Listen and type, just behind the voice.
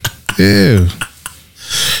Yeah.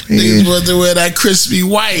 Niggas want to wear that crispy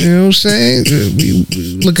white. You know what I'm saying? We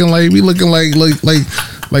looking like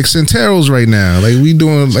Santeros right now. Like we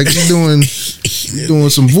doing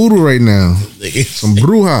some voodoo right now. Some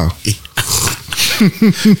bruja.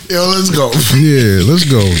 Yo, let's go. Yeah, let's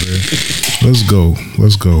go, man. Let's go.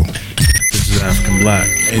 This is African Black.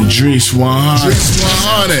 And Drees 100.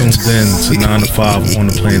 Tunes in to 9 to 5 on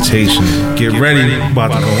the plantation. Get ready,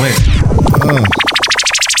 about to go in.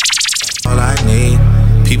 All I need.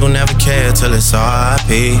 People never care till it's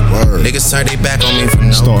RIP. Niggas turn their back on me for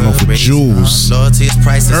no Starting off with reason. Jules. Loyalty is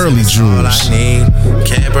priceless. Early All I Jules. need.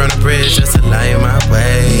 Can't burn a bridge just to light my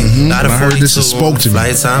way. Lot of I heard this and 42 spoke to me.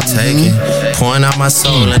 flights I'm taking. Pouring out my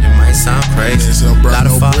soul and it might sound crazy. It's no burn, Lot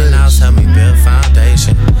of no falling bridge. outs help me build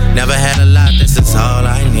foundation. Never had a lot, this is all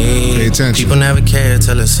I need. Pay attention. People never care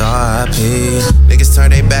till it's RIP. Niggas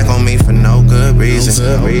turn their back on me for no good reason.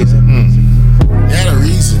 They had a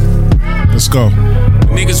reason. Let's go.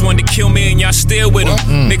 Niggas want to kill me and y'all still with them.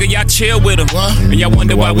 Nigga, y'all chill with them. What? And y'all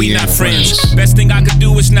wonder why we not friends. Best thing I could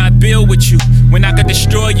do is not build with you when I could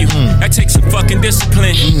destroy you. That takes some fucking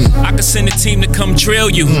discipline. I could send a team to come drill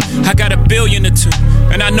you. I got $1 billion or 2,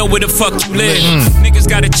 and I know where the fuck you live. Niggas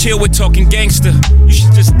gotta chill with talking gangster. You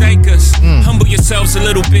should just thank us. Humble yourselves a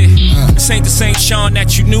little bit. This ain't the same Sean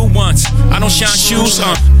that you knew once. I don't shine shoes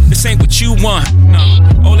on. This ain't what you want. No.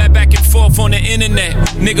 All that back and forth on the internet.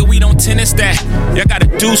 Nigga, we don't tennis that. Y'all gotta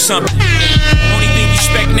do something. Only thing we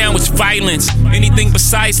respect now is violence. Anything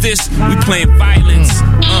besides this, we playing violence.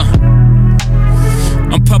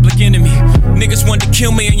 I'm public enemy. Niggas want to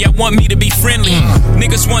kill me and y'all want me to be friendly.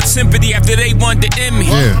 Niggas want sympathy after they want to end me.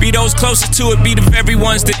 Yeah. Be those closest to it, be the very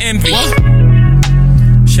ones to envy.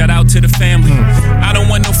 Shout out to the family. I don't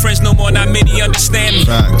want no friends no more, not many understand me.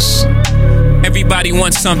 Facts. Everybody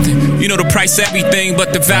wants something. You know the price everything,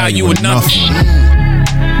 but the value of nothing.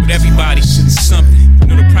 But everybody something. You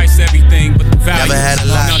know the price everything, but the value Never had a of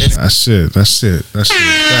lot. nothing. That's it. That's it. That's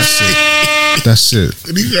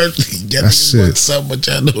it. So much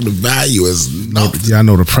I know the value is nothing. Y'all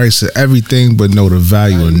know the price of everything, but know the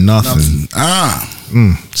value of nothing.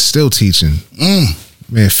 Still teaching.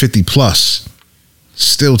 Man, 50 plus.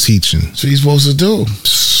 Still teaching. That's what you supposed to do.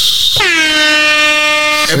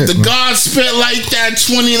 If the God spent like that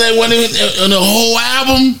 20 that went in the whole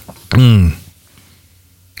album.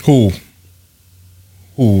 Who?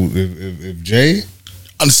 If Jay?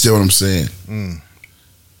 Understand what I'm saying?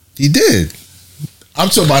 He did. I'm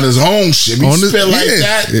talking about his own shit. He spent like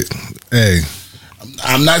that. Hey,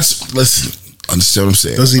 I'm not. Listen. Understand what I'm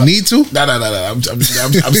saying? does he need to? No. I'm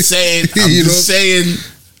saying.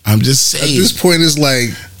 I'm just saying. At this point, it's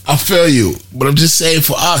like, I feel you, but I'm just saying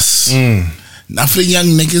for us, not for the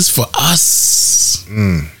young niggas. For us,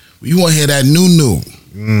 we want to hear that new.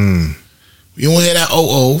 We don't hear that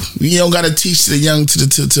We don't gotta teach the young to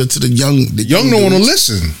the young. The young don't want to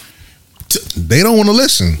listen. They don't want to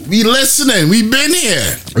listen. We listening. We been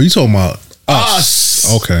here. Are you talking about us?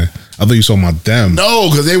 Okay, I thought you talking about them. No,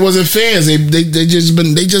 because they wasn't fans. They just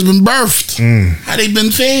been birthed. How they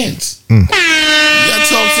been fans? You gotta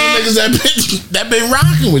talk to the niggas that been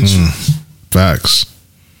rocking with you. Facts.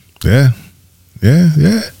 Yeah.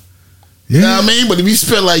 You know what I mean? But if we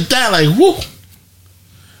spit like that, like whoo.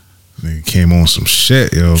 Nigga came on some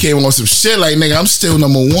shit, yo. Came on some shit like, nigga, I'm still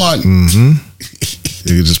number one.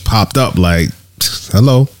 Nigga just popped up like,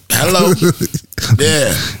 hello.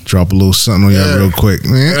 Yeah. Drop a little something on y'all real quick,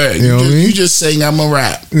 man. Right. You know what I mean? You just saying I'm a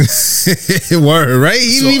rap. Word, right?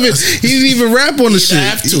 He didn't even rap on the shit.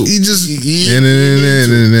 Have to. He just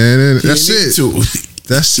that's it.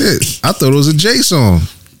 That's it. I thought it was a J song.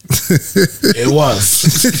 It was.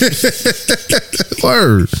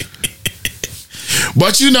 Word.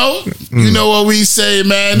 But you know what we say,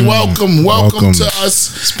 man. Welcome to us.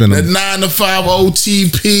 It's been the 9 to 5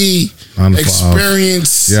 OTP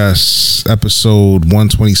experience. Yes, episode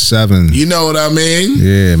 127. You know what I mean?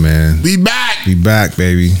 Yeah, man. We back. We back,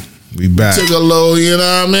 baby. We back. Took a little, you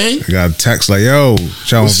know what I mean? I got a text like, yo,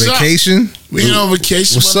 y'all on vacation? We ain't on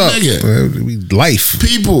vacation. What's up? Nigga. We life.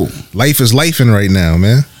 People. Life is lifing right now,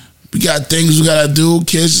 man. We got things we gotta do.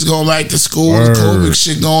 Kids is going back to school. The COVID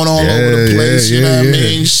shit going on over the place. You know what I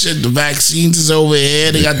mean? Shit, the vaccines is over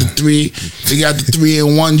here. They got the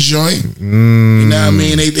 3-in-1 joint. You know what I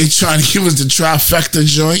mean? They trying to give us the trifecta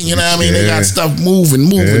joint. You know what I mean? They got stuff moving.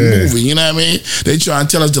 You know what I mean? They trying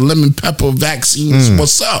to tell us the lemon pepper vaccines.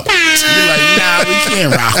 What's up? You're like, nah, we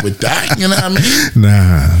can't rock with that. You know what I mean?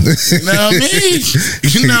 Nah. You know what I mean?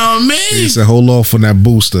 You know what I mean? He said, hold off on that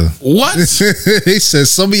booster. What? He said,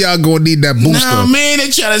 some of y'all gonna need that booster. Nah, man, they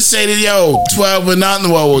try to say that, yo, 12 and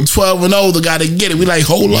nothing, well, 12 and older gotta get it. We like,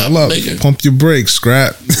 hold up, nigga. Pump your brakes,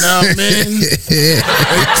 scrap. Nah, man. They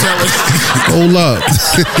tell us, hold up.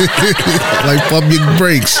 Like, pump your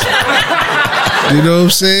brakes. You know what I'm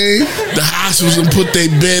saying? The hospitals and put their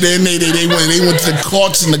bed in. They went to the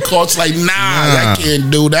courts, and the courts like, nah, I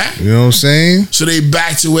can't do that. You know what I'm saying? So they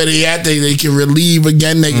back to where they at. They can relieve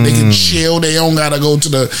again. They can chill. They don't gotta go to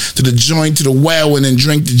the joint, to the well, and then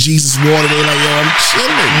drink the Jesus water. They like, yo, I'm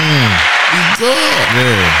chilling. We good.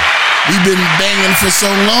 Yeah. We've been banging for so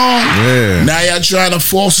long. Yeah. Now y'all trying to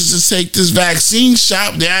force us to take this vaccine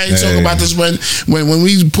shot. I ain't talking about this when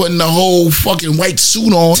we putting the whole fucking white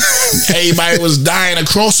suit on. Everybody was dying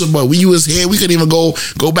across us, but we was here. We couldn't even go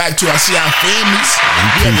back to see our families.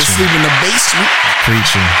 We had to sleep in the basement.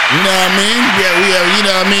 Preaching. You know what I mean? Yeah, you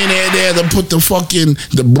know what I mean? They had to put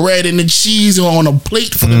the bread and the cheese on a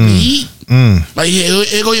plate for them to eat. Like,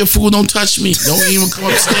 here go your food, don't touch me. Don't even come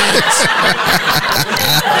upstairs.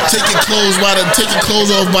 Take your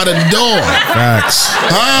clothes off by the door. Facts.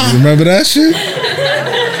 Huh? You remember that shit?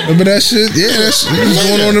 Yeah, that shit was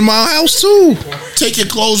going on in my house too. Take your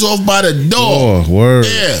clothes off by the door. Oh, word.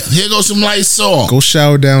 Yeah, here goes some Lysol. Go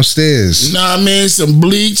shower downstairs. You know what I mean? Some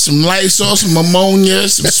bleach, some Lysol, some ammonia,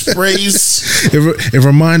 some sprays. It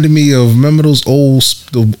reminded me of, remember those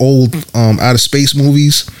old outer space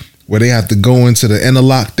movies where they have to go into the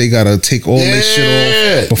interlock? They gotta take all their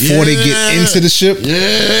shit off before they get into the ship.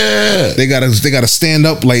 Yeah, they gotta stand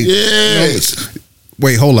up like. Yeah. You know,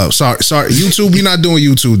 wait, hold up. Sorry. YouTube, we're not doing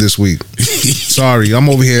YouTube this week. Sorry, I'm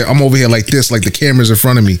over here like this, like the camera's in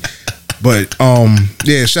front of me. But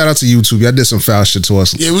yeah, shout out to YouTube. Y'all did some foul shit to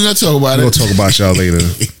us. Yeah, we're gonna talk about it. We'll talk about y'all later.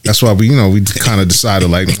 That's why we kind of decided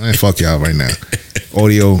like, fuck y'all right now.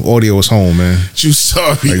 Audio is home, man. You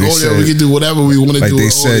sorry. Like audio, we can do whatever we want to do. Like they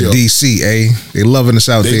said, audio. DC, They loving us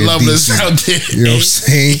out there. They loving us out there. You know what I'm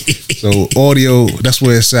saying? So audio, that's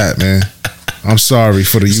where it's at, man. I'm sorry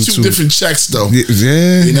for the it's YouTube. 2 different checks though.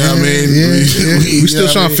 Yeah, you know what I mean. We still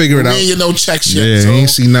trying to figure it out. We ain't get no checks yet. Yeah, so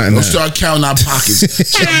ain't see nothing. Don't start counting our pockets.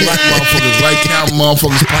 Black motherfuckers, right? Count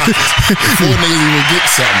motherfuckers' pockets before niggas even get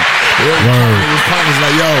something. Word. Niggas' pockets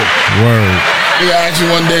like, yo. Word. Nigga asked you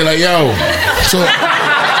one day like, yo. So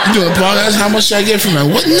you doing a podcast? How much should I get from that?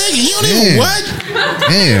 What, nigga? You don't even what?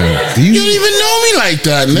 Damn. You don't even know me like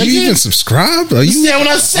that, nigga. You even subscribe? Are you? Understand what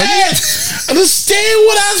I said? Understand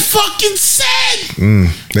what I fucking said?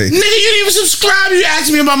 Nigga, you didn't even subscribe. You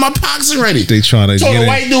asked me about my pockets already. They trying to told get the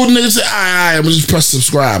white dude, nigga said, all right, I'm gonna just press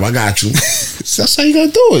subscribe. I got you. That's how you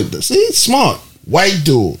gotta do it. See, it's smart. White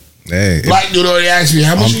dude. Hey, black dude already asked me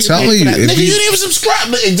how much. I'm telling you, nigga, you didn't even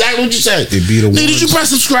subscribe. Exactly what you said. It be the nigga, did you press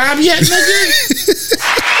subscribe yet, nigga?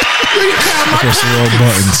 Press the wrong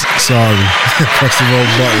buttons. Sorry. Press the wrong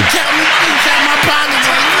button. Count my pockets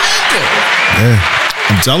like nigga. Yeah.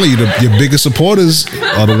 I'm telling you, your biggest supporters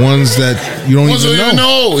are the ones that you don't even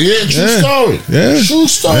know. Yeah, true story. Yeah. True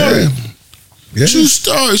story. Yeah. True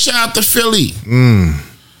story. Shout out to Philly.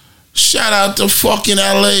 Shout out to fucking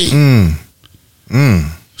LA.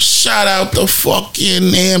 Shout out to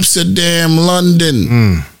fucking Amsterdam,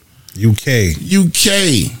 London. UK.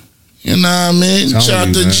 You know what I mean? Shout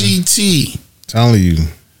out to GT. Telling you.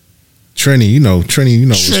 Trini,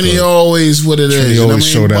 Trini always what it is. Trini always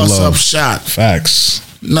show that Bust love. Up shot. Facts.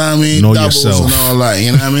 You know what I mean? Know Doubles yourself. and all that.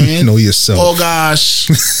 You know what I mean? Know yourself. Oh gosh.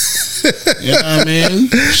 You know what I mean?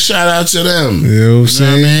 Shout out to them. You know what I'm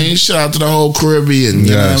saying? I mean? Shout out to the whole Caribbean.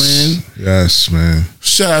 You know what I mean? Yes, man.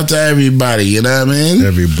 Shout out to everybody. You know what I mean?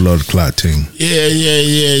 Every blood clot thing.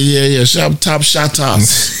 Yeah. Shout out Top Shot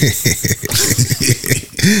Tops.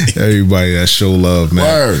 Everybody that show love, man.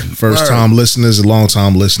 Word. First time listeners, long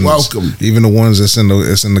time listeners. Welcome. Even the ones that's in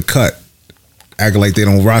the cut. Acting like they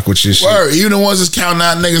don't rock with your shit. Word. Even the ones that's counting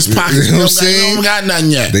out niggas' pockets. You know what I'm They saying? don't got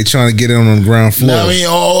nothing yet. They trying to get it on the ground floor. You know what I mean?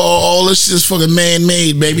 All this shit is fucking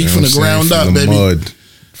man-made, baby. You know From what the I'm ground saying? up, From the baby. mud.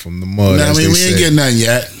 From the mud. You know what I as mean? they We ain't say. getting nothing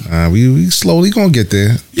yet. We slowly gonna get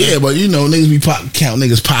there. Yeah, but you know, niggas be count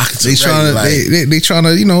niggas' pockets. They trying to, like, they trying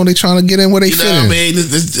to, they trying to get in where they you fit know what I in. mean?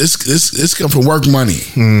 This come from work money.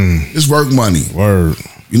 It's work money. Word.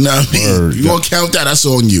 You know what I mean? Word. You gonna count that? That's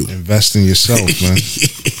on you. Invest in yourself, man.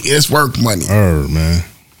 It's work money. Word, man.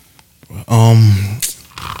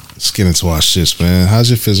 Let's get into our shits, man. How's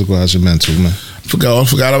your physical? How's your mental, man? Forgot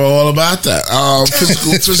about all about that.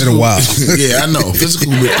 Physical. It's been a while. Yeah, I know.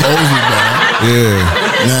 Physical always be better. Yeah.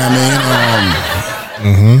 You know what I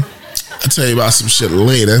mean? I'll tell you about some shit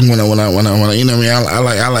later when I you know what I mean?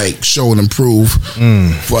 I like show and improve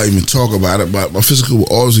before I even talk about it, but my physical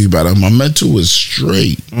will always be better. My mental was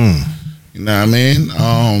straight. You know what I mean?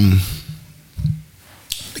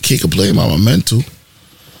 I can't complain about my mental.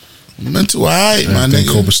 Mental alright, my Everything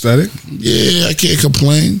nigga. copacetic? Yeah, I can't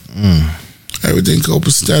complain. Everything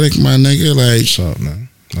copacetic, my nigga. Like, What's up, man?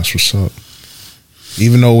 That's what's up.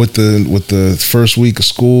 Even though with the first week of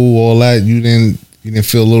school, all that, you didn't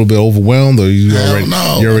feel a little bit overwhelmed, or you're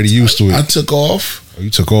already used to it? I took off. Oh, you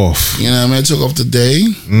took off. You know what I mean? I took off the day.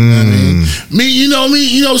 You know what I mean?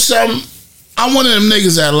 You know something? I'm one of them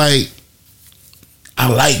niggas that I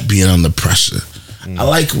like being under pressure. I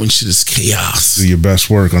like when shit is chaos. Do your best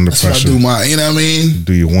work under That's pressure. when I do my, you know what I mean?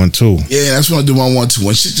 Do your 1-2. Yeah, that's when I do my 1-2.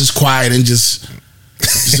 When shit just quiet and just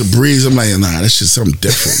a breeze, I'm like, nah, that's just something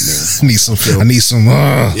different, man. I need some.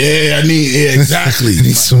 Yeah, exactly. I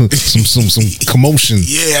need some commotion.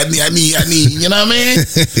 Yeah, I need, you know what I mean?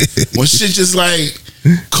 When shit just like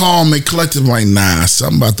calm and collected, I'm like, nah,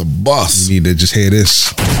 something about to bust. You need to just hear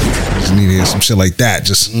this. You need to hear some shit like that.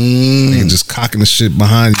 Just nigga just cocking the shit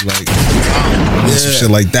behind you, like some shit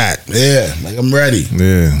like that. Yeah, like I'm ready.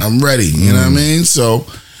 Yeah, I'm ready. You know what I mean? So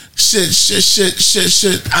shit.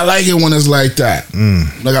 I like it when it's like that.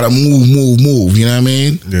 I gotta move. You know what I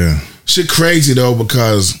mean? Yeah. Shit crazy though,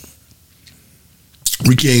 because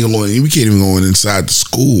we can't even go inside the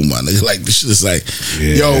school, man. Like this shit is like,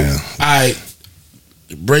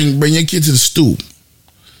 bring your kid to the stoop.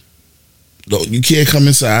 No, you can't come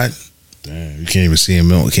inside. Damn, you can't even see him.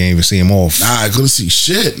 Can't even see him off. Nah, I couldn't see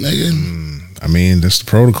shit, nigga. I mean, that's the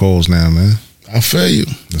protocols now, man. I feel you.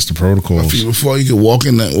 That's the protocols. Before you could walk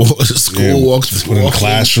in the school, put in the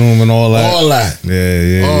classroom and all that. All that.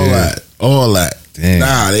 Yeah. All that. Damn.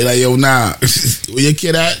 Nah, they like, yo, nah. Where your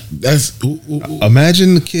kid at? That's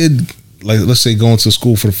Imagine the kid, like, let's say going to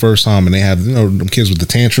school for the first time, and they have, them kids with the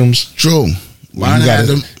tantrums. True. You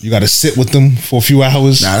gotta sit with them for a few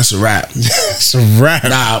hours. Nah, that's a wrap. It's a wrap.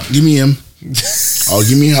 Nah, give me him. Oh,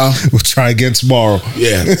 give me her. We'll try again tomorrow.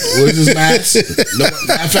 Yeah. Where's his mask?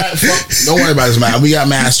 Don't worry about his mask. We got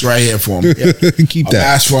masks right here for him. Yeah. Keep that.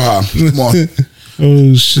 Mask for her. Come on.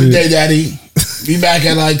 Oh shit. Good day, Daddy. Be back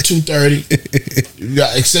at like 2:30. You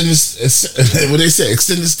got extended. What they say?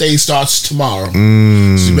 Extended stay starts tomorrow.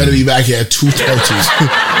 So you better be back here at 2:30.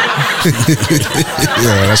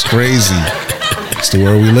 Yeah, that's crazy. It's the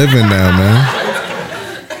world we live in now, man.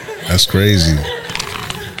 That's crazy.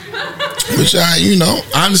 Which I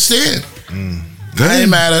understand. I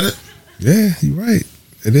ain't mad at it. Yeah, you're right.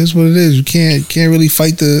 It is what it is. You can't really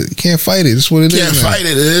fight you can't fight it. It's what it is. Can't fight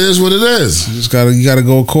it. It is what it is. You gotta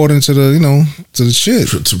go according to the to the shit.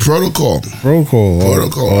 To protocol.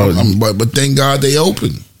 But thank God they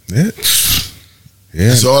open. Yeah.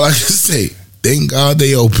 That's all I can say. Thank God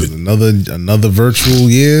they open. Another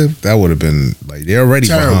virtual year, that would have been like they're already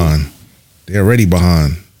terrible. behind. They're already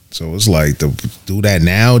behind. So it's like to do that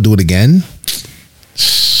now, do it again.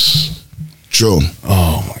 True.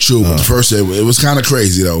 Oh, my true. God. But first, it was kind of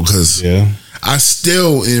crazy though, because I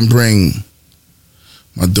still didn't bring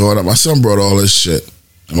my daughter. My son brought all this shit.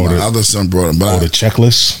 And my other son brought it. But the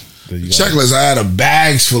checklist. Checklist. I had I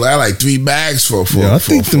had like 3 bags for. I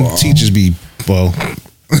think them teachers be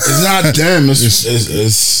It's not them.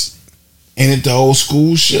 It's ain't it the old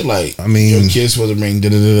school shit? Like, I mean, your kids supposed to bring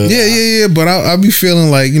Yeah. But I be feeling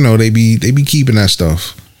like they be keeping that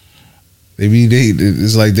stuff.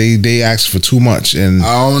 It's like they ask for too much, and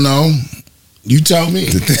I don't know. You tell me.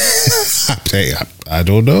 I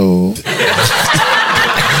don't know.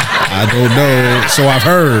 I don't know. So I've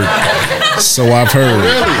heard.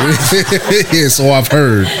 Really? Yeah. So I've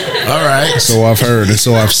heard. All right. So I've heard, and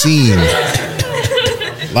so I've seen.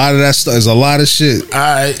 A lot of that stuff is a lot of shit. All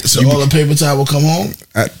right, so all the paper towel will come home?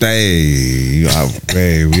 Hey,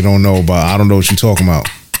 we don't know about. I don't know what you're talking about.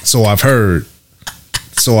 So I've heard.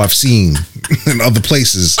 So I've seen in other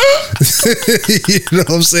places. You know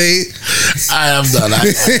what I'm saying? I am done. I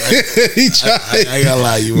ain't gonna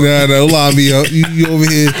lie you. Nah, don't lie me up. You over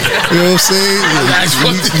here. You know what I'm saying?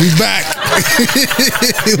 We back.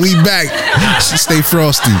 We back. Stay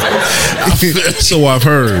frosty. So I've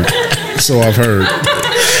heard.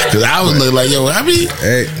 Cause I was looking like, yo,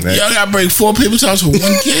 y'all gotta bring 4 paper towels for 1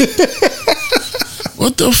 kid?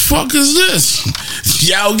 What the fuck is this?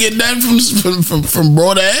 Y'all get that from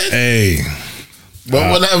Broad Ed? Hey.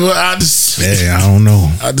 But whatever, I understand. Hey, I don't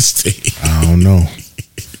know. I understand. I don't know.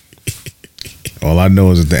 All I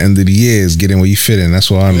know is at the end of the year is getting where you fit in. That's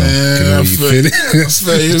what I know. Getting where you fit in.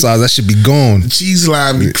 Sometimes that should be gone. The cheese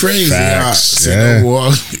line be crazy. Facts.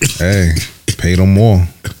 Hey, pay them more.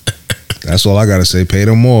 That's all I gotta say. Pay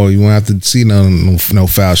them more. You won't have to see no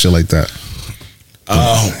foul shit like that.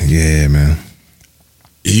 Oh yeah, man.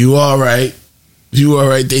 You all right?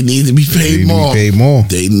 They need to be paid more. They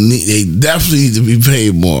definitely need to be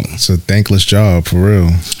paid more. It's a thankless job for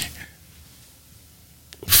real.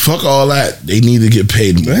 Fuck all that. They need to get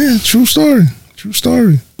paid more. Yeah, true story.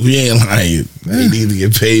 We ain't lying. They need to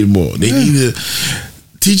get paid more.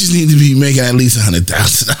 Teachers need to be making at least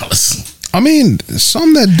 $100,000. I mean,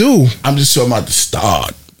 some that do. I'm just talking about the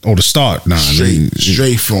start. Oh, the start. Nah,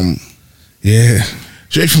 straight from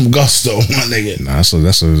Gusto, my nigga. Nah, so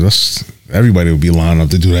that's everybody would be lining up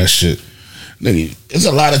to do that shit. Nigga, it's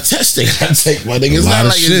a lot of tests they gotta take, my nigga. It's not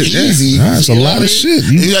like shit, it's easy. Nah, it's a lot of shit.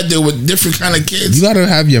 You gotta deal with different kind of kids. You gotta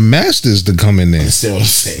have your masters to come in there. Understand what I'm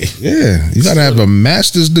saying? Yeah, you gotta have a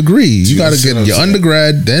master's degree. You gotta get your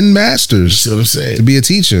undergrad, then masters. See what I'm saying? To be a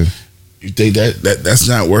teacher. You think that's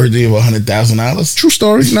not worthy of $100,000? True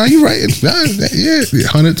story. Nah, you're right. Yeah,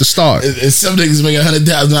 100 to start. It's some niggas making $100,000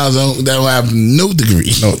 that don't have no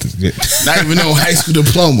degree. No, yeah. Not even no high school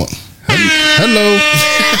diploma. Hello.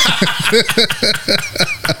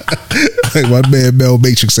 Like my man Mel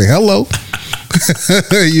Matrix say hello.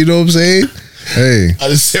 You know what I'm saying? Hey, I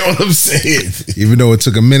understand what I'm saying. Even though it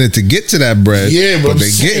took a minute to get to that bread, but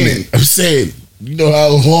they getting it. I'm saying, you know how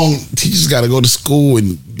long teachers got to go to school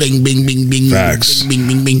and bing, bing, bing, bing, Facts. bing,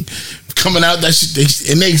 bing, bing, bing, coming out that shit, they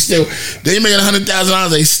making $100,000.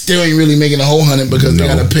 They still ain't really making a whole 100 because they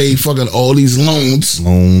got to pay fucking all these loans,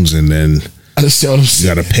 and then. Understand what I'm saying?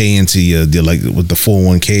 You got to pay into your like with the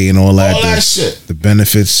 401k and all that. All that shit. The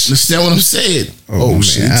benefits. Understand what I'm saying? Oh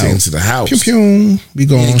shit! He taking to the house. Pew pew. We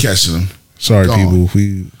going. You ain't catching them. Sorry, people.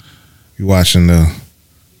 We watching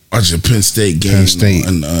Penn State game. Penn State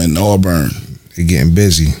in Auburn. They getting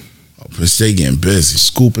busy. Penn State getting busy.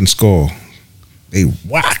 Scoop and score. They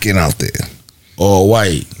whacking out there. All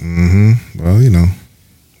white. Mm-hmm. Well, you know.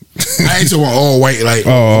 I ain't talking all white like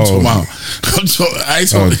I'm talking about. I ain't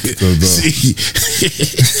talking. See,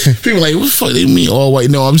 people like, what the fuck they mean all white?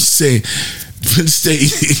 No, I'm just saying Penn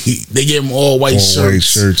State they gave them all white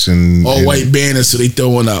shirts and all white banners, so they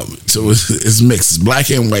throwing up. So it's mixed, it's black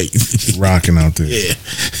and white, rocking out there. Yeah.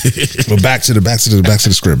 But back to the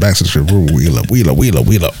script. Wheel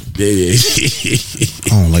up. Yeah.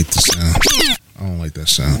 I don't like the sound. I don't like that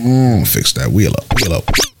sound. I'm gonna fix that. Wheel up.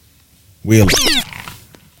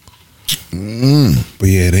 But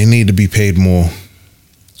yeah, they need to be paid more.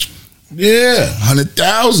 Yeah,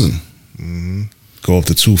 100,000. Go up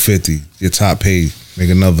to 250. Your top pay, make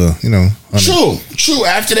another. 100. True.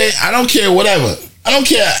 After that, I don't care. Whatever. I don't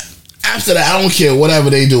care. After that, I don't care. Whatever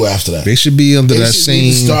they do after that, they should be under that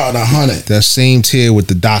same start 100. That same tier with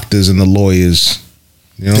the doctors and the lawyers.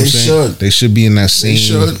 You know what I'm saying? They should be in that same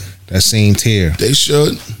tier. They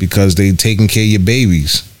should, because they taking care of your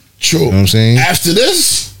babies. True. You know what I'm saying? After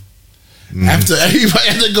this. After everybody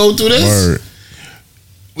had to go through this,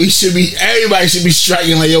 everybody should be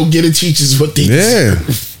striking like, yo, get the teachers what they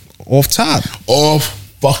deserve. Off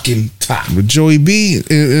fucking top. With Joey B,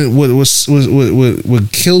 what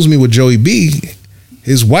kills me with Joey B,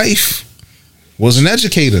 his wife was an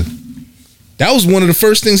educator. That was one of the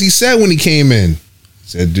first things he said when he came in. He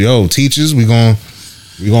said, yo, teachers, we gonna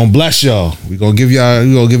bless y'all. We gonna give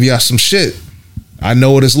y'all some shit. I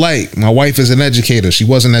know what it's like. My wife is an educator. She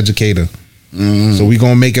was an educator. So we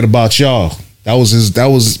gonna make it about y'all. That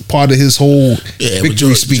was part of his whole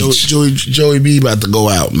victory speech. Joey B about to go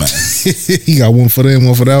out, man. He got one for them,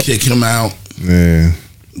 one for that. Kick him out. Yeah.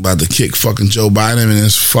 About to kick fucking Joe Biden in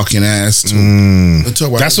his fucking ass too. That's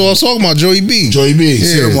what I was talking about, Joey B. Joey B.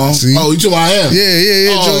 Yeah, see? Oh, you talking about him?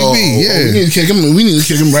 Yeah, Joey B. Yeah. We need to kick him. We need to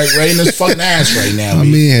kick him right in his fucking ass right now. I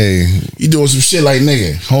mean, hey, you doing some shit like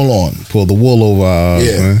nigga. Hold on. Pull the wool over our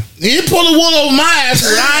ass, man. He didn't pull the wool over my ass.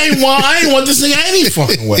 I ain't want this nigga any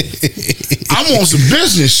fucking way. I'm on some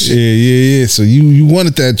business shit. Yeah. So you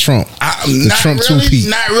wanted that Trump. The Trump really, 2P.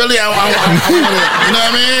 Not really. I wanted, you know what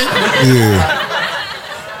I mean? Yeah.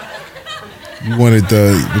 You wanted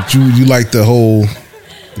but you like the whole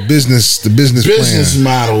business plan.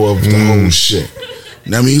 Model of the whole shit.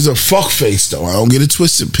 Now, I mean, he's a fuckface though. I don't get it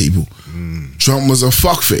twisted, people. Trump was a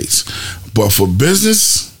fuckface, but for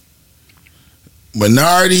business,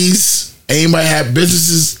 minorities, anybody had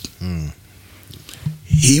businesses.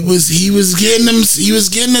 He was getting them. He was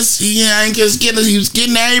getting us. He was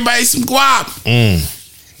getting everybody some guap. I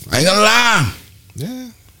ain't gonna lie. Yeah.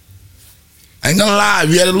 I ain't gonna lie.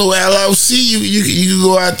 If you had a little LLC, you could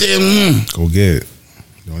go out there and go get it.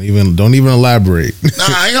 Don't even elaborate. Nah,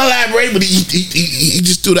 I ain't gonna elaborate, but he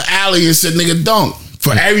just threw the alley and said nigga dunk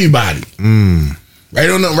for everybody. Right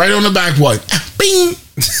on the back part. Bing.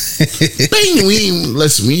 Bing. We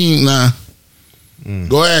ain't nah.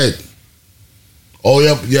 Go ahead. Oh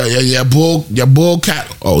yeah, bull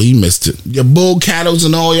cattle. Oh, he missed it. Your bull cattles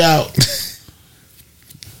and all y'all.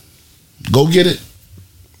 Go get it.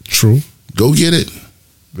 True. Go get it.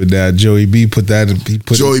 But now Joey B put that.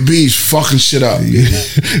 Joey B's fucking shit up.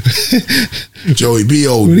 Joey B,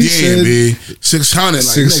 damn, man. 600. Like,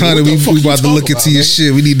 600. We about to look into your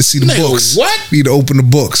shit. We need to see the books. What? We need to open the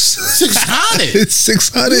books. 600. It's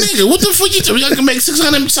 600. Nigga, what the fuck you doing? I can make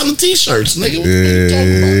 600 selling t-shirts, nigga. What you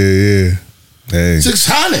talking about? Yeah. Hey.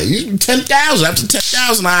 600. You 10,000. After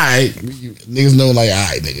 10,000, all right. Niggas know, like, all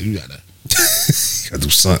right, nigga, you gotta do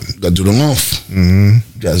something. Gotta do the month.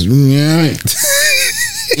 Mm-hmm. Just, yeah.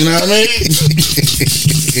 You know what I mean?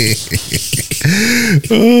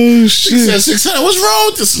 Oh shit! 600. What's wrong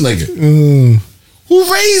with this nigga?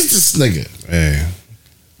 Who raised this nigga? Hey,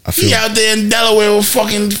 he out there in Delaware with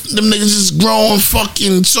fucking them niggas just growing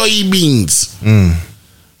fucking soybeans.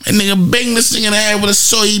 That nigga bang this thing in the head with a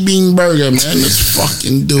soybean burger, man. This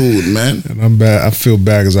fucking dude, man. And I'm bad. I feel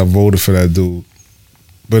bad because I voted for that dude,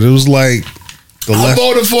 but it was like. I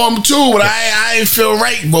voted for him too, but I ain't feel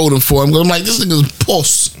right voting for him because I'm like, this nigga's a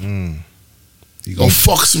puss. He gonna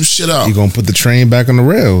fuck some shit up. He gonna put the train back on the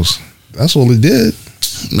rails. That's all he did.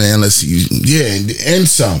 Man, let's see. Yeah, and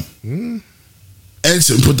some. And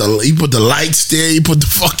some. He put the lights there. He put the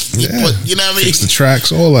fucking. You know what I mean? Fix the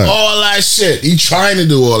tracks, all that. All that shit. He trying to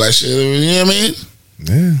do all that shit. You know what I mean?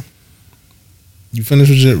 Yeah. You finished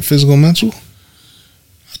with your physical mental? I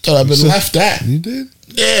thought I'd been left that. You did?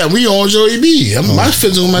 Yeah, we on Joey B. My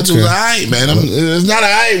physical mental was alright, man. It's not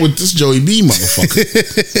alright with this Joey B motherfucker.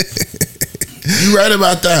 You right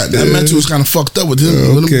about that. That mental was kind of fucked up with him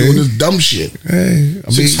doing this dumb shit. Hey,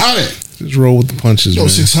 600. Just roll with the punches, man.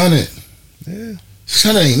 600. Yeah.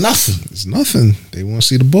 600 ain't nothing. It's nothing. They want to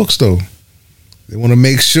see the books, though. They want to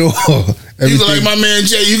make sure everything. You like my man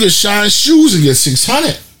Jay, you can shine shoes and get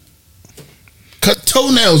 600. Cut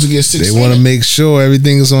toenails and get 600. They want to make sure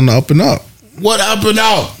everything is on the up and up. What up and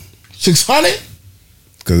out? 600?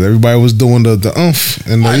 Because everybody was doing the umph.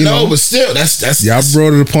 And I know, but still, that's y'all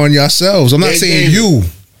brought it upon yourselves. I'm not saying you.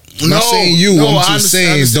 I'm not saying you. I'm just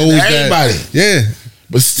saying those everybody. Yeah.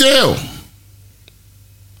 But still.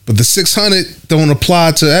 But the 600 don't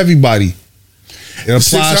apply to everybody. It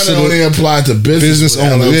applies to only apply to business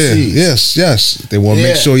owners. Yeah. Yes. They want to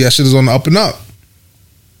make sure your shit is on the up and up.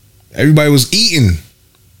 Everybody was eating.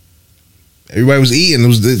 It was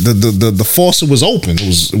the faucet was open.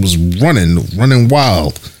 It was running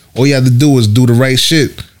wild. All you had to do was do the right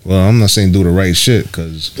shit. Well, I'm not saying do the right shit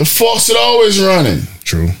because the faucet always running.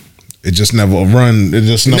 True. It just never run. It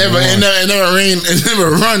just never run. It never rain. It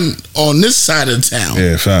never run on this side of town.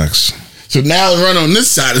 Yeah, facts. So now it run on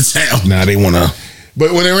this side of town. Now they wanna.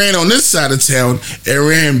 But when it ran on this side of town, it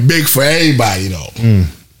ran big for everybody though.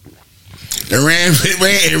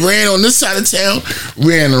 It ran on this side of town,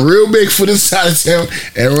 ran real big for this side of town,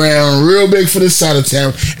 and ran real big for this side of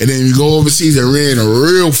town. And then you go overseas and ran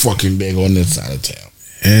real fucking big on this side of town.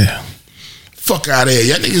 Yeah. Fuck out of here.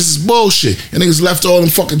 Y'all niggas is bullshit. Y'all niggas left all them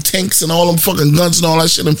fucking tanks and all them fucking guns and all that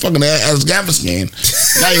shit in fucking Afghanistan.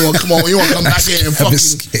 Now you want to come on, you want to come back here and fucking,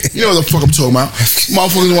 you know what the fuck I'm talking about.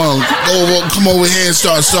 Motherfuckers want to come over here and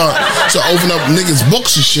start open up niggas'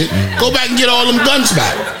 books and shit. Go back and get all them guns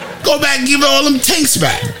back. Go back and give all them tanks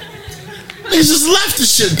back. Niggas just left the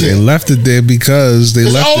shit there. They left it there because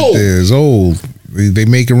it there. It's old. They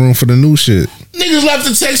making room for the new shit. Niggas left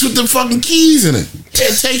the tanks with the fucking keys in it. Yeah,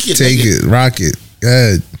 take it. Take it. Rock it. Go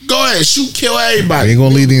ahead. Go ahead. Shoot, kill everybody. They ain't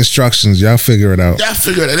gonna leave the instructions. Y'all figure it out. Y'all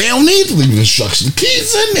figure it out. They don't need to leave the instructions. The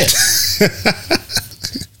keys in there.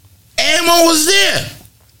 Ammo was there.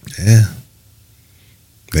 Yeah.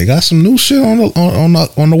 They got some new shit on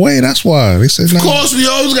the way. That's why they said. Of course, we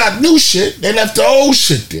always got new shit. They left the old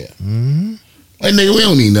shit there. Mm-hmm. Like nigga, we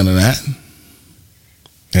don't need none of that.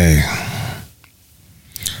 Hey,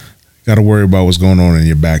 got to worry about what's going on in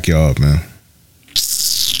your backyard, man.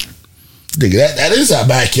 Nigga, that is our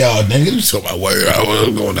backyard, nigga. You talking about worry about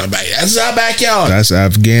what's going on in our backyard? That's our backyard. That's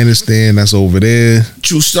Afghanistan. That's over there.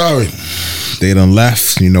 True story. They done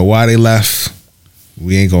left. You know why they left?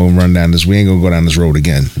 We ain't gonna run down this. We ain't gonna go down this road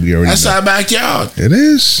again. We already. That's our backyard. It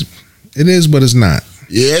is, but it's not.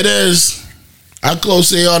 Yeah, it is. How close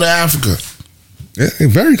they are to Africa? Yeah,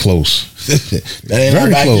 very close. That ain't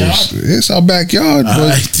very our close. It's our backyard.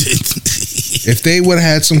 But if they would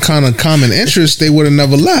have had some kind of common interest, they would have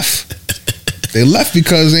never left. They left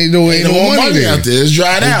because ain't no money out there. It's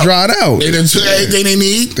dried out. They done took everything they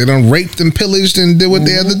need. They done raped and pillaged and did what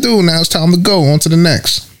they had to do. Now it's time to go on to the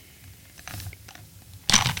next.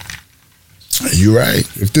 You're right.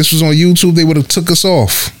 If this was on YouTube, they would have took us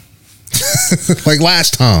off. Like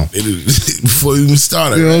last time. Before we even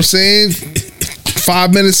started. You know what I'm saying?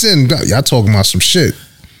 5 minutes in, y'all talking about some shit.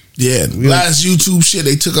 Yeah, last YouTube shit,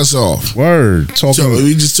 they took us off. Word.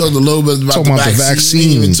 We just talked a little bit about the vaccine. We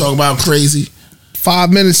didn't even talk about crazy.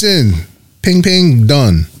 5 minutes in, ping, ping,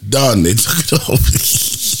 done. Done. They took it off.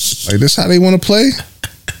 Like, this how they want to play?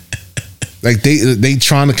 Like, they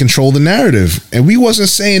trying to control the narrative. And we wasn't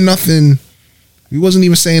saying nothing. We wasn't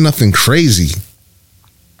even saying nothing crazy.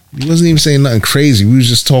 We wasn't even saying nothing crazy. We was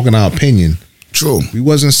just talking our opinion. True. We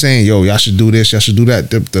wasn't saying, yo, y'all should do this, y'all should do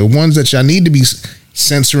that. The ones that y'all need to be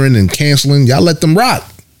censoring and canceling, y'all let them rock.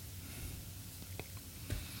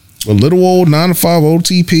 But little old 9 to 5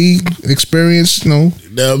 OTP experience, you know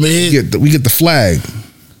what I mean? We get the flag.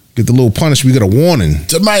 Get the little punish. We get a warning.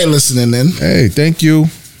 Somebody listening in. Hey, thank you.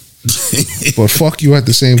 But fuck you at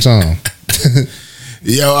the same time.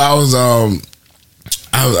 Yo, I was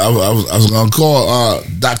gonna call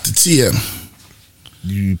Dr. Tia.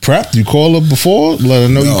 You prepped? You call her before? Let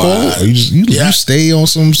her know you called? Or you stay on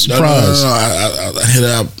some surprise? No. I hit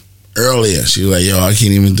her up earlier. She was like, yo, I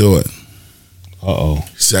can't even do it. Uh-oh.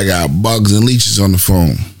 She said, I got bugs and leeches on the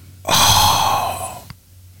phone. Oh.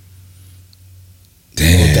 Damn.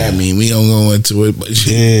 You know what that mean? We don't go into it, but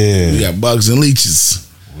yeah. We got bugs and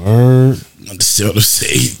leeches. Word. Understand what I'm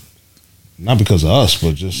saying? Not because of us,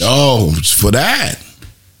 but just... No, just for that.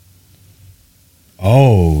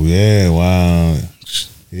 Oh, yeah, wow.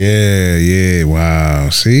 Yeah, wow.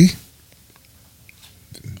 See?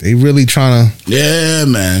 They really trying to... Yeah,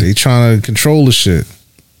 man. They trying to control the shit.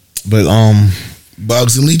 But,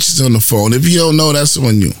 bugs and leeches on the phone. If you don't know, that's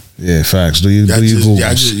on you. Yeah, facts. Do you Google?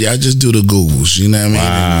 Y'all just do the Googles. You know what I mean?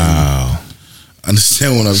 Wow.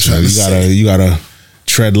 Understand what I'm trying to say? You gotta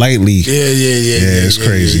tread lightly. Yeah. It's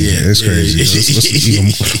crazy. It's crazy.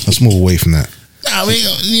 Let's move away from that. Nah, we,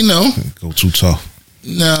 you know, go too tough.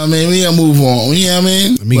 Nah, man, we gotta move on. You know what I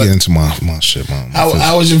mean? Let me get into my shit, man.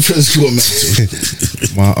 How was your physical and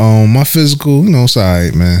mental? my physical, you know, it's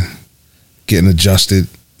alright, man. Getting adjusted.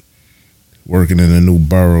 Working in a new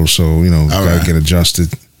borough, so, you know, gotta get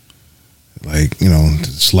adjusted. Like, you know,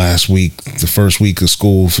 this last week, the first week of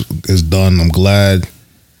school is done. I'm glad.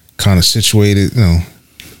 Kind of situated, you know.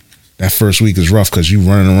 That first week is rough because you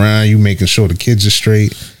running around, you making sure the kids are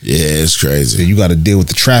straight. Yeah, it's crazy. Then you got to deal with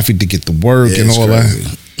the traffic to get to work and all crazy.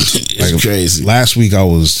 that. It's like, crazy. Last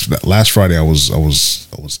Friday I was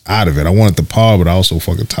out of it. I wanted the par, but I also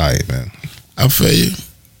fucking tired, man. I feel you.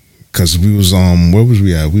 Cause we was where was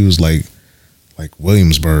we at? We was like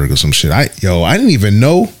Williamsburg or some shit. I didn't even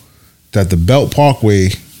know that the Belt Parkway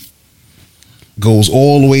goes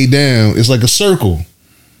all the way down. It's like a circle.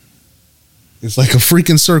 It's like a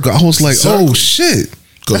freaking circle. I was like, oh shit.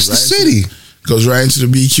 That's the city. Goes right into the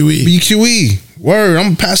BQE. BQE. Word.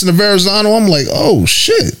 I'm passing the Verrazano. I'm like, oh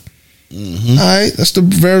shit. Mm-hmm. All right. That's the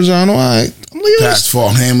Verrazano. All right. I'm like, past Fall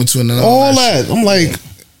Hamilton and all that. I'm like,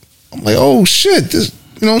 oh shit. This,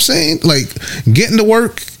 you know what I'm saying? Like, getting to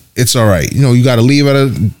work, it's all right. You know, you got to leave at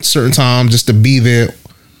a certain time just to be there.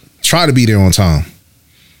 Try to be there on time.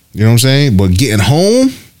 You know what I'm saying? But getting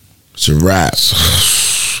home, it's a wrap.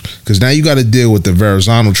 Because now you got to deal with the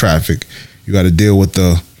Verrazano traffic. You got to deal with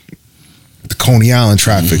the Coney Island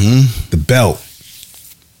traffic, the Belt,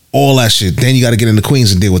 all that shit. Then you got to get into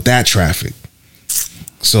Queens and deal with that traffic.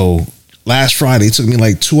 So last Friday, it took me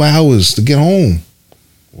like 2 hours to get home.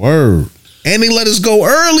 Word. And they let us go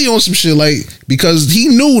early on some shit, like, because he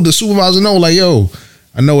knew, the supervisor know, like, yo,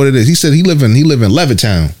 I know what it is. He said he live in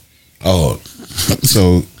Levittown. Oh.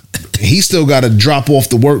 So he still got to drop off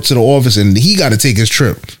the work to the office, and he got to take his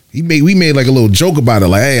trip. We made like a little joke about it,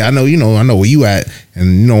 like, hey, I know where you at,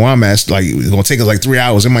 and you know where I'm at. Like, it's gonna take us like 3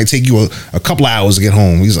 hours. It might take you a couple of hours to get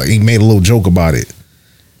home. He made a little joke about it.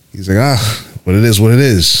 He's like, but it is what it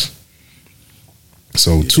is.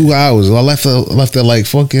 So 2 hours. I left at like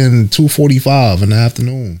fucking 2:45 in the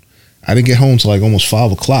afternoon. I didn't get home till like almost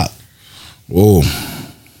 5 o'clock. Whoa.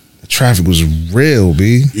 The traffic was real,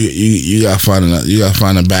 B. You gotta find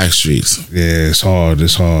the back streets. Yeah, it's hard.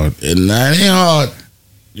 And that ain't hard.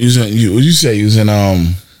 You say using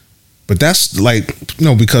But that's like,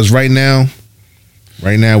 because right now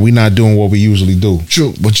we not doing what we usually do.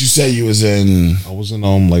 True. But you say you was in I was in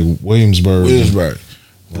like Williamsburg.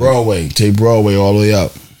 Broadway. Take Broadway all the way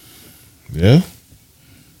up. Yeah.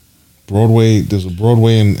 Broadway, there's a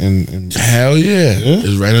Broadway in hell yeah.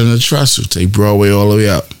 It's right on the trestle. Take Broadway all the way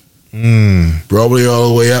up. Broadway all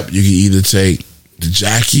the way up, you can either take the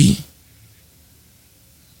Jackie.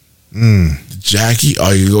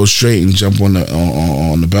 Or you can go straight and jump on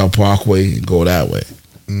the Belt Parkway and go that way.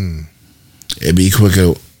 It'd be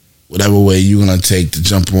quicker, whatever way you're gonna take to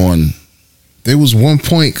jump on. There was one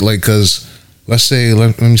point, like, cause let's say,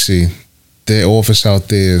 let me see, their office out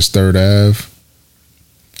there is 3rd Ave.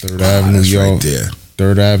 3rd Avenue, that's y'all. right there.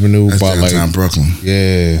 3rd Avenue, that's by downtown like Brooklyn.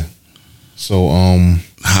 Yeah. So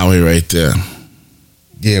highway right there.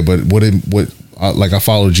 Yeah, but what I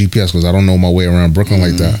follow GPS because I don't know my way around Brooklyn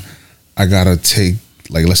like that. I gotta take,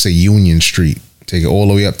 like, let's say Union Street, take it all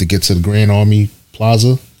the way up to get to the Grand Army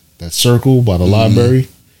Plaza, that circle by the library,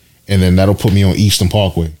 and then that'll put me on Eastern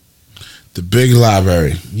Parkway. The big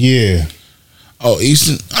library. Yeah. Oh,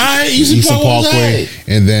 Eastern Parkway.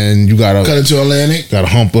 And then you gotta cut it to Atlantic. Gotta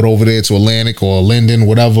hump it over there to Atlantic or Linden,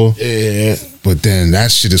 whatever. Yeah. But then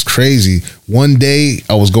that shit is crazy. One day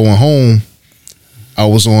I was going home, I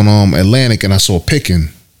was on Atlantic and I saw Pickin,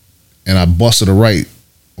 and I busted a right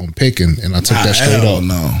on Pickin, and I took that straight up.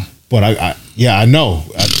 No. But I know.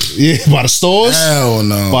 By the stores. Hell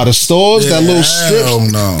no. By the stores, that little strip. Hell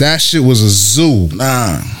no. That shit was a zoo.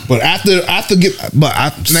 Nah. But I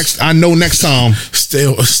know next time. Stay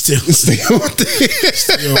on there.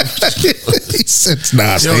 He said,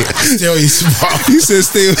 nah, stay on Eastern Parkway. He said,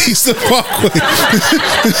 stay on Eastern Parkway.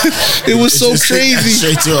 It was so crazy.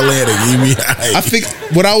 Straight to Atlantic. I think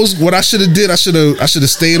what I should have did, I should have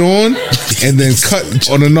stayed on and then cut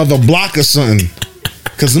on another block or something.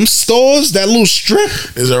 Cause them stores, that little strip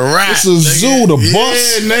is a wrap. It's a zoo. The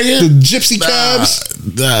bus, the gypsy cabs.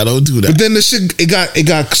 Nah, don't do that. But then the shit, it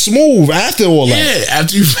got smooth after all that. Yeah,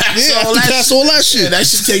 after you pass all that shit. That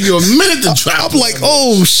should take you a minute to drop. I'm like,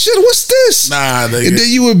 oh shit, what's this? Nah, nigga. And then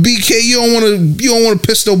you with BK, you don't want to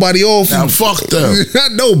piss nobody off. Nah, fuck them. I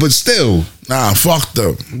know, but still. Nah, fuck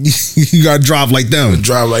them. You gotta drive like them.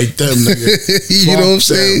 Drive like them, nigga. You know what I'm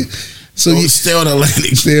saying? So you stay on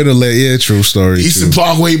Atlantic. Stay on Atlantic. Yeah, true story. Eastern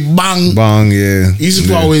Parkway, bang. Bang, yeah. Eastern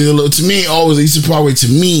Parkway is a little, to me, always Eastern Parkway to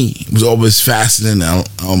me was always faster than the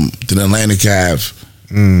Atlantic Ave.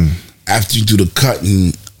 After you do the cut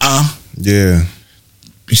and yeah.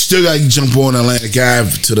 You still gotta jump on Atlantic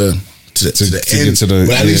Ave to the end.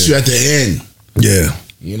 But at least you're at the end. Yeah.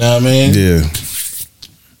 You know what I mean? Yeah.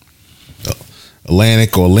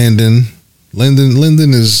 Atlantic or Linden.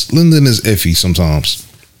 Linden is iffy sometimes.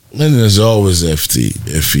 Linden is always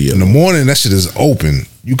iffy. In the morning, that shit is open.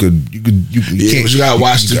 You can't. But you gotta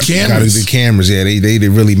watch the cameras. The cameras, yeah, they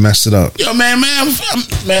really messed it up. Yo, man, we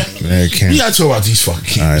gotta talk about these fucking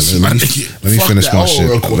cameras. All right, let me finish my shit.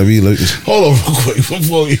 Hold on real quick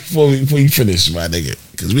before you finish, my nigga,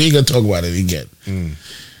 because we ain't gonna talk about it again. Man,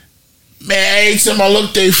 every time I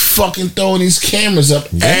look, they fucking throwing these cameras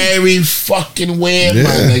up every fucking where, my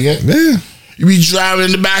nigga. Yeah. You be driving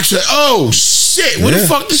in the back, you're like, oh shit, where the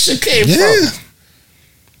fuck this shit came from?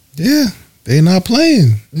 Yeah, they not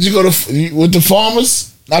playing. Did you go with the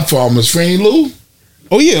farmers? Not farmers, Franny Lou?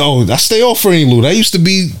 Oh yeah, I stay off Franny Lou. That used to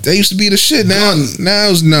be the shit. Now it's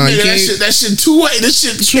nigga, that shit two-way. This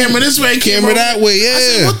shit camera this way, camera that way. Yeah. I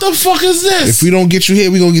said, what the fuck is this? If we don't get you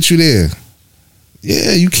here, we gonna get you there.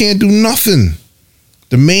 Yeah, you can't do nothing.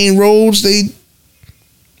 The main roads, they,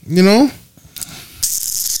 you know.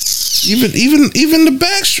 Even the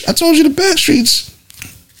back. I told you the back streets,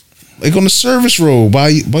 like on the service road by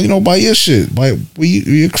your shit, by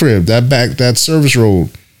your crib. That service road.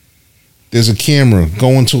 There's a camera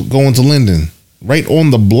going to Linden, right on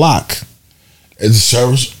the block. It's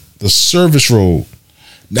the service road.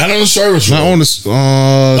 Not on the service road. Not on the.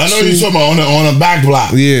 I know what you're talking about on a back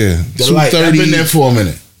block. Yeah, the light. I've been there for a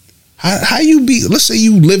minute. How you be? Let's say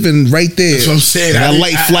you living right there. That's what I'm saying. That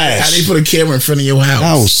light flash. How they put a camera in front of your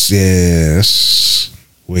house? That's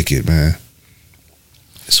wicked, man.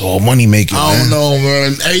 It's all money making. I don't know,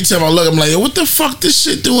 man. Every time I look, I'm like, what the fuck this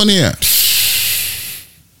shit doing here?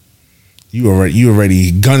 You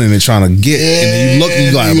already gunning and trying to get, and then you look, and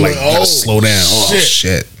you gotta slow down. Oh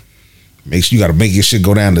shit! You gotta make your shit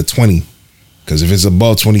go down to 20, because if it's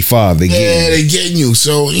above 25, they getting you.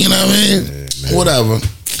 So you know what I mean? Yeah, whatever.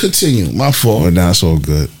 Continue. My fault. But that's all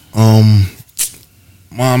good.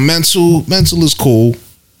 My mental is cool.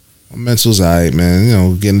 My mental's alright, man. You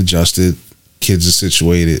know, getting adjusted. Kids are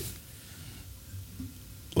situated.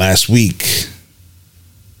 Last week,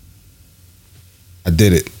 I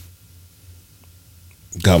did it.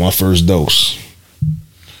 Got my first dose.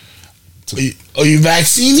 You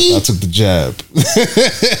vaccinated? I took the jab.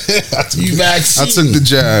 You vaccinated? I took the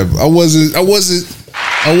jab. I wasn't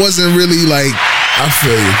really like. I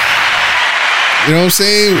feel you. You know what I'm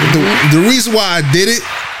saying? The reason why I did it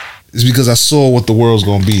is because I saw what the world's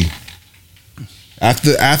gonna be.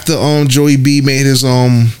 After Joey B made his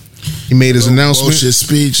announcement, bullshit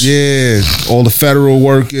speech. Yeah, all the federal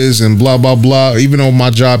workers and blah blah blah. Even though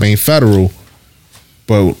my job ain't federal,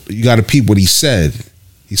 but you got to peep what he said.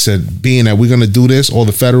 He said, being that we're gonna do this, all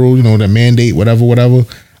the federal, the mandate, whatever.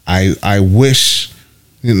 I wish.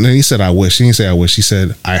 And he said, I wish. He didn't say I wish. He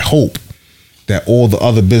said, I hope that all the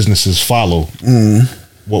other businesses follow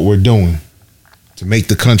what we're doing to make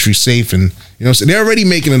the country safe. And they're already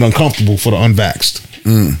making it uncomfortable for the unvaxxed.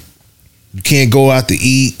 You can't go out to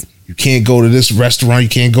eat. You can't go to this restaurant. You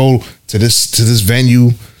can't go to this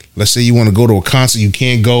venue. Let's say you want to go to a concert. You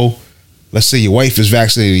can't go. Let's say your wife is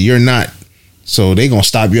vaccinated. You're not. So they gonna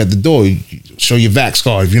stop you at the door. Show your vax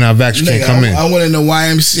card. If you're not vax, you can't come in. I went in the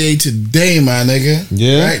YMCA today, my nigga.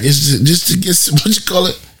 Yeah. Right? Just to get some, what you call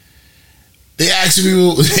it? They asked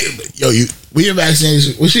people, yo, what's your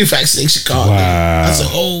vaccination card? Wow. I said,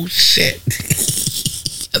 oh shit.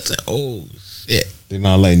 I said, oh shit. They're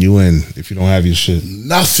not letting you in if you don't have your shit.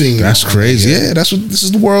 Nothing. That's crazy. Yeah, that's what this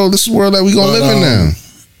is the world. This is the world that we gonna live in now.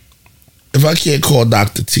 If I can't call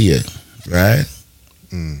Dr. Tia, right?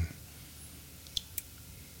 Can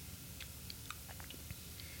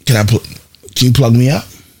you plug me up?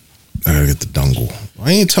 I gotta get the dongle.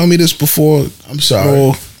 Why ain't tell me this before? I'm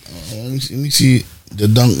sorry. Let me see. The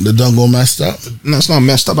dongle messed up. No, it's not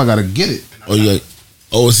messed up. I gotta get it.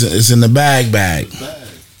 It's in the bag.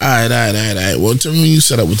 All right. Well, tell me when you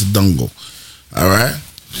set up with the dongle. All right.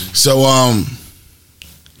 So,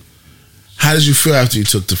 how did you feel after you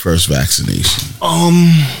took the first vaccination?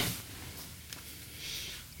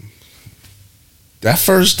 As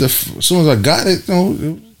soon as I got it,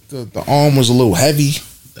 the arm was a little heavy.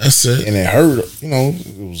 That's it. And it hurt.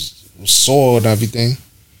 It was sore and everything.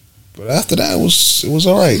 But after that, it was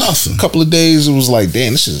all right. Nothing. A couple of days, it was like,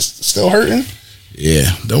 damn, this is still hurting. Yeah,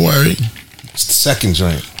 don't worry. It's the second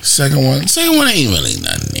joint. Second one ain't really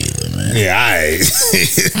nothing either, man. Yeah,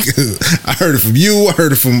 I heard it from you. I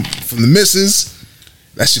heard it from the missus.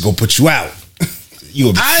 That shit gonna put you out. You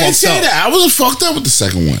would be I didn't say that. I wasn't fucked up with the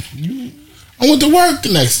second one. I went to work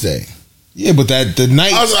the next day. Yeah, but the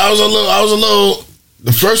night I was a little.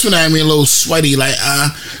 The first one had me a little sweaty, like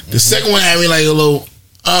The second one had me like a little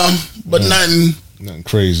but nothing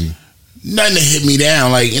crazy. Nothing to hit me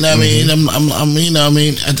down, like, you know what I mean. I'm you know what I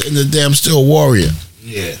mean. At the end of the day, I'm still a warrior.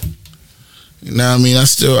 Yeah. You know what I mean. I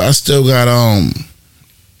still got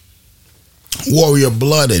warrior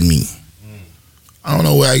blood in me. I don't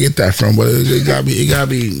know where I get that from, but it gotta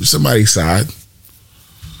be somebody's side.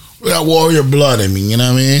 We got warrior blood in me, you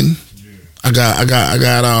know what I mean? Yeah. I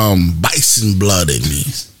got bison blood in me.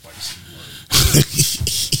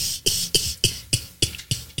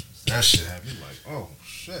 That shit had me like, oh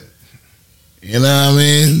shit. You know what I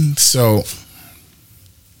mean? So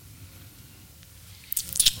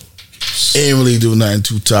ain't really do nothing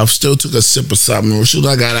too tough. Still took a sip of something. As soon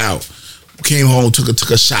as I got out, came home, took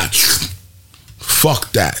a shot.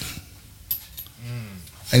 Fuck that.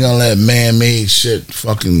 I ain't gonna let man-made shit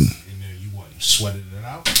fucking. And then you sweated it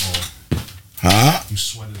out, or huh? You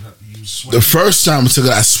sweated it up. The first time I took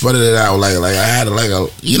it, I sweated it out like I had you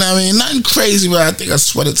know what I mean? Nothing crazy, but I think I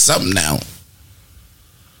sweated something out.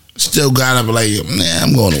 Still got up like,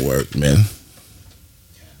 I'm going to work, man. You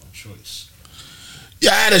had no choice.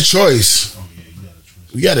 Yeah, I had a choice. Oh yeah, you had a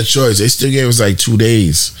choice. We had a choice. They still gave us like 2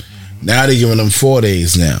 days. Mm-hmm. Now they're giving them 4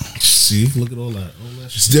 days now. See, look at all that.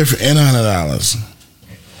 It's different. And $100.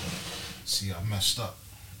 See, I messed up.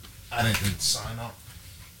 I didn't sign up.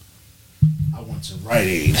 I went to Rite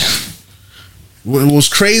Aid. What was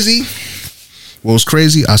crazy?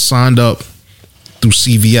 I signed up through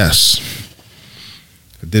CVS.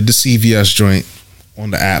 I did the CVS joint on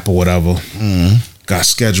the app or whatever. Got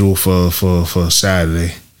scheduled for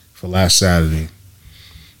Saturday, for last Saturday.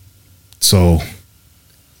 So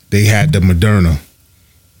they had the Moderna.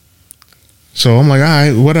 So I'm like, all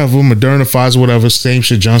right, whatever, Moderna, Pfizer, whatever, same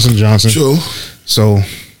shit, Johnson & Johnson. True. So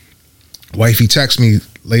wifey texted me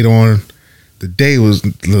later on. The day was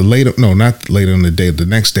later, no, not later in the day, the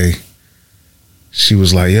next day. She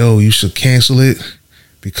was like, yo, you should cancel it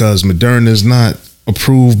because Moderna is not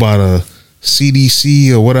approved by the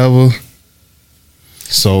CDC or whatever.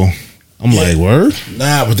 So I'm like, word?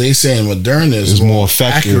 Nah, but they saying Moderna is more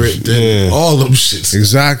effective accurate than all them shits.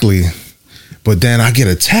 Exactly. But then I get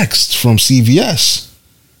a text from CVS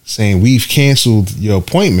saying we've canceled your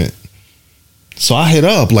appointment. So I hit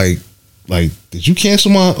up like, did you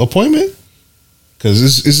cancel my appointment? Because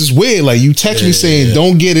it's just weird. Like, you text me saying,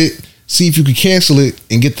 don't get it. See if you can cancel it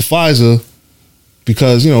and get the Pfizer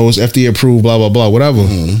because, it's FDA approved, blah, blah, blah, whatever.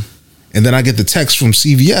 Mm-hmm. And then I get the text from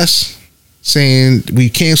CVS saying we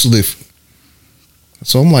canceled it.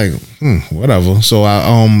 So I'm like, whatever. So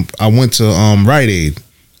I went to Rite Aid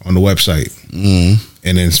on the website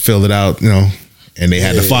and then filled it out, and they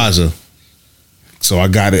had the Pfizer. So I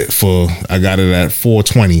got it at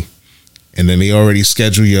 $420, and then they already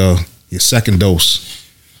schedule your second dose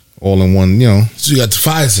all in one, So you got the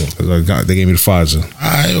Pfizer. They gave me the Pfizer. All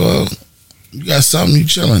right, well, you got something, you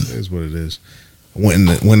chilling. It is what it is. I went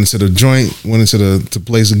into the joint, went into the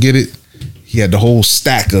place to get it. He had the whole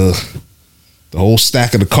stack of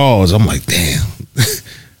the cards. I'm like, damn.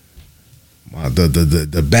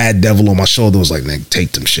 the bad devil on my shoulder was like, "Nigga,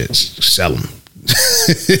 take them shits, sell them."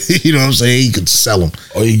 You know what I'm saying? He could sell them.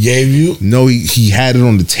 Oh, he gave you? No, he had it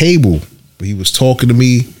on the table, but he was talking to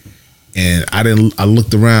me, and I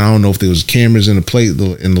looked around. I don't know if there was cameras in the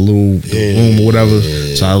little room or whatever.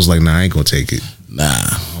 Yeah. So I was like, "Nah, I ain't gonna take it. Nah,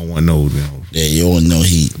 I don't want no. Yeah, you don't want no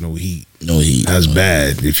heat. No heat. No heat. That's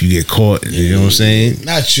bad. If you get caught, you know what I'm saying?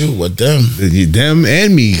 Not you, but them. Them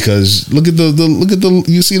and me. Because look at the.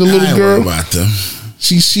 You see the little girl? About them.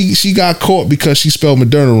 She got caught because she spelled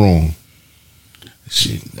Moderna wrong.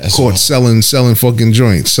 That's caught selling fucking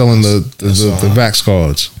joints, selling the vax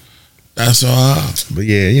cards. That's all. But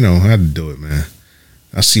yeah, I had to do it, man.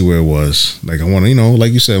 I see where it was. Like I want to,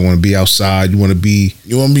 like you said, I want to be outside. You want to be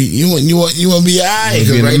alright.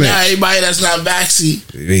 Because right now, everybody that's not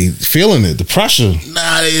vaccinated, they feeling it, the pressure.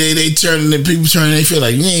 Nah, people turning. They feel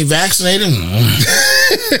like you ain't vaccinated.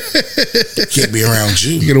 Can't be around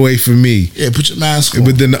you. Get away from me. Yeah, put your mask on.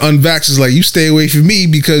 But then the unvax is like, you stay away from me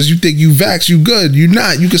because you think you vax, you good. You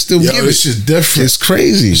not. You can still give it. This shit different. It's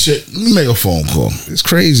crazy. Let me make a phone call. It's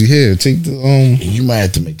crazy. Here, take the You might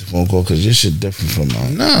have to make the phone call because this shit different from mine.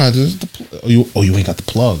 Nah, just you ain't got the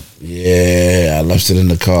plug. Yeah, I left it in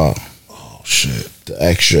the car. Oh shit. The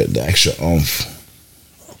extra oomph.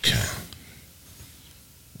 Okay.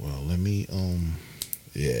 Well, let me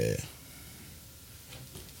yeah.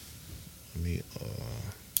 Let me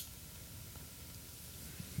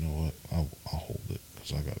you know what? I'll hold it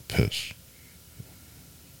because I got to piss.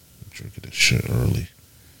 I'm drinking this shit early.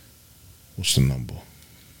 What's the number?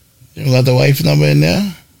 You got the wife number in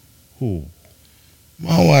there? Who?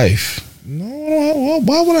 My wife. No, I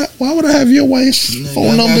don't have, why would I have your wife's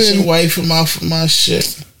phone number? I got your wife for my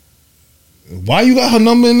shit. Why you got her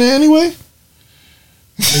number in there anyway?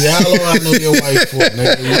 Nigga, how long I know your wife for,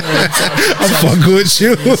 nigga? I'm fucking with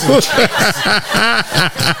you.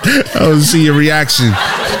 I want to see your reaction.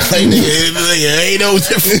 Like, nigga, ain't no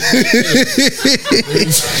difference.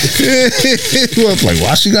 Like,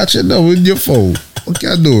 why she got your number in your phone? What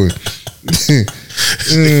y'all doing?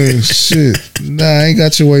 Shit. Nah, I ain't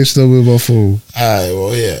got your wife's number in my phone. Alright,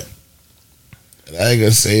 well, yeah. And I ain't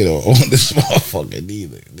gonna say though on this motherfucker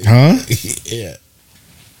neither. Huh? Yeah.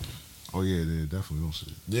 Oh yeah, they definitely don't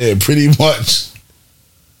say it. Yeah, pretty much.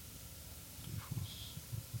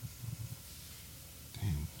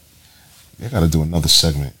 Damn. I gotta do another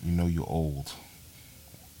segment. You know you're old.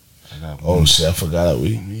 Oh shit, I forgot it.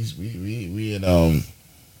 We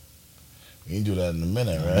can do that in a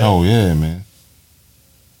minute, right? Oh yeah, man.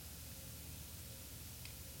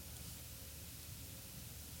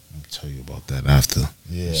 I'll tell you about that after.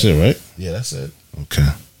 Yeah. That's it, right? Yeah, that's it. Okay.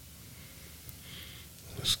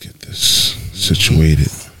 Let's get this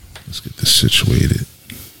situated.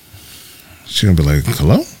 She gonna be like,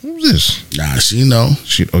 hello? Who's this? Nah, she know.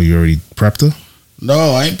 You already prepped her?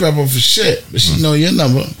 No, I ain't prepping for shit. But she know your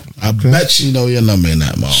number. I bet she know your number in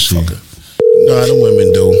that motherfucker. You know how the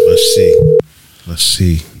women do. Let's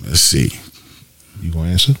see. You gonna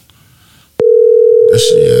answer? There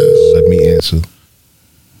she is. Let me answer.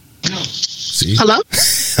 See?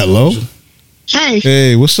 Hello?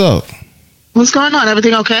 Hey, what's up? What's going on?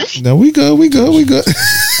 Everything okay? No, we good. What I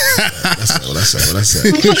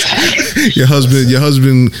said. Your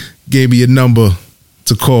husband gave me your number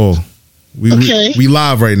to call. We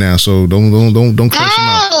live right now, so don't curse him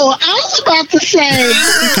out. Oh, I was about to say,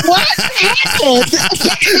 what happened?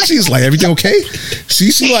 She's like, everything okay?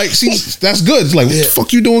 She's that's good. It's like, what the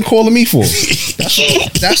fuck you doing calling me for?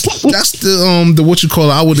 That's the what you call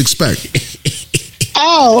it, I would expect.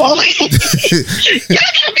 Oh, okay. Y'all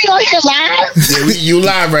got me on here live? Yeah, you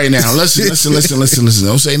live right now. Listen.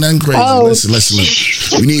 Don't say nothing crazy. Oh. Listen.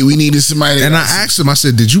 We needed somebody. And I asked him, I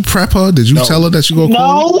said, did you prep her? Did you tell her that you gonna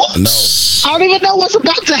call her? No. I don't even know what's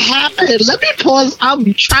about to happen. Let me pause.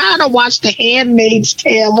 I'm trying to watch The Handmaid's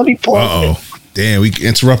Tale. Let me pause. Uh-oh. Damn, we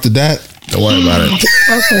interrupted that? Don't worry about it.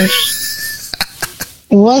 Okay.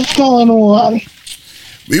 What's going on?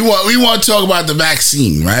 We want to talk about the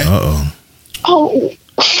vaccine, right? Uh-oh.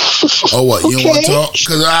 Oh, what? You okay. don't want to talk?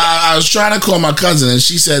 Because I was trying to call my cousin, and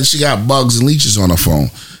she said she got bugs and leeches on her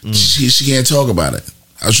phone. She can't talk about it.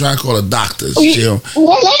 I was trying to call the doctors.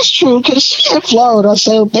 Well, that's true, because she's in Florida,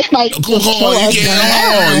 so they might just Hold on.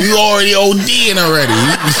 You already ODing already.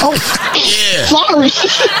 Yeah. Sorry.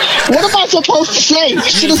 What am I supposed to say? You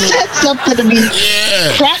should have said something to me.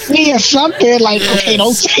 Yeah. Crack me or something, like, okay,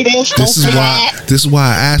 don't say this, don't say that. This is why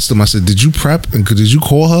I asked him. I said, did you prep and did you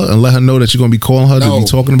call her and let her know that you're going to be calling her to be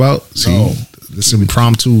talking about? See, this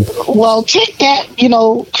impromptu. Well, take that,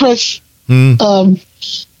 Chris.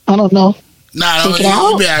 I don't know. Nah, we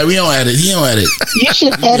don't edit. He don't edit. You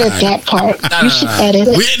should edit that part. You should edit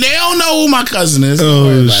it. They don't know who my cousin is.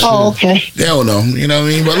 Okay. They don't know. You know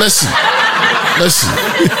what I mean? But listen.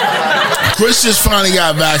 Chris just finally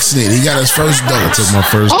got vaccinated. He got his first dose. I took my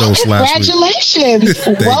first dose last week. Congratulations.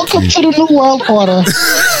 Welcome to the New World Order.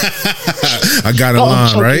 I got in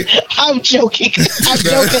line, right? I'm joking.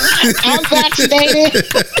 I'm vaccinated.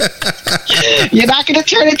 You're not going to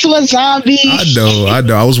turn into a zombie. I know.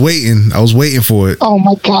 I was waiting for it. Oh,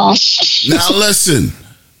 my gosh. Now, listen.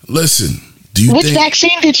 Which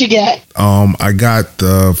vaccine did you get? I got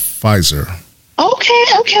the Pfizer. Okay.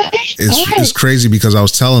 It's crazy because I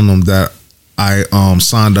was telling them that I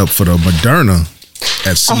signed up for the Moderna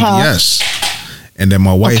at CVS, and then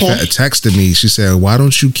my wife had texted me. She said, "Why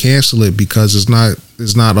don't you cancel it because it's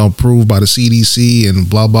not approved by the CDC and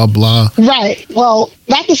blah blah blah." Right. Well,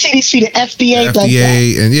 not the CDC, the FDA does that.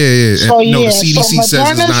 And yeah. So, the CDC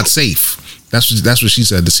says it's not safe. That's what she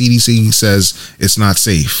said. The CDC says it's not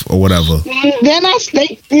safe or whatever. Then no,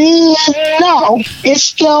 it's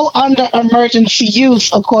still under emergency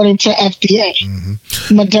use according to FDA.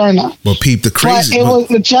 Moderna. But peep the crazy.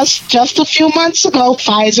 But it was just a few months ago.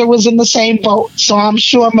 Pfizer was in the same boat, so I'm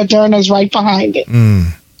sure Moderna's right behind it.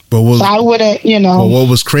 So I wouldn't, But what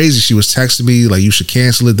was crazy? She was texting me like, "You should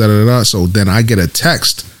cancel it." So then I get a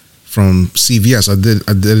text from CVS. I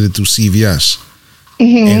did it through CVS.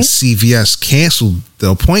 And CVS canceled the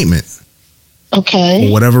appointment. Okay.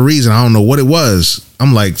 For whatever reason. I don't know what it was.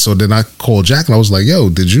 I'm like, so then I called Jack and I was like, "Yo,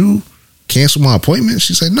 did you cancel my appointment?"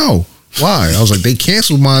 She said, "No." Why? I was like, "They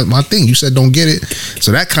canceled my thing. You said don't get it."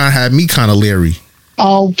 So that kind of had me kind of leery.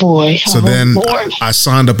 Oh, boy. So then I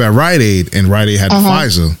signed up at Rite Aid, and Rite Aid had the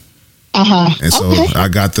Pfizer. And so I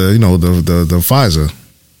got the Pfizer.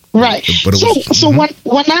 Right. So when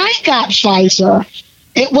I got Pfizer,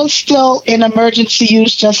 it was still in emergency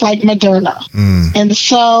use, just like Moderna. And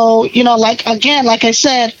so, like I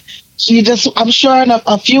said, I'm sure in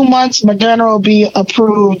a few months, Moderna will be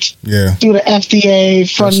approved through the FDA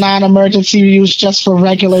for non-emergency use, just for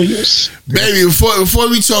regular use. Baby, before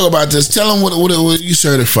we talk about this, tell them what you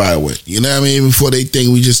certified with. You know what I mean? Before they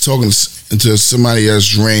think we just talking to somebody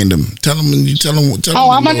else random. Tell them.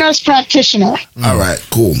 Oh, I'm a nurse practitioner. All right,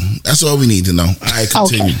 cool. That's all we need to know. All right,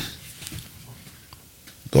 continue. Okay.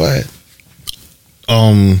 Go ahead.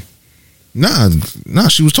 Nah,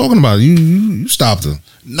 she was talking about it. You stopped her.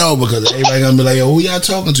 No, because everybody gonna be like, "Yo, who y'all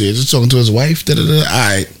talking to? You're just talking to his wife." All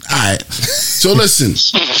right. So listen,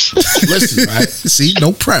 right? See,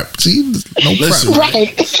 no prep. Prep.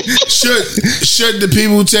 Right. Should the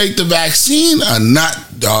people take the vaccine or not?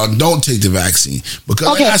 Don't take the vaccine, because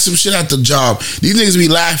I got some shit at the job. These niggas be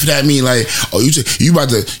laughing at me like, "Oh, you about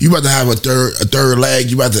to have a third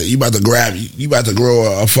leg? You about to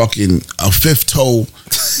grow a fifth toe?"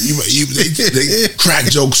 They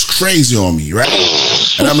crack jokes crazy on me, right?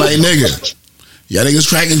 And I'm like, "Nigga, y'all niggas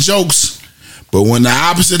cracking jokes, but when the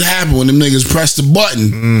opposite happened, when them niggas press the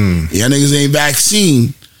button, y'all niggas ain't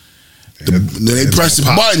vaccine. They press the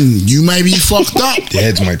button, you might be fucked up. The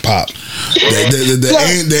heads might pop.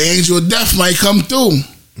 The angel of death might come through."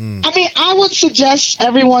 I mean, I would suggest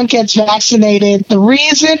everyone gets vaccinated. The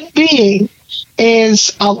reason being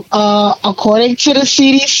is, according to the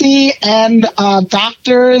CDC and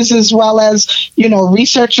doctors, as well as,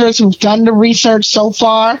 researchers who've done the research so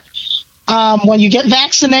far, when you get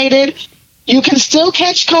vaccinated, you can still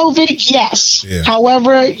catch COVID, yes. Yeah.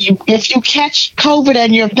 However, if you catch COVID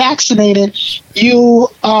and you're vaccinated, you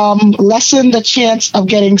lessen the chance of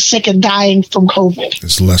getting sick and dying from COVID.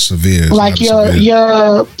 It's less severe. Like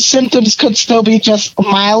your symptoms could still be just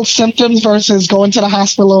mild symptoms versus going to the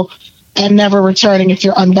hospital and never returning if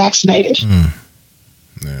you're unvaccinated.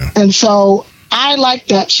 Yeah. And so I like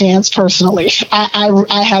that chance personally.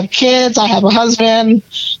 I have kids, I have a husband,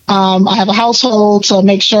 I have a household to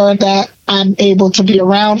make sure that I'm able to be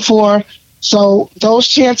around for. So those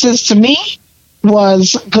chances to me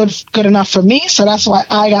was good enough for me. So that's why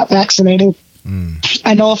I got vaccinated.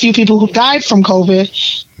 I know a few people who died from COVID.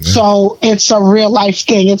 So it's a real life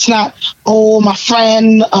thing. It's not, my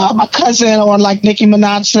friend, my cousin, or like Nicki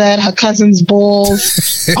Minaj said, her cousin's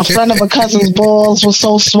balls. A friend of a cousin's balls was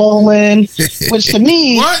so swollen, which to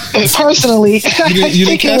me, personally, you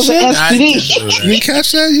didn't catch that? STD. You didn't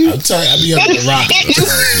catch that? I'm telling you, I be under the rock.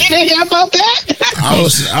 You didn't hear about that? I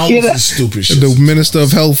was stupid shit. The Minister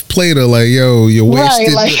of Health played her like, "Yo, you're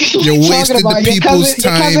wasted. You're wasted the people's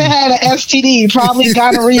time." Your cousin had an STD, probably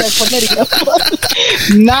gonorrhea, chlamydia.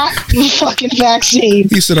 Not the fucking vaccine.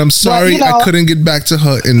 He said, "I'm sorry, I couldn't get back to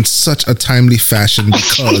her in such a timely fashion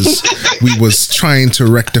because we was trying to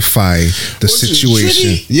rectify the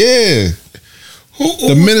situation." Yeah.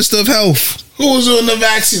 The Minister of Health. Who was doing the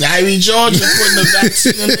vaccine? Ivy George was putting the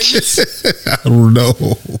vaccine in niggas? I don't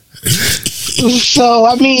know. So,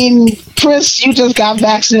 I mean, Chris, you just got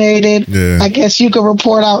vaccinated. Yeah. I guess you could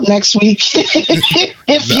report out next week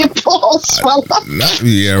if your balls swell up.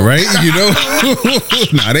 Yeah, right? You know?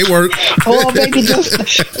 Nah, they work. Or maybe just,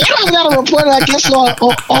 you don't got to report it, I guess, on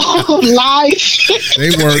live.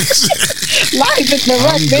 They work. Live and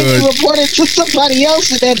direct. Maybe you report it to somebody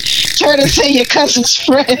else and then turn and say your cousin's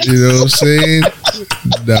friend. You know what I'm saying?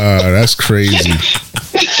 Nah, that's crazy.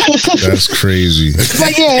 That's crazy.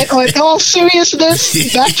 But yeah, in all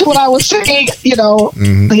seriousness, back to what I was saying, you know,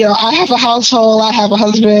 I have a household, I have a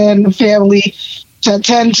husband, family to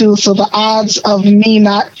attend to, so the odds of me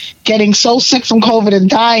not getting so sick from COVID and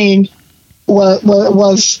dying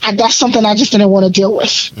was that's something I just didn't want to deal with.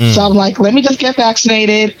 So I'm like, let me just get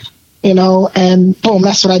vaccinated, you know, and boom,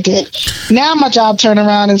 that's what I did. Now my job turned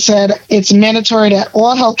around and said it's mandatory that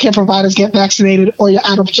all healthcare providers get vaccinated or you're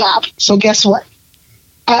out of a job. So guess what?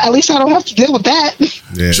 At least I don't have to deal with that.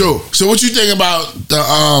 Yeah. True. So what you think about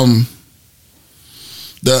the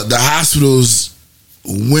hospitals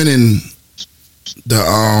winning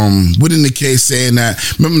the case, saying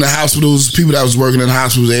that, remember the hospitals, people that was working in the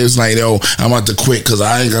hospitals, they was like, yo, I'm about to quit because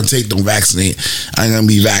I ain't gonna take no vaccinate. I ain't gonna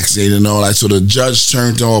be vaccinated and all that. So the judge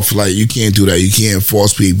turned off, like, you can't do that. You can't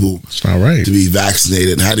force people It's not right. to be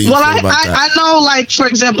vaccinated. How do you feel about that? I know, like, for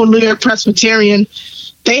example, New York Presbyterian,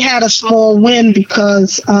 they had a small win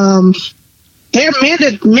because they're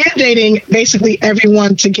mandating basically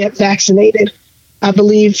everyone to get vaccinated. I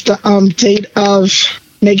believe the date of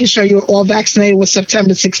making sure you're all vaccinated was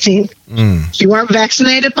September 16th. If you weren't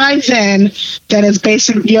vaccinated by then it's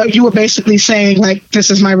basically, you were basically saying, like,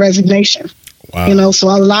 this is my resignation. Wow. You know, so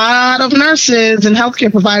a lot of nurses and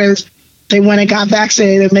healthcare providers, they went and got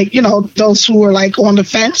vaccinated and make, you know, those who were like on the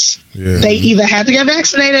fence, they either had to get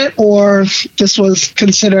vaccinated or this was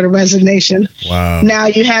considered a resignation. Wow. Now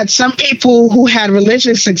you had some people who had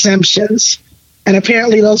religious exemptions, and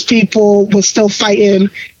apparently those people were still fighting,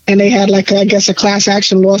 and they had, like, I guess, a class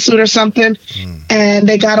action lawsuit or something, and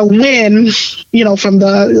they got a win, you know, from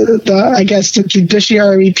the I guess the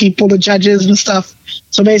judiciary people, the judges and stuff.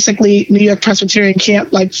 So basically, New York Presbyterian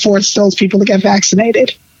can't, like, force those people to get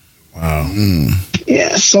vaccinated. Wow.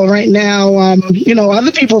 Yeah, so right now, you know,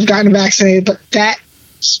 other people have gotten vaccinated, but that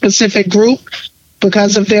specific group,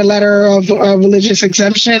 because of their letter of religious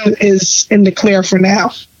exemption, is in the clear for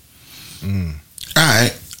now. All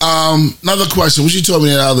right. Another question. What you told me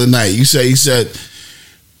the other night? You said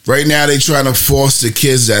right now they trying to force the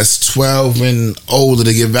kids that's 12 and older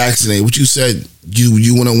to get vaccinated. What you said,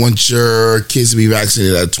 you wouldn't want your kids to be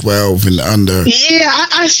vaccinated at 12 and under. Yeah,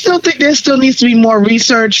 I still think there still needs to be more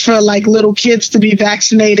research for, like, little kids to be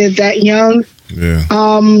vaccinated that young. Yeah.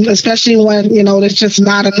 Especially when, you know, there's just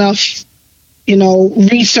not enough, you know,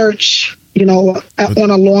 research, you know, on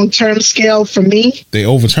a long-term scale for me. They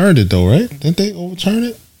overturned it though, right? Didn't they overturn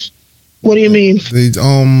it? What do you mean? They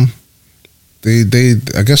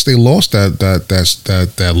I guess they lost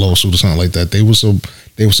that lawsuit or something like that. They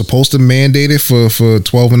were supposed to mandate it for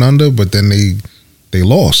 12 and under, but then they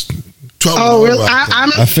lost. 12 Oh, really?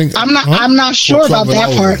 I'm not sure about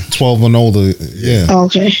that part. 12 and older, yeah. Oh,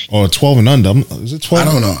 okay. Or 12 and under. Is it 12?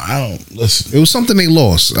 I don't know. I don't listen. It was something they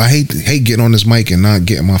lost. I hate getting on this mic and not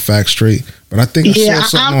getting my facts straight, but I think I saw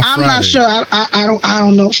something on Friday. I'm not sure. I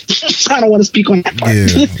don't know. I don't want to speak on that part.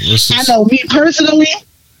 Yeah, I know, me personally,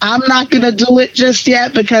 I'm not going to do it just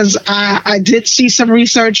yet because I did see some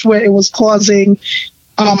research where it was causing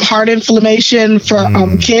heart inflammation for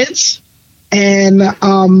kids. And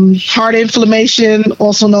heart inflammation,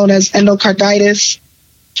 also known as endocarditis,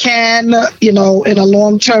 can, you know, in a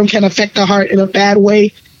long term can affect the heart in a bad way,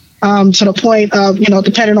 to the point of, you know,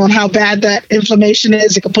 depending on how bad that inflammation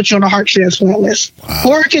is, it can put you on a heart transplant list. Wow.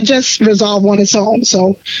 Or it can just resolve on its own.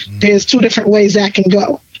 So there's two different ways that can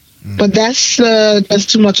go. But that's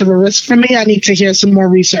too much of a risk for me. I need to hear some more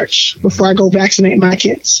research before I go vaccinate my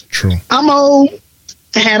kids. True. I'm old.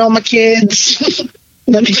 I had all my kids.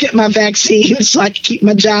 Let me get my vaccine so I can keep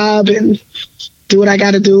my job and do what I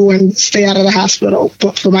got to do and stay out of the hospital.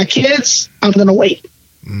 But for my kids, I'm going to wait.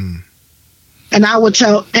 And I would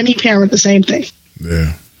tell any parent the same thing.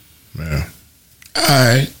 Yeah. All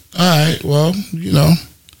right. Well, you know.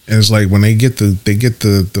 And it's like when they get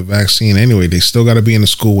the vaccine anyway, they still got to be in the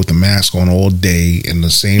school with the mask on all day in the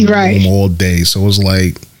same room all day. So it's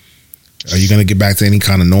like, are you going to get back to any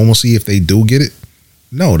kind of normalcy if they do get it?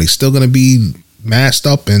 No, they still going to be masked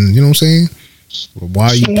up, and you know what I'm saying? Why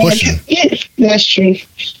are you pushing? Yeah, that's true.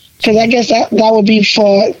 Because I guess that would be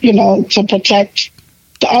for, you know, to protect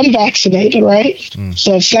the unvaccinated, right?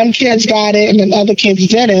 So if some kids got it and then other kids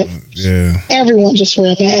didn't, everyone just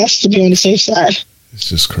wear a mask to be on the safe side. It's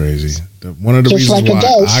just crazy. One of the just reasons like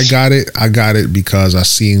why I got it because I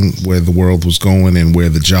seen where the world was going and where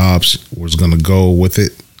the jobs was going to go with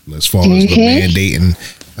it as far as the mandate. And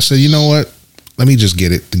I said, you know what? Let me just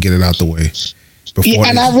get it to get it out the way.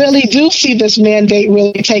 And I really do see this mandate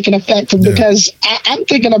really taking effect because I'm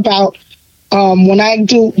thinking about when I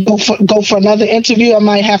do go for another interview, I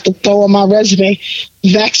might have to throw on my resume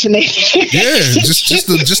vaccinated.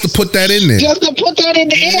 just to put that in there. Just to put that in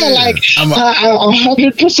the air, like I'm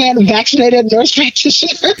 100% vaccinated nurse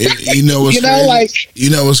practitioner. You know what's crazy? You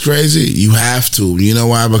know what's crazy? You have to. You know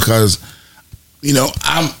why? Because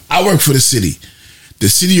I work for the city. The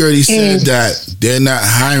city already said that they're not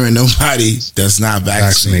hiring nobody that's not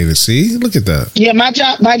vaccinated. See, look at that. Yeah, my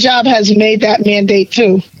job has made that mandate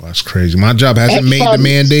too. Well, that's crazy. My job hasn't made the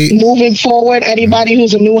mandate. Moving forward, anybody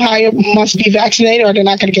who's a new hire must be vaccinated, or they're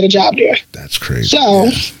not going to get a job there. That's crazy. So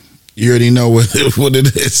you already know what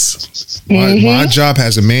it is. My job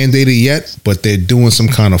hasn't mandated yet, but they're doing some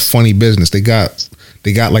kind of funny business. They got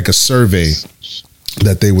like a survey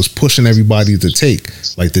that they was pushing everybody to take.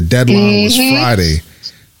 Like the deadline was Friday.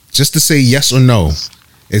 Just to say yes or no.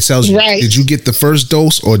 It tells you, did you get the first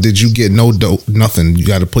dose or did you get nothing? You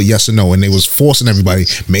got to put yes or no. And they was forcing everybody,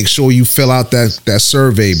 make sure you fill out that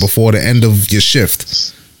survey before the end of your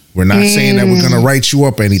shift. We're not saying that we're going to write you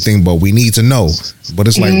up or anything, but we need to know. But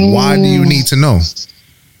it's like, why do you need to know?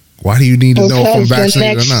 Why do you need to know if I'm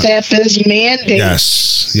vaccinated or not? The next step is mandate.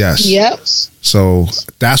 Yes. Yep. So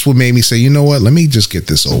that's what made me say, you know what? Let me just get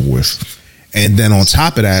this over with. And then on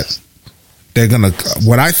top of that,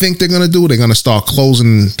 what I think they're gonna do, they're gonna start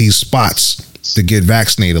closing these spots to get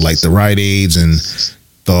vaccinated, like the Rite Aids and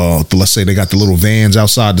the let's say they got the little vans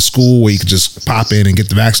outside the school where you can just pop in and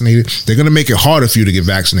get vaccinated. They're gonna make it harder for you to get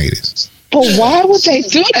vaccinated. But why would they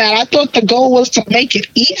do that? I thought the goal was to make it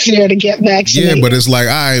easier to get vaccinated. Yeah, but it's like,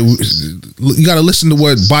 you got to listen to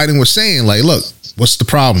what Biden was saying. Like, look, what's the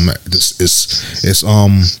problem?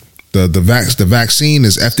 The vaccine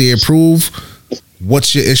is FDA approved.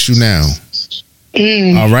 What's your issue now?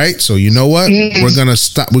 All right, so you know what? We're gonna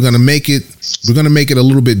stop. We're gonna make it a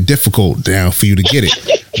little bit difficult now for you to get it.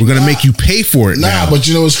 We're gonna make you pay for it now. But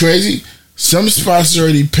you know what's crazy? Some spots are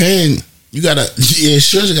already paying. Your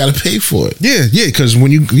insurance got to pay for it. Yeah, because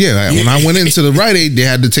when I went into the Rite Aid, they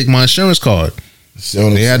had to take my insurance card. So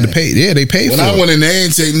they had to pay. Yeah, they paid for it. When I went in there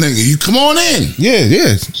and said, "Nigga, you come on in."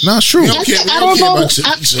 Yeah, not true. I don't know. I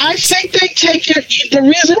think they take the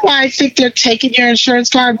reason why I think they're taking your insurance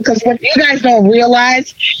card, because what you guys don't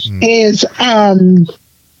realize is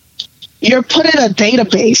you're put in a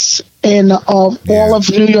database all of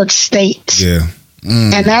New York State. Yeah.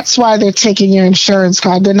 And that's why they're taking your insurance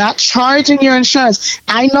card. They're not charging your insurance.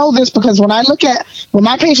 I know this because when my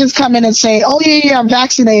patients come in and say, "Oh yeah, I'm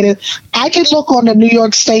vaccinated," I can look on the New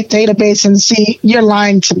York State database and see you're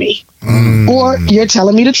lying to me, or you're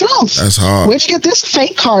telling me the truth. That's hard. Where'd you get this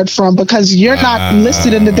fake card from? Because you're not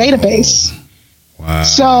listed in the database. Wow.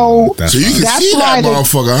 So you can see that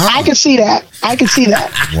motherfucker, huh? I can see that.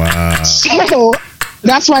 Wow. So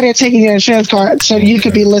that's why they're taking your insurance card, so you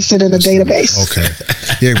could be listed in the database. Okay.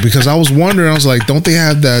 Yeah, because I was wondering, I was like, don't they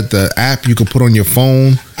have the app you could put on your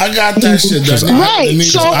phone? I got that shit. Right.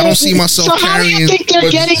 So I don't see myself carrying. So how do you think they're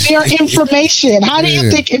getting your information? How do you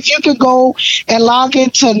think, if you could go and log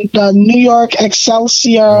into the New York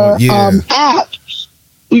Excelsior app,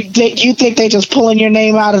 you think they just pulling your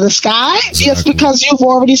name out of the sky? Exactly. Just because you've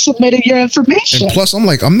already submitted your information. And plus, I'm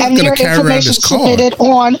like, I'm not going to carry around this card. Submitted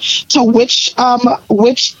on to which brand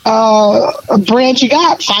you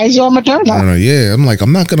got, Pfizer or Moderna. I don't know. Yeah, I'm like,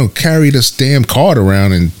 I'm not going to carry this damn card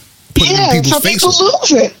around and put it in people's faces.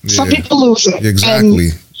 Some people lose it.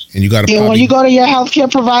 Exactly. And you got to. When you go to your healthcare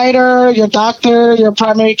provider, your doctor, your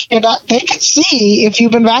primary care doctor, they can see if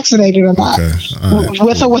you've been vaccinated or not,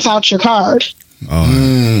 with or without your card.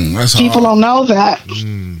 That's people don't know that.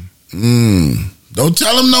 Don't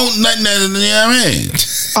tell them nothing. You know what I mean?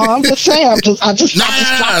 I'm just saying. I just drop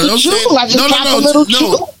a little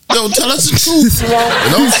jewel. Yo, tell us the truth.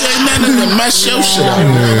 Don't say nothing to mess your shit up.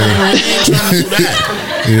 I ain't trying to do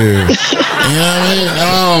that. Yeah. You know what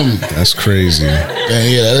I mean? That's crazy.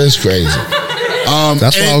 Yeah, that is crazy.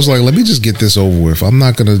 That's why I was like, let me just get this over with. I'm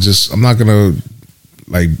not gonna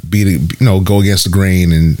like go against the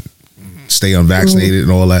grain and stay unvaccinated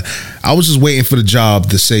and all that. I was just waiting for the job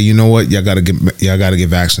to say, you know what, y'all gotta get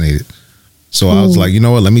vaccinated. So I was like, you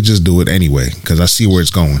know what, let me just do it anyway because I see where it's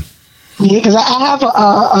going. Yeah, because I have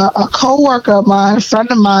a coworker of mine, a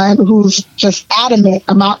friend of mine, who's just adamant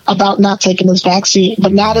about not taking this vaccine.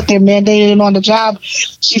 But now that they're mandated on the job,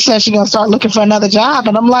 she says she's gonna start looking for another job.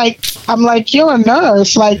 And I'm like, you're a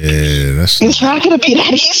nurse. Like, it's not gonna be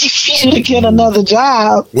that easy for you to get another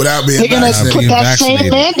job without being. They're gonna put that same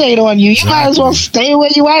mandate on you. You might as well stay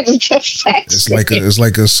where you are. Just get vaccinated. It's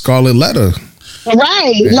like a scarlet letter,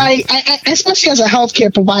 right? Yeah. Like, especially as a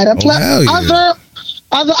healthcare provider.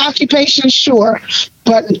 Other occupations, sure.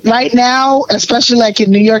 But right now, especially like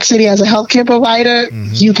in New York City as a healthcare provider,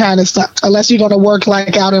 you kind of stuck. Unless you're going to work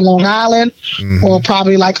like out in Long Island or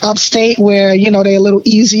probably like upstate where, they're a little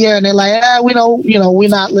easier and they're like, we're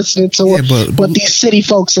not listening to what these city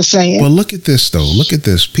folks are saying. But look at this, though. Look at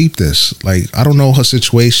this. Peep this. Like, I don't know her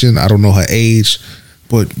situation. I don't know her age.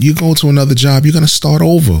 But you go to another job, you're going to start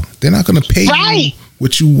over. They're not going to pay you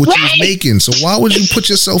what you was making. So why would you put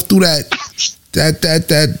yourself through that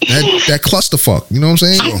clusterfuck? You know what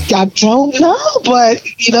I'm saying? I don't know, but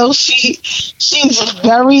she's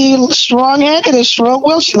very strong-headed and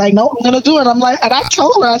strong-willed. She's like, no, I'm gonna do it. I'm like, and I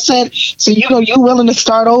told her, I said, so you willing to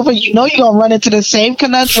start over? You're gonna run into the same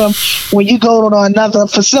conundrum when you go to another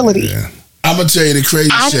facility. Yeah. I'm gonna tell you the crazy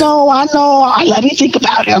shit. I know. Let me think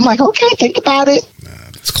about it. I'm like, okay, think about it.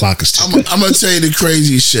 This clock is ticking. I'm gonna tell you the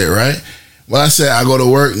crazy shit, right? When I said I go to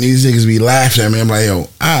work and these niggas be laughing at me, I'm like, yo, all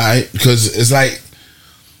right. Because it's like,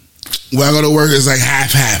 when I go to work, it's like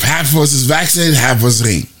half. Half of us is vaccinated, half of us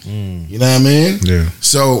ain't. You know what I mean? Yeah.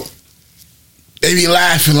 So, they be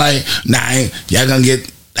laughing like, nah, y'all gonna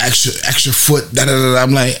get extra foot, da-da-da-da.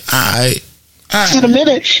 I'm like, all right. In a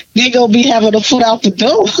minute, they gonna be having a foot out the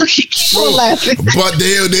door. Keep on laughing. But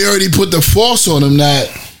they already put the force on them that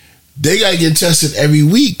they gotta get tested every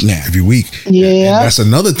week now. Every week. Yeah. And that's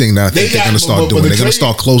another thing that I think they're gonna start doing. They're gonna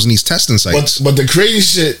start closing these testing sites. But the crazy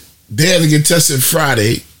shit, they had to get tested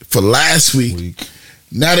Friday for last week.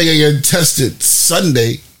 Now they're gonna get tested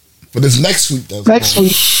Sunday for this next week. Next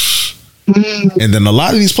week. And then a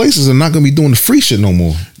lot of these places are not going to be doing the free shit no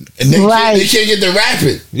more. And they can't get the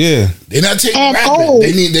rapid. Yeah. They're not taking rapid.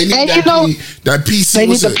 They need that PC. They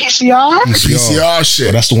need the PCR? PCR shit.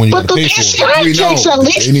 Well, that's the one you got to pay for. But the PCR takes at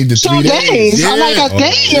least they need the 3 days. Yeah. Like a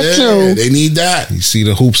day or two. They need that. You see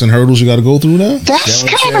the hoops and hurdles you got to go through now? That's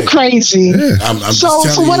kind of crazy. Yeah.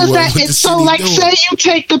 So what is that? It's so like, say you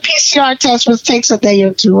take the PCR test, which takes a day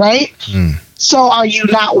or two, right? So are you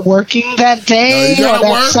not working that day? No,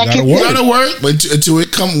 you gotta work. But until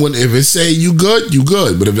it come, if it say you good, you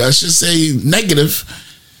good. But if that should say negative,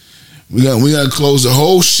 we gonna close the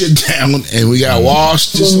whole shit down and we gotta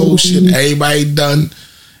wash this whole shit. Everybody done.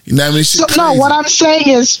 You know what I mean? So no, what I'm saying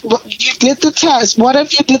is, you did the test. What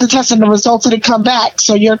if you did the test and the results didn't come back?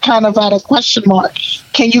 So you're kind of at a question mark.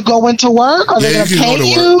 Can you go into work? Or they gonna pay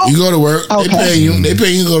you? You go to work. Okay. They pay you. They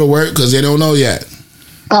pay you to go to work because they don't know yet.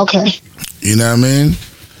 Okay. You know what I mean?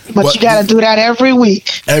 But you got to do that every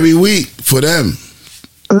week. Every week for them.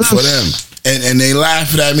 For them. And they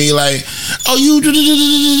laughing at me like, oh, you...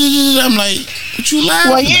 I'm like, what you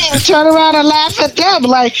laughing Well, you turn around and laugh at them.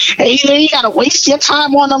 Like, hey, you got to waste your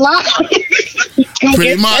time on the line.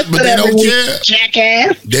 Pretty much, but they don't care.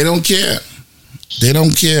 Jackass. They don't care. They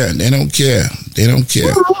don't care. They don't care. They don't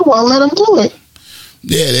care. Well, let them do it.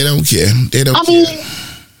 Yeah, they don't care. They don't care. I mean,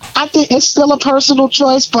 I think it's still a personal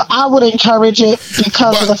choice, but I would encourage it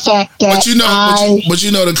because of the fact that but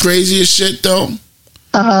you know the craziest shit though?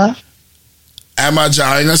 At my job,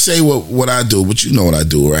 I ain't gonna say what I do, but you know what I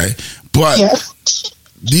do, right? But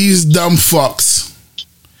these dumb fucks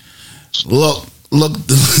look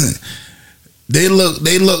they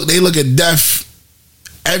look at death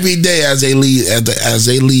every day as they leave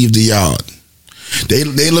the yard.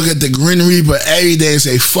 They look at the Grim Reaper every day and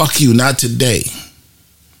say, fuck you, not today.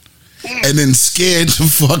 And then scared to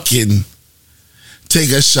fucking take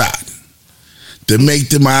a shot to make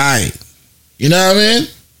them alright. You know what I mean?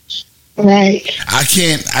 Right. I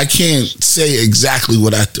can't say exactly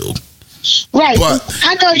what I do. Right. But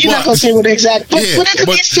I know you're not gonna say what exactly.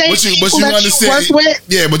 But you understand.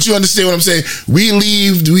 Yeah, but you understand what I'm saying. We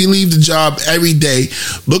leave the job every day.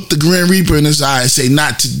 Look the Grim Reaper in his eye and say,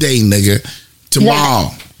 "Not today, nigga. Tomorrow."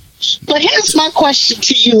 Yeah. But here's my question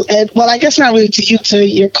to you, Ed. Well, I guess not really to you, to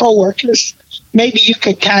your coworkers. Maybe you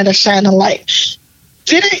could kind of shine a light.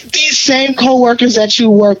 Didn't these same coworkers that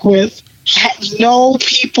you work with know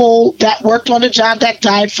people that worked on the job that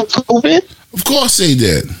died from COVID? Of course they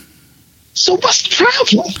did. So what's the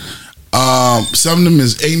problem? Some of them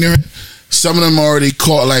is ignorant. Some of them already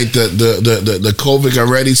caught like the COVID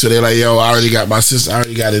already, so they're like, yo, I already got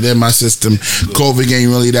it in my system. COVID ain't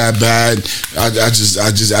really that bad. I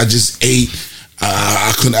just ate.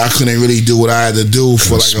 I couldn't really do what I had to do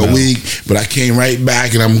for like a week, but I came right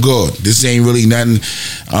back and I'm good. This ain't really nothing.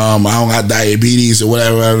 I don't got diabetes or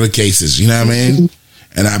whatever the case is. You know what I mean?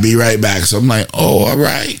 And I'll be right back. So I'm like, oh, all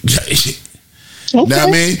right. Okay. Know what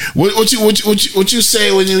I mean? What you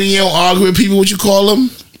say when you don't argue with people? What you call them?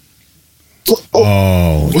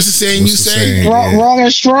 Oh, what's the saying you say? Wrong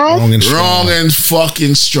and strong. Wrong and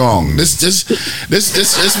fucking strong. This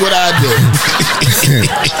what I did.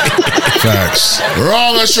 Facts.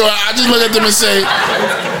 Wrong and strong. I just look at them and say,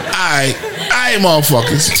 I ain't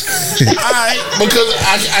motherfuckers. Because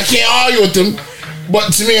I can't argue with them.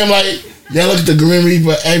 But to me, I'm like, y'all look at the Grim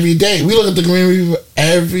Reaper every day. We look at the Grim Reaper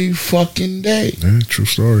every fucking day. Yeah, true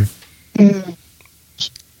story.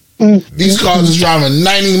 These cars is driving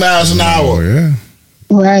 90 miles an hour. Oh, yeah.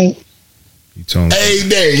 Right. You telling me. Every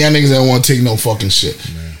day, y'all niggas don't want to take no fucking shit.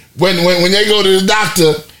 Man. When they go to the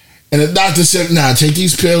doctor, and the doctor said, nah, take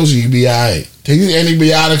these pills and you be alright. Take these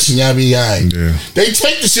antibiotics and y'all be alright. Yeah. They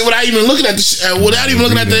take the shit without even looking at the shit, without even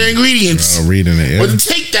looking at the ingredients. Reading it, yeah. But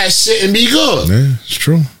take that shit and be good. Yeah, it's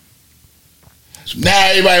true. Now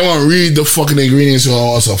everybody want to read the fucking ingredients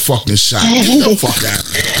or it's a fucking shot. Get the fuck out of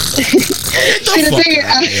here.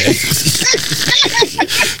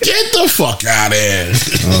 Get the fuck out of here.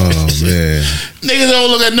 Oh, man. Niggas don't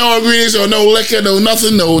look at no ingredients or no liquor, no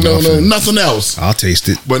nothing, nothing else. I'll taste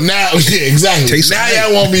it. But now, yeah, exactly. Taste now it.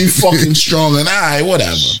 y'all won't be fucking strong and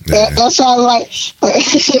whatever. That sounds like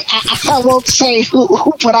I won't say who,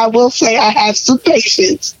 but I will say I have some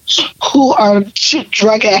patients who are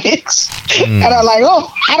drug addicts, and I'm like,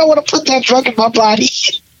 oh, I don't want to put that drug in my body.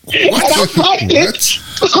 What? And I find it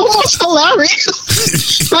almost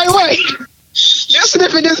hilarious. Like, wait, you're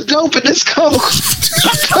sniffing this dope and this coke,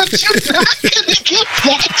 but you're not gonna get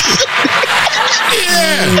that.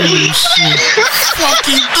 Yeah.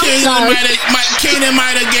 Fucking Kanan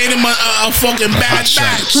might have gave him a fucking bad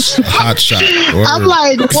batch. Hot shot. I'm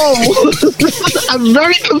like, whoa. I'm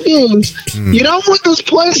very confused. You don't want this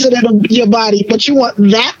poison in your body, but you want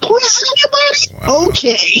that poison in your body? Wow.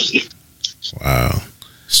 Okay. Wow.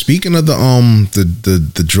 Speaking of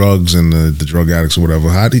the drugs and the drug addicts or whatever,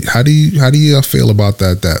 how do you feel about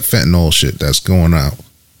that fentanyl shit that's going out,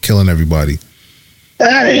 killing everybody?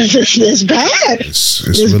 It's bad. It's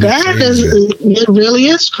really bad. It really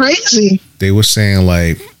is crazy. They were saying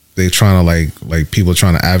like they trying to like people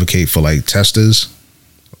trying to advocate for like testers,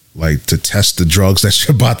 like to test the drugs that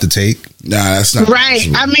you're about to take. Nah, that's not right.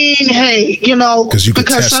 possible. I mean, hey,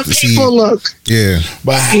 because some people look. Yeah,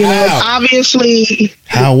 but how? Obviously,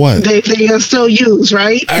 how what they can still use,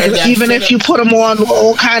 right? Even if you put them on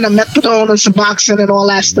all kind of methadone and Suboxone and all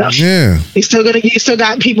that stuff. Yeah, you still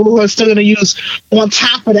got people who are still gonna use on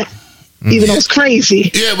top of that. Even though it's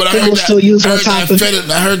crazy. Yeah, but I heard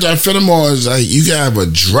that fentanyl is like you can have a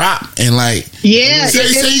drop and like say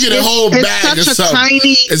you get a whole bag of something.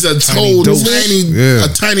 It's a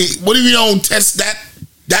tiny. What if you don't test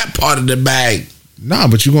that part of the bag? Nah,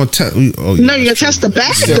 but you gonna test. You're gonna test the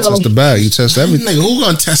bag. You test the bag. You test everything. Nigga, who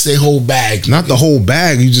gonna test their whole bag? Not the whole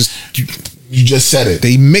bag. You just said it.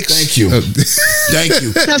 They mix. Thank you. Thank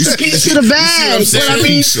you. That's a piece of the bag.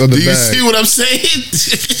 Do you see what I'm saying?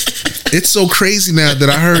 It's so crazy now that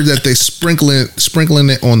I heard that they sprinkling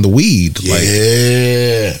it on the weed.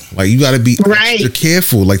 Like you got to be extra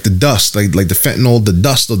careful. Like the dust, like the fentanyl, the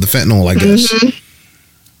dust of the fentanyl, I guess.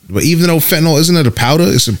 Mm-hmm. But even though fentanyl isn't it a powder,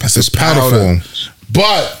 it's powder form.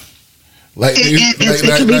 But like it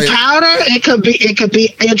could be powder. It could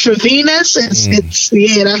be intravenous. It's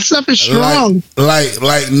that stuff is strong. Like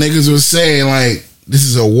niggas was saying, like this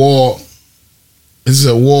is a war. This is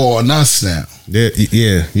a war on us now.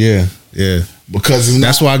 Yeah. Because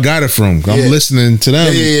that's where I got it from. I'm listening to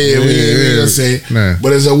them. Yeah. Say,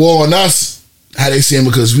 but it's a war on us. How they saying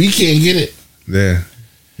because we can't get it.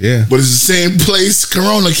 Yeah. But it's the same place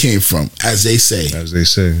Corona came from, as they say.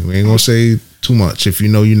 We ain't gonna say too much. If you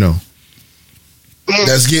know, you know.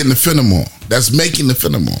 That's getting the fentanyl. That's making the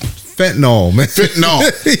fentanyl. Fentanyl, man.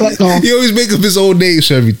 Fentanyl. He always makes up his own names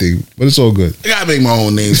for everything, but it's all good. I gotta make my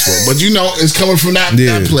own names for it. But it's coming from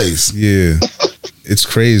that place. Yeah. It's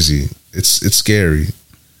crazy. It's scary.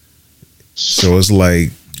 So it's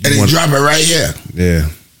like, and they drop it right here. Yeah,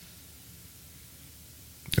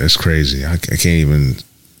 that's crazy. I can't even.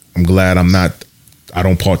 I'm glad I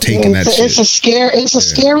don't partake in that shit. It's a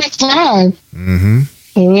scary time. Mm-hmm.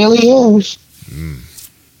 It really is.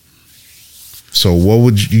 So what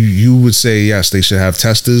would you would say? Yes, they should have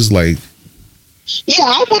testers. Like, yeah,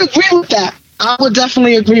 I would agree with that. I would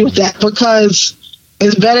definitely agree with that because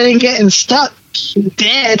it's better than getting stuck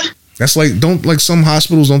dead. That's like some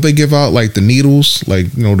hospitals don't they give out like the needles,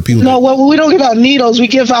 like the people? No, well, we don't give out needles. We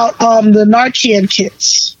give out the Narcan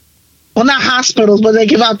kits. Well, not hospitals, but they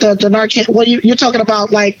give out the Narcan. What you're talking about,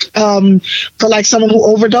 like for like someone who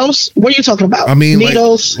overdose? What are you talking about? I mean,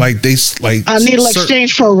 needles, like they like a needle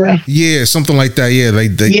exchange program. Yeah, something like that. Yeah, they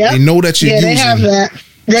know that you're using. Yeah, they have that.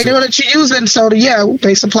 They know that you're using, so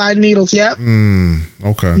they supply needles. Yep.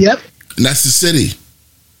 Okay. Yep. And that's the city.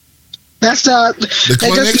 That's the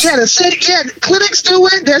clinics. The city. Yeah, clinics do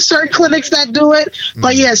it. There's certain clinics that do it,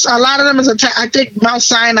 but yes, a lot of them is. I think Mount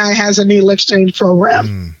Sinai has a needle exchange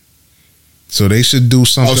program. So they should do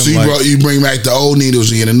something. So you bring back the old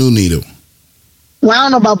needles and get a new needle. Well, I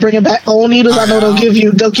don't know about bringing back old needles. I know they'll give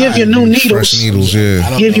you new needles. Fresh needles,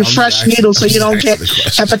 yeah. Give you fresh needles so you don't get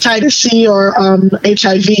hepatitis C or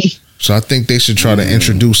HIV. So I think they should try to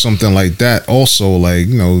introduce something like that. Also, like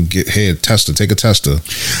take a tester.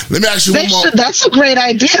 Let me ask you one more. That's a great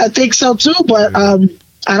idea. I think so too, but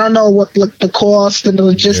I don't know what the cost and the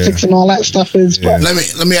logistics and all that stuff is. But let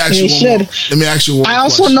me ask you one more. Let me ask you one. I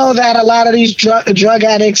also know that a lot of these drug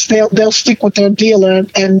addicts they'll stick with their dealer,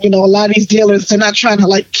 and a lot of these dealers they're not trying to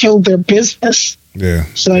like kill their business. Yeah.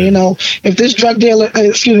 So if this drug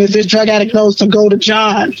addict knows to go to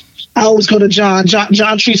John, I always go to John.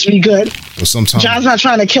 John treats me good. Well, sometimes John's not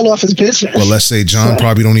trying to kill off his business. Well, let's say John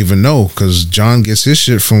probably don't even know because John gets his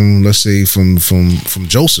shit from from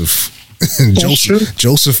Joseph.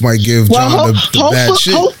 Joseph might give John the bad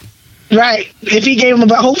shit. Right. If he gave him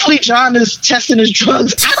hopefully John is testing his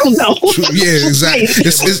drugs. I don't know. Yeah, exactly.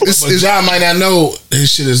 But John might not know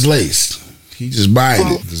his shit is laced. He just buying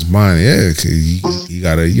it. Just buying it.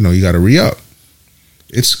 Yeah, you gotta re-up.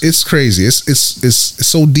 It's crazy. It's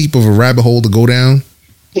so deep of a rabbit hole to go down.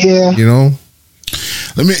 Yeah.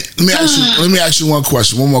 Let me ask you one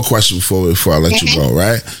more question before I let you go,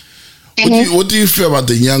 right? What do you feel about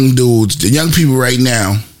the young dudes, the young people right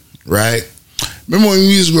now, right? Remember when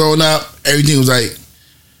we was growing up, everything was like,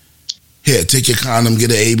 here, take your condom, get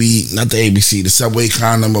the the Subway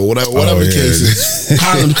condom or whatever the case is.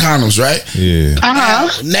 Condoms, right? Yeah.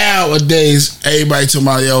 Nowadays, everybody talking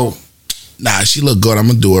about, yo, nah, she look good, I'm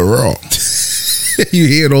gonna do it raw. You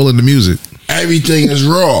hear it all in the music. Everything is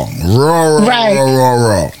raw.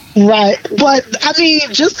 Raw. Right, but I mean,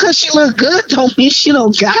 just because she look good don't mean she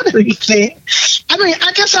don't got anything. I mean,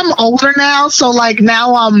 I guess I'm older now, so like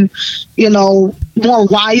now I'm, more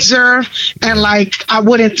wiser, and like I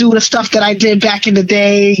wouldn't do the stuff that I did back in the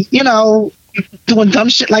day, doing dumb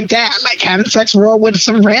shit like that, like having sex raw with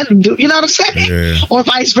some random dude, you know what I'm saying? Yeah. Or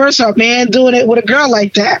vice versa, a man doing it with a girl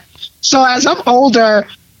like that. So as I'm older,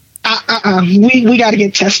 we got to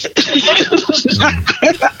get tested.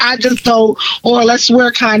 I just don't, or let's wear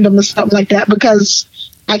a condom or something like that because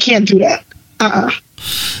I can't do that.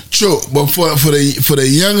 True, but for the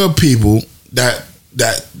younger people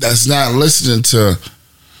that's not listening to,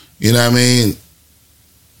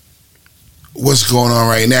 what's going on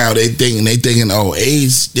right now? They thinking, oh,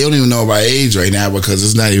 AIDS. They don't even know about AIDS right now because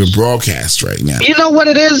it's not even broadcast right now. You know what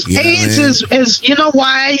it is? AIDS is you know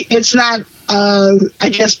why it's not I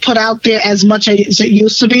guess put out there as much as it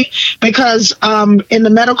used to be, because in the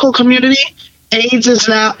medical community,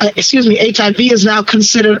 HIV is now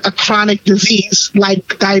considered a chronic disease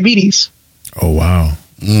like diabetes. Oh wow.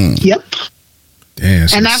 Yep. Damn,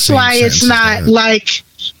 and that's why it's not like,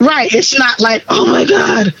 right, it's not like, oh my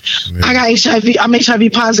God, I got HIV, I'm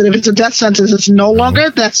HIV positive. It's a death sentence. It's no longer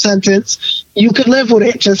a death sentence. You could live with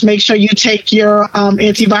it. Just make sure you take your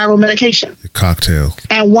antiviral medication. The cocktail.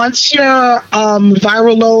 And once your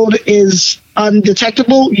viral load is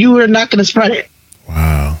undetectable, you are not going to spread it.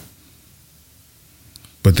 Wow.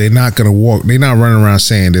 But they're not going to they're not running around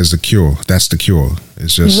saying there's a cure. That's the cure.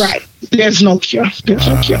 It's just. Right. There's no cure. There's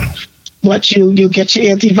no cure. But you get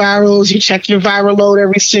your antivirals, you check your viral load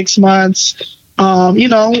every 6 months,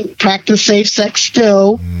 practice safe sex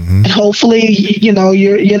still, and hopefully, you're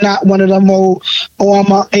not one of them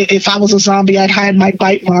if I was a zombie, I'd hide my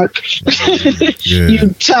bite mark. Yeah. You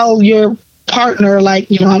tell your partner, like,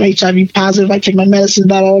 I'm HIV positive, I take my medicine,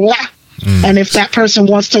 blah, blah, blah. And if that person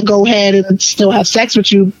wants to go ahead and still have sex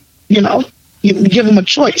with you, you give them a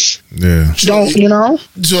choice. Yeah. So let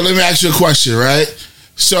me ask you a question, right?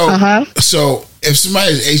 So if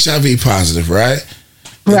somebody is HIV positive, right?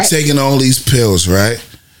 They're taking all these pills, right?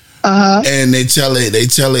 And they tell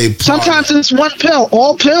it. Sometimes it's one pill.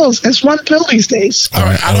 All pills. It's one pill these days. All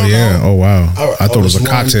right. I don't know. Oh wow. I thought it was a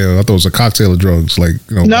cocktail. I thought it was a cocktail of drugs. Like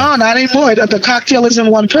No, not anymore. The cocktail is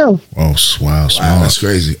in one pill. Oh wow, smart. That's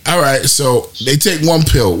crazy. All right. So they take one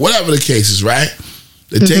pill, whatever the case is, right?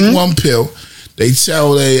 They take one pill. They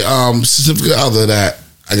tell a significant other that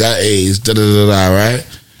I got AIDS, right?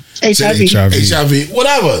 HIV,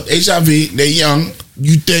 whatever. HIV, they're young.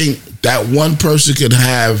 You think that one person could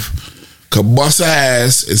bust her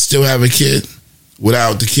ass and still have a kid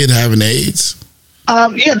without the kid having AIDS?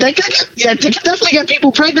 They can definitely get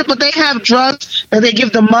people pregnant, but they have drugs that they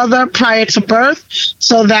give the mother prior to birth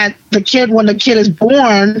so that the kid, when the kid is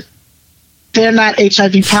born, they're not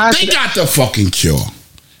HIV positive. They got the fucking cure.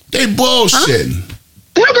 They bullshitting. Huh?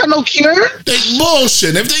 They don't got no cure. They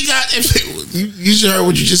bullshit. You just heard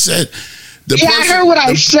what you just said. I heard what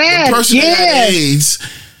I said. The person that had AIDS,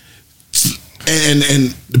 and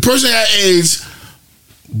the person that had AIDS,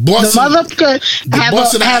 the mother could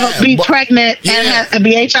be pregnant and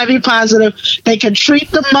be HIV positive. They can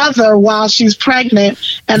treat the mother while she's pregnant,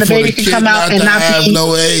 and the baby can come out and not have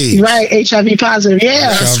no AIDS. Right, HIV positive. Yeah,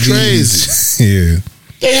 that's crazy. Yeah.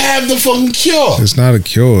 They have the fucking cure. It's not a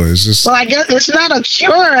cure. It's just. Well, I guess it's not a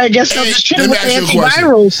cure. I guess they'll just treat it with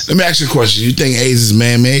antivirals. Let me ask you a question. You think AIDS is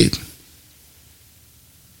man-made?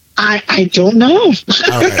 I don't know. All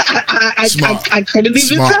right. I couldn't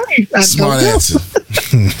even tell you. Smart answer.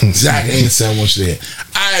 Zach ain't saying what you did.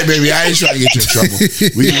 All right, baby. I ain't trying to get you in trouble.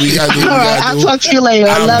 We got to do. I'll talk to you later.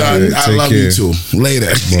 I love you. I love you too.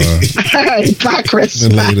 Later. All right. Bye, Chris.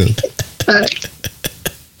 Later. Bye.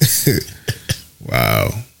 Wow.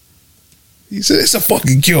 He said it's a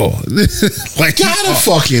fucking cure. Like, gotta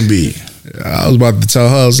fucking be. I was about to tell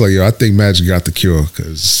her, I was like, yo, I think Magic got the cure.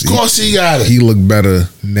 Cause of course he got it. He looked better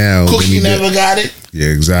now. Cookie never got it? Yeah,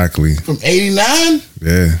 exactly. From 89?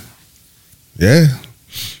 Yeah. Yeah.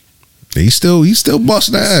 He still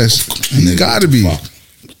busting ass. He gotta be. What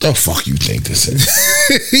the fuck you think this is?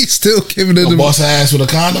 He's still giving it to bust ass with a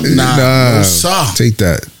condom? Nah. No, take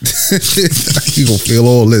that. You gonna feel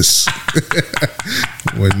all this.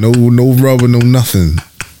 With no rubber, no nothing.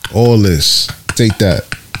 All this. Take that.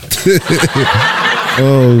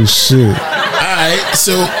 Oh shit. Alright,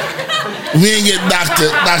 so we ain't get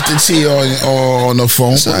Dr. T on the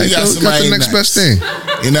phone. Right, we got the next best thing.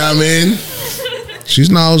 You know what I mean? She's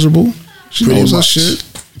knowledgeable. She knows her shit.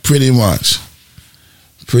 Pretty much.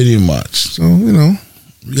 So, you know.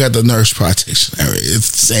 We got the nurse practitioner.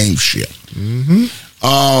 It's the same shit. Mm-hmm.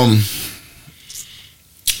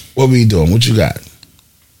 What we doing? What you got?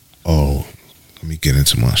 Oh, let me get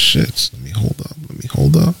into my shits. Let me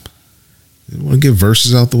hold up. You want to get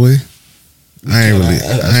verses out the way? I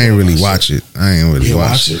ain't really watch it. I ain't really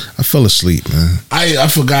watch it. I fell asleep, man. I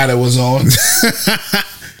forgot it was on.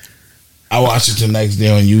 I watched it the next day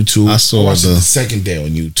on YouTube. I watched it the second day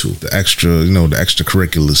on YouTube. The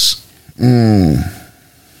extracurriculars.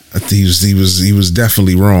 I think he was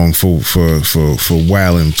definitely wrong for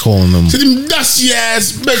wilding, calling them to them dusty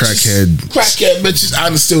ass bitches, crackhead bitches. I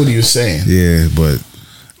understood what he was saying. Yeah, but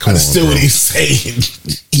I understood what he's saying.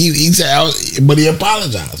 He said, but he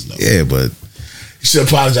apologized though. Yeah, but he should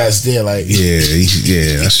apologize there. Like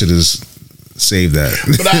I should have saved that.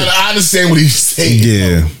 But I understand what he's saying.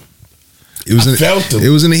 Yeah. It was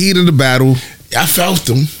in the heat of the battle. I felt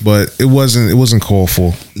them, but it wasn't called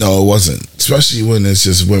for. No, it wasn't. Especially when it's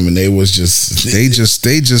just women. They was just they're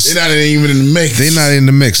not even in the mix. They're not in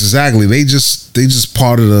the mix. Exactly. They just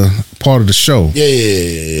part of the show.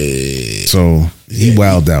 Yeah. So he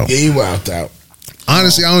wilded out. Yeah, he wilded out.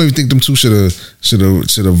 Honestly, I don't even think them two should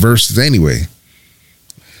have versed it anyway.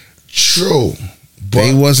 True, but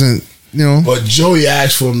they wasn't. But Joey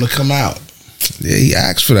asked for him to come out. Yeah, he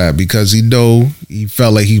asked for that because he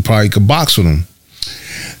felt like he probably could box with him.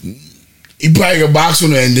 He probably could box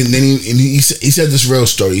with him, and then he said this real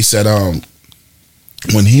story. He said,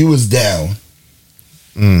 when he was down,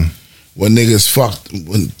 when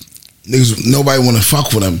nobody want to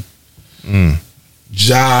fuck with him,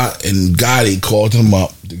 Ja and Gotti called him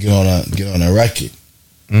up to get on a record.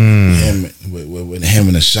 With him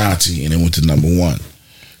and Ashanti, and it went to #1.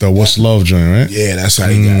 The What's Love joint, right? Yeah, that's how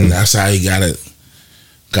he got it. That's how he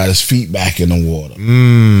got his feet back in the water.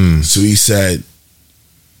 So he said,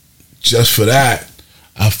 just for that,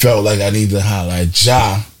 I felt like I needed to highlight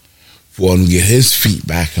Ja for him to get his feet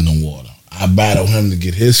back in the water. I battled him to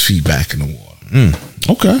get his feet back in the water.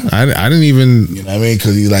 Okay, I didn't even. You know what I mean?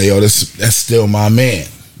 Because he's like, yo, that's still my man.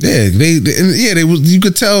 Yeah, they was. You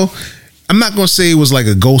could tell. I'm not gonna say it was like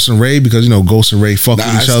a Ghost and Ray because Ghost and Ray fuck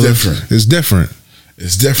with each other. It's different.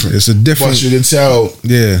 It's different. It's a different. But you can tell.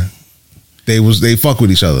 Yeah, they fuck with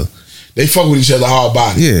each other. They fuck with each other hard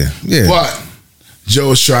body. Yeah. But Joe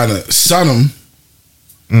was trying to son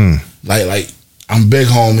him. Like I'm big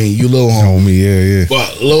homie, you little homie. Yeah.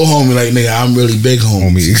 But little homie, like nigga, I'm really big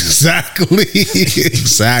homie.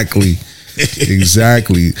 Exactly.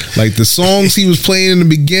 Like the songs he was playing in the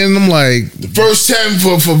beginning, I'm like the first 10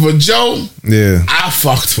 for Joe. Yeah, I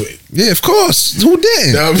fucked with. Yeah, of course. Who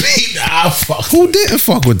didn't? I mean, I fucked. Who didn't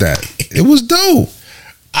fuck with that? It was dope.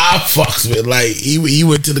 I fucked with like he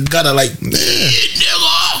went to the gutter like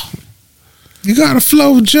nigga. You got a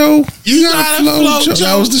flow, Joe. You got a flow, Joe.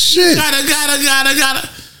 That was the shit. Gotta.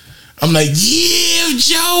 I'm like, yeah,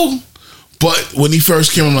 Joe. But when he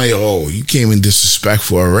first came, I'm like, oh, you came in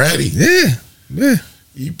disrespectful already. Yeah.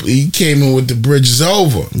 He came in with the bridges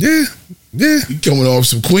over. Yeah. He coming off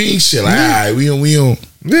some Queen shit. Like, all right, we don't.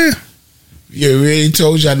 Yeah. Yeah, we already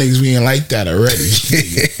told y'all niggas we ain't like that already.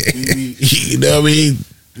 You know what I mean?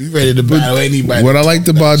 We ready to battle anybody. What I liked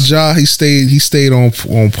about Ja, he stayed on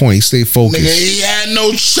point. He stayed focused. Nigga, he had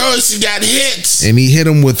no choice. He got hits. And he hit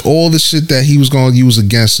him with all the shit that he was going to use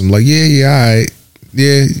against him. Like, yeah, all right.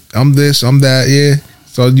 Yeah, I'm this, I'm that, yeah.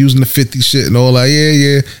 Started using the 50 shit and all that.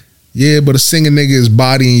 Yeah, but a singing nigga is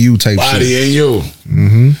bodying you type shit. Bodying you.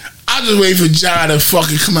 Mm-hmm. I just wait for Ja to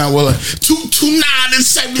fucking come out with a 229 and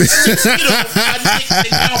 76. You know,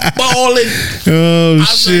 I'm balling. Oh,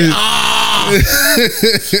 shit.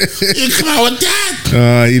 You come out with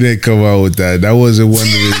that? He didn't come out with that. That wasn't one of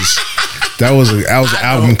his. That was an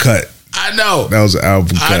album cut. I know. That was an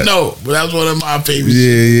album cut. I know, but that was one of my favorites.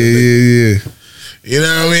 Yeah. You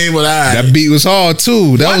know what I mean? But that beat was hard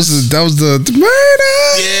too. That was the murder.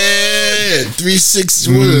 Yeah,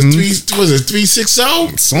 360. Was it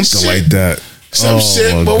 360? Something like that. Some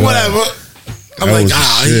shit, but God. Whatever. I'm that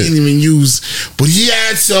like, he didn't even use. But he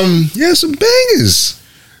had some. He had some bangers.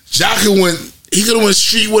 Jock went. He could have went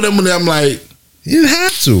street with him, and I'm like, he didn't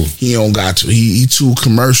have to. He don't got to. He too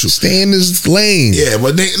commercial. Stay in his lane. Yeah,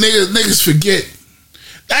 but niggas forget.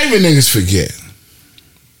 Not even niggas forget.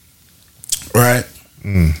 Right?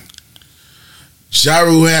 Ja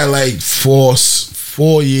Rule had like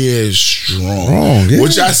 4 years strong. Yeah.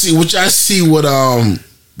 Which I see what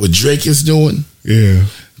Drake is doing. Yeah.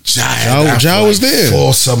 Ja was there.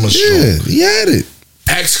 4 summers strong. Yeah, he had it.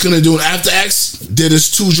 X couldn't do it. After X did his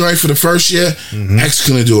 2 joint for the first year, X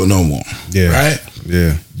couldn't do it no more. Yeah. Right?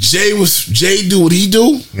 Yeah. Jay do what he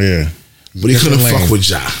do. Yeah. But he couldn't fuck with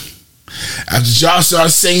Ja. After Ja started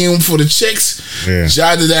singing for the chicks,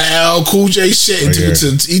 Ja did that LL Cool J shit and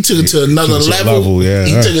he took it to another level.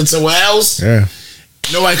 He took it somewhere else. Yeah.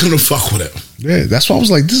 Nobody couldn't fuck with it. Yeah, that's why I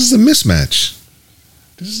was like, this is a mismatch.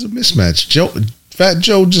 Fat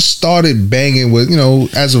Joe just started banging with,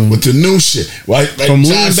 with the new shit. Like from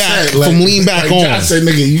lean back on. I said,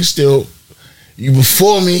 nigga, you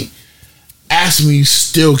before me, ask me, you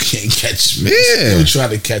still can't catch me. Yeah. You still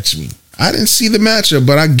try to catch me. I didn't see the matchup,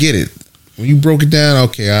 but I get it. When you broke it down,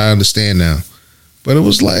 okay, I understand now. But it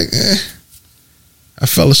was like, I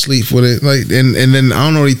fell asleep with it. Like, and then I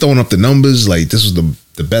don't know, he throwing up the numbers. Like, this was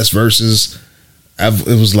the best verses.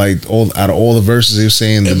 It was like out of all the verses he was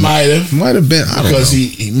saying. It might have been. I don't know. Because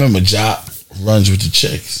he remember Ja runs with the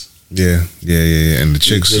chicks. Yeah. And the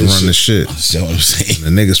chicks run the shit. See what I'm saying?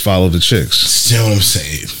 And the niggas follow the chicks. See what I'm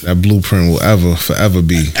saying? That blueprint will forever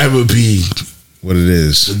be what it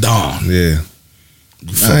is. The Dom. Yeah.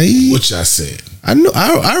 Which I said. I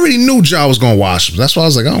already knew Ja was gonna watch them. That's why I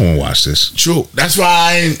was like, I don't want to watch this. True. That's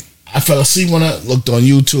why I fell asleep when I looked on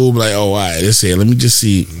YouTube. Like, oh, all right, let's see. Let me just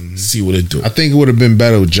see what it do. I think it would have been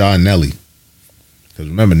better with Ja and Nelly. Because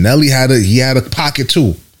remember, Nelly had a pocket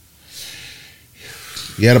too.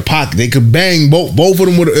 He had a pocket. They could bang both of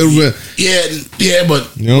them. Yeah, but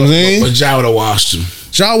you know what I'm saying? But Ja would have watched him.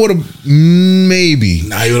 Ja would have maybe.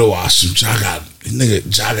 Nah, he would have watched him. Ja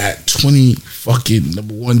got 20 fucking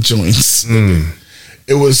 #1 joints.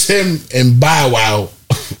 It was him and Bow Wow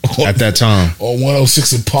at that time on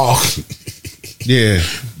 106 in Park. Yeah,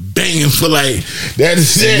 banging for like that.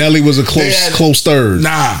 And Nelly was a close third.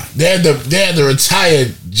 Nah, they had the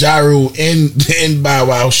retired Ja Rule and Bow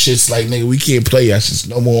Wow shits. Like, nigga, we can't play y'all shits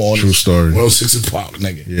no more on True story. 106 in Park,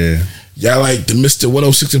 nigga. Yeah, y'all like the Mr.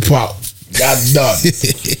 106 in Park. Got done.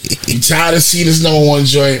 You tired of seeing this #1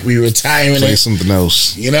 joint? We retiring play it. Something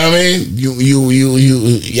else. You know what I mean?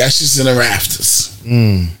 Y'all shit's in the rafters.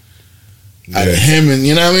 Out of him, and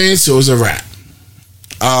you know what I mean? So it was a rap.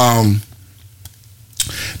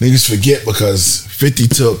 Niggas forget because 50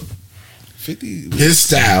 took his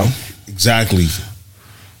style. Exactly.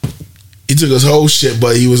 He took his whole shit,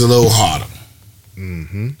 but he was a little harder.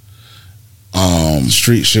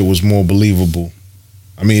 Street shit was more believable.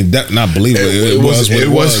 I mean, not believable. It was what it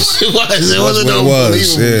was. It wasn't no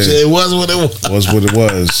believable. It was what it was. It was what it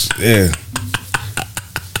was. Yeah.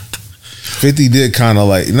 50 did kind of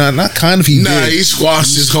like not kind of he did. He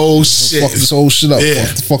squashed his whole shit. Fucked his whole shit up. Yeah.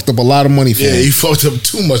 Fucked up a lot of money for him. Yeah, he fucked up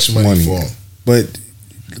too much money for him. But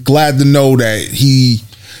glad to know that he's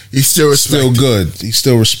still good. He's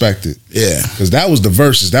still respected. Yeah. Because that was the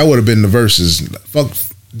verses. That would have been the verses. Fuck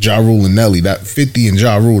Ja Rule and Nelly. That 50 and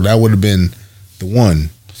Ja Rule, that would have been the one.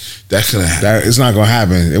 That could happen. That it's not gonna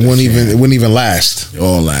happen. It wouldn't even last. It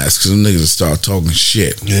won't last because them niggas will start talking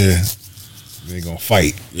shit. Yeah, they gonna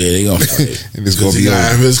fight. Yeah, they gonna fight. And it's gonna be gonna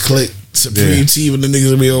have his clique Supreme Team, and the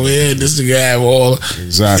niggas will be over here. This nigga have all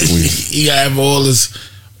exactly. He have all his.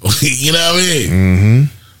 You know what I mean?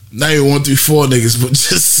 Mm-hmm. Not even 1, 3, 4 niggas, but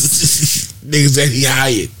just niggas that he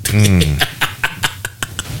hired.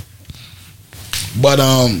 But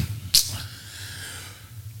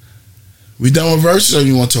we done with Versus, or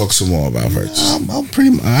you want to talk some more about Versus? I'm pretty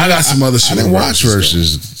much. I got some other shit. I didn't watch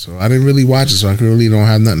Versus, so I didn't really watch it, so I really don't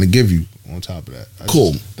have nothing to give you on top of that.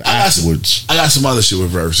 Cool. Afterwards, I got some other shit with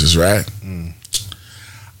Versus, right?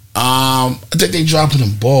 I think they dropping the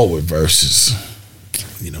ball with Versus.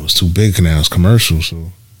 You know, it's too big now. It's commercial,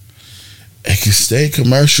 so it can stay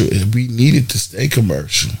commercial. We need it to stay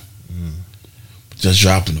commercial. Just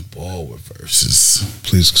dropping the ball with Versus.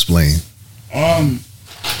 Please explain. I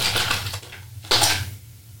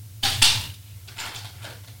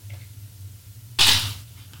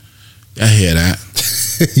hear that.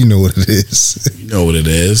 You know what it is. You know what it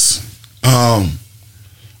is.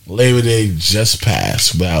 Labor Day just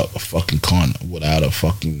passed without a fucking carnival.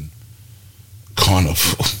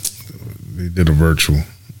 They did a virtual.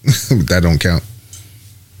 That don't count.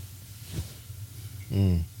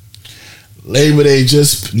 New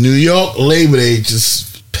York Labor Day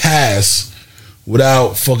just passed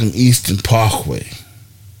without fucking Eastern Parkway.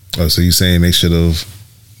 Oh, so you saying they should have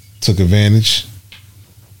took advantage?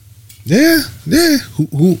 Yeah.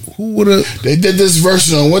 Who would have? They did this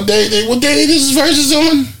versus on what day? What day they did this versus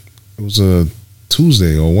on? It was a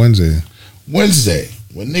Tuesday or Wednesday. Wednesday,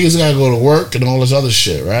 when niggas gotta go to work and all this other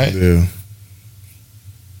shit, right? Yeah.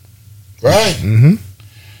 Right. Mm-hmm.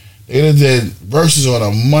 They did versus on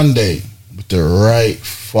a Monday with the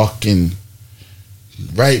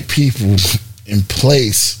right people in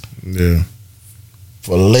place. Yeah.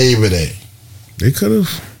 For Labor Day. They could have.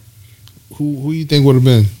 Who you think would have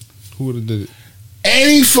been? Who would have did it?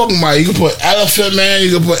 Any fucking body. You can put Elephant Man.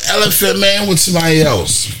 You can put Elephant Man with somebody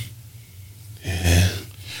else. Yeah.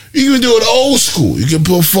 You can do it old school. You can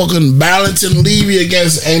put fucking Balance and Levy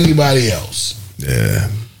against anybody else. Yeah.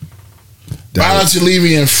 Balance and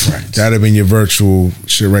Levy and friends. That'd have been your virtual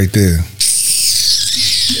shit right there.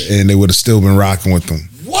 And they would have still been rocking with them.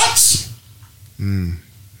 What?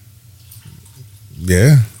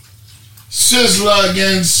 Yeah. Sizzler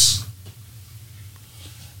against.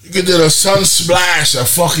 You could do the Sunsplash, a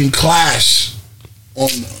fucking clash. You know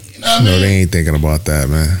what I mean? No, they ain't thinking about that,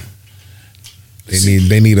 man.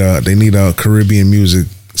 They need a Caribbean music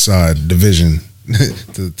side division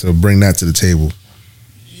to bring that to the table.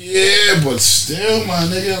 Yeah, but still, my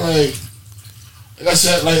nigga, like I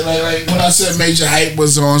said, like when I said Major Hype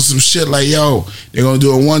was on some shit, like, yo, they're gonna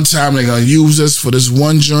do it one time, they're gonna use us for this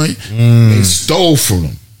one joint. They stole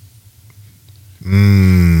from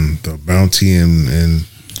them. The bounty and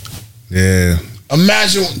yeah.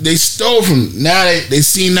 Imagine they stole from them. Now they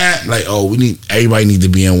seen that, like, oh, everybody need to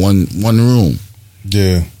be in one room.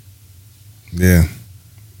 Yeah. Yeah.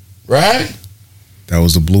 Right? That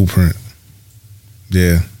was the blueprint.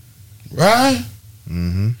 Yeah. Right?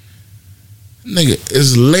 Mm-hmm. Nigga,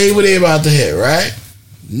 it's Labor Day about to hit, right?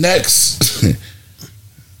 Next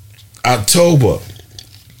October,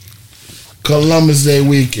 Columbus Day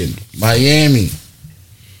weekend, Miami.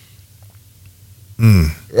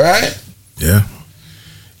 Right? Yeah.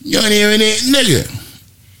 You don't even need, nigga.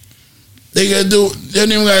 They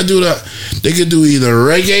don't even gotta do that. They could do either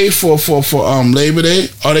reggae for Labor Day,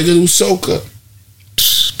 or they could do soca.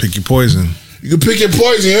 Pick your poison. You can pick your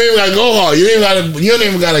poison. You don't even gotta go hard. You don't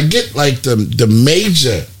even gotta get like the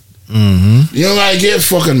major. Mm-hmm. You don't gotta get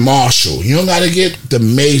fucking Marshall. You don't gotta get the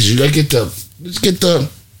major. You gotta get the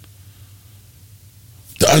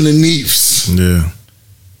underneaths. Yeah.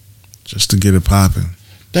 Just to get it popping.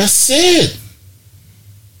 That's it.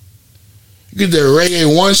 You get the reggae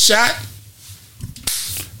one shot,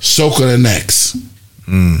 soca the next.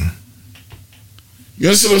 You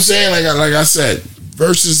understand what I'm saying? Like I said,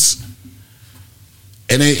 versus.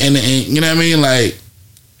 And you know what I mean?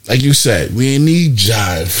 Like you said, we need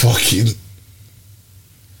giant fucking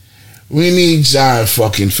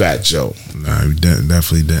Fat Joe. Nah, we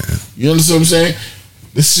definitely didn't. You understand what I'm saying?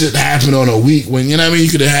 This shit happened on a week when, you know what I mean?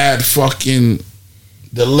 You could have had fucking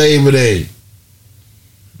the Labor Day.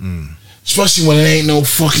 Especially when it ain't no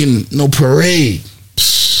parade.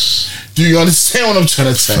 Do you understand what I'm trying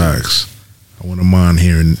to say? Facts. I wouldn't mind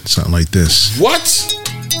hearing something like this. What?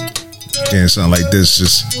 Hearing something like this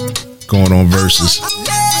just going on verses.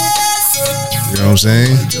 You know what I'm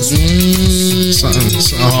saying?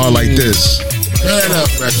 Something hard like this. Turn it up,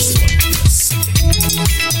 Rex.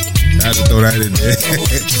 I had to throw that in there.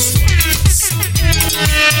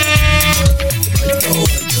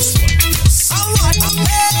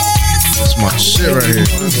 That's my shit right here.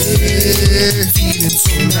 Feeling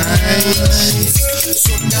so nice,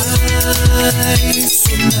 so nice,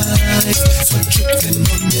 so nice, so tripping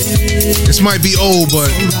on me. This might be old, but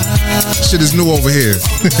shit is new over here.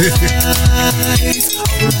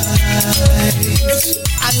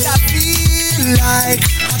 And I feel like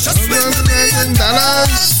just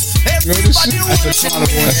 $1,000,000.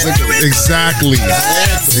 Exactly.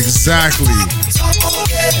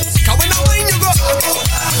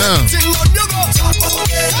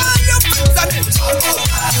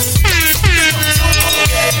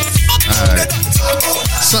 Alright.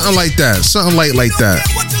 Something like that. Something like that.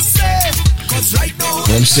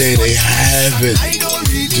 I'm saying they haven't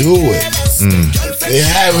do it. They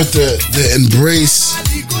haven't to embrace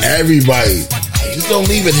everybody. Just don't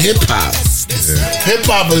leave it hip hop. Yeah. Hip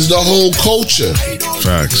hop is the whole culture.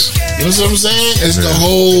 Facts. You know what I'm saying? It's the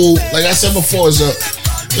whole. Like I said before, it's a.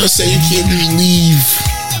 Let's say you can't just leave.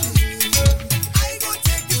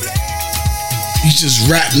 You just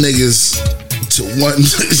rap niggas to one.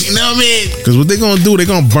 You know what I mean? Because what they gonna do? They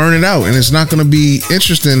gonna burn it out, and it's not gonna be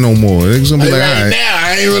interesting no more. It's gonna be like, right now,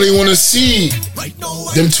 I ain't really want to see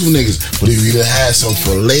them two niggas. But if you had some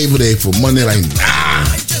for Labor Day, for Monday, like nah.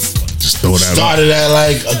 Just throw that Started at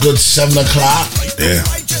like a good 7 o'clock. Yeah.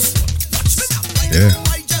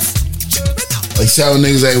 Like 7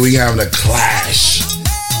 niggas like we having a clash.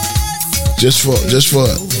 Just for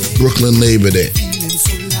Brooklyn Labor Day.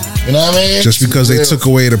 You know what I mean? Just because they took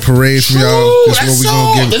away the parade from y'all, that's what we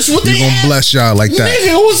gonna give. We gonna bless y'all like that.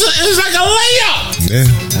 Nigga, it was like a layup. Yeah.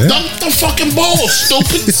 Dunk the fucking ball,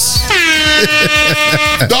 stupid.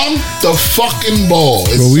 Dunk the fucking ball.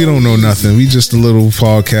 But we don't know nothing. We just a little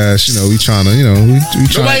podcast. You know, we trying to. You know, we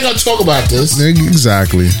trying. Nobody gonna talk about this.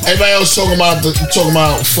 Exactly. Everybody else talking about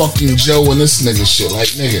fucking Joe and this nigga shit. Like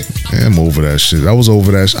nigga. Yeah, I'm over that shit. I was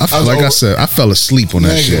over that. I said, I fell asleep on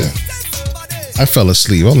that shit. I fell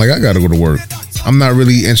asleep. I'm like, I gotta go to work. I'm not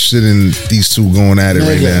really interested in these two going at it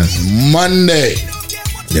right now. Monday.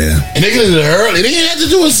 Yeah. And they could have did it early. They didn't have to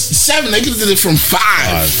do it 7. They could have did it from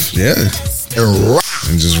 5. Yeah. And rock.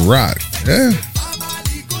 And just rock. Yeah.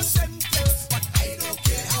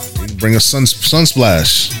 Bring a sun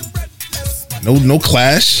splash. No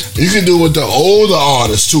clash. You can do it with the older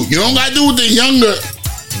artists too. You don't gotta do it with the younger.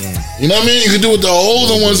 You know what I mean? You can do it with the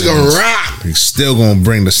older ones that can rock. He's still gonna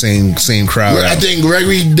bring the same crowd out. I think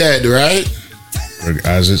Gregory dead, right? Greg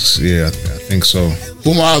Isaacs, yeah, I think so.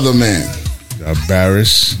 Who my other man?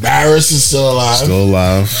 Barris. Barris is still alive. Still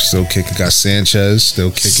alive, still kicking. Got Sanchez, still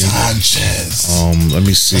kicking. Sanchez. Let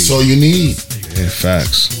me see. That's all you need. Yeah,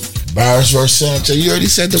 facts. Barris versus Sanchez. You already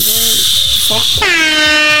said the word. Fuck.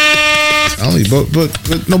 Only,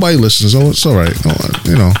 but nobody listens. So it's all right.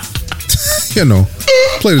 You know. You know.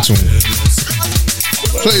 Play the tune.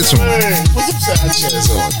 Play the tune. Put some Sanchez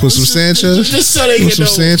on. Put some Sanchez? Just so they Put some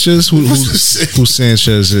Sanchez? Who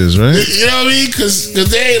Sanchez is, right? You know what I mean? Because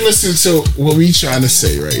they ain't listening to what we trying to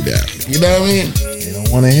say right now. You know what I mean? They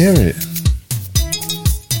don't want to hear it.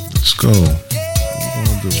 Let's go. What you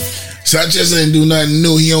gonna do? Sanchez ain't do nothing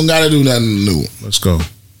new. He don't got to do nothing new. Let's go.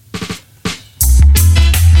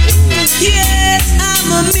 Yes,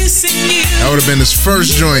 I'm missing you. That would have been his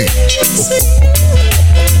first joint.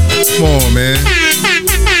 Come on, man.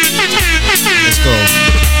 Let's go.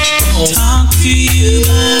 Talk to you,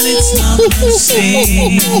 but it's not the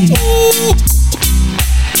same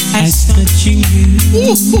as touching you.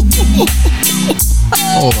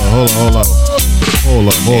 Hold on.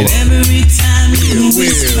 And every time you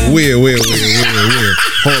whisper, Weird.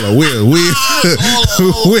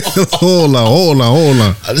 Hold on. I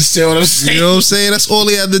understand what I'm saying. You know what I'm saying? That's all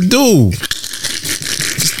he had to do.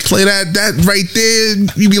 Just play that right there.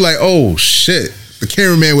 You be like, oh shit. The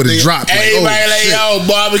cameraman would have dropped. Everybody like, yo,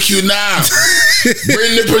 barbecue now.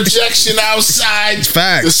 Bring the projection outside.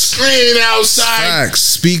 Facts. The screen outside. Facts.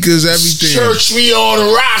 Speakers, everything. Church, we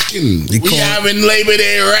on rocking. We having Labor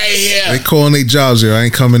Day right here. They calling their jobs here. I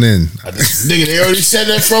ain't coming in. Nigga, they already said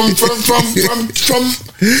that from Friday.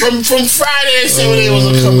 They said when they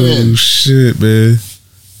wasn't coming in. Oh shit, man.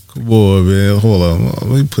 Come on, man. Hold on.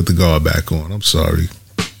 Let me put the guard back on. I'm sorry.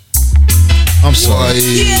 I'm sorry.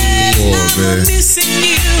 yeah, Come on, I'm man. missing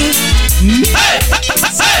you.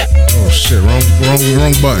 Oh shit, wrong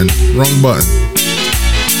button.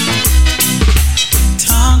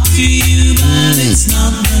 Talk to you, but it's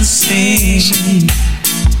not the same.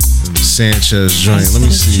 Sanchez joint. Let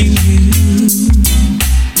me see.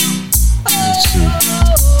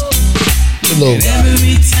 a little bit.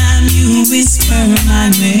 Every time you whisper my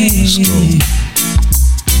name,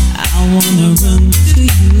 I wanna run to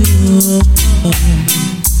you.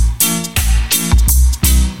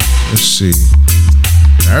 Let's see.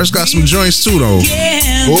 Barrett's got some joints too, though.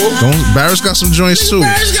 Barrett's got some joints too.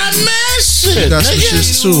 Barrett's got mad shit. He got some shit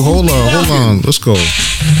too. Hold on. Let's go.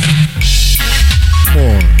 Come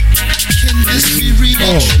on.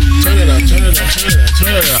 Turn it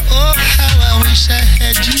up. Oh, how I wish I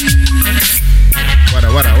had you. What?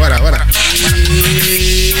 Wonder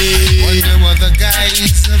what the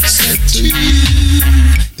guys have said to you.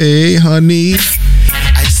 Hey, honey.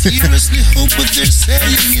 I seriously hope what they're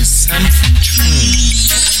saying is something true.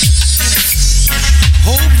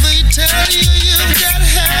 Hope they tell you you've got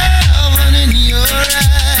heaven in your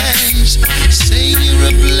eyes. Saying you're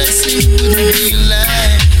a blessing wouldn't be a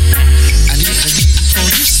lie. And if they didn't call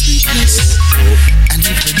you sweetness, and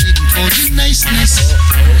if they didn't call you niceness,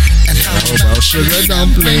 and how about sugar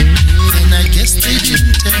dumpling, then I guess they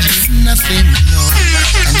didn't tell you nothing, no.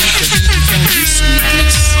 And if they didn't call you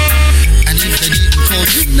sweetness, and if they didn't call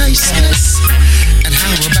you niceness, and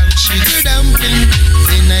how about sugar dumpling,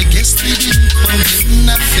 then I guess they didn't call you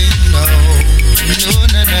nothing, no.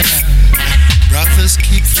 Brothers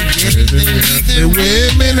keep forgetting they leave their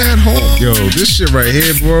women at home. Yo, this shit right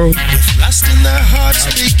here, bro. With lust in their hearts,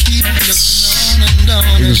 they keep looking on and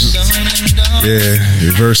on. Yeah,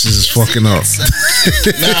 your verses is fucking up.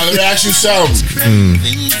 Now let me ask you something.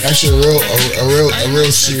 That's a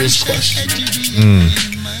real serious question.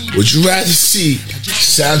 Would you rather see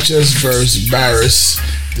Sanchez versus Barris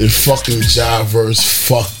than fucking Ja versus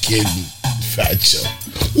fucking Fat Joe?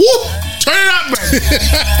 Woo! Turn it up, man.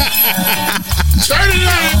 Turn it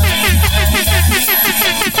up.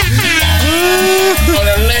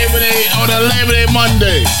 on the Labor Day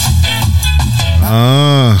Monday.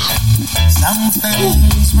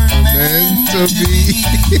 Meant to be.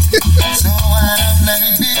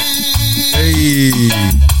 Hey.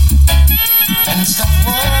 And stop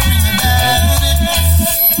worrying about it.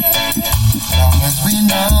 Long as we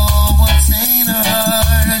know what's in our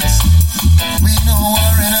hearts, we know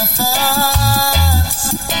we're in our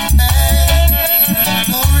thoughts. Hey,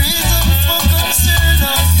 no reason for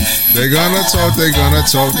concern. They're gonna talk.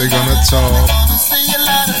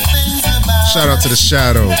 Shout out to the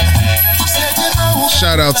Shadow.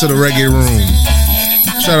 Shout out to the Reggae Room.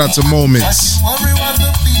 Shout out to Moments.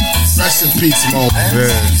 Rest in peace,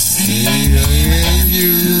 Moments.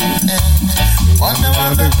 Wonder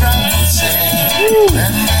what the crowd will say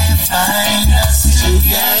when they find us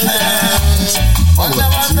together. Wonder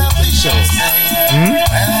what the people say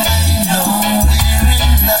when they know we're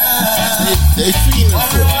in love. They fiending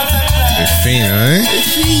for it. They fiending, eh? They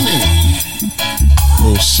fiending.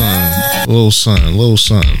 Little son.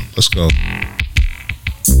 Let's go.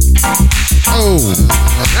 Oh.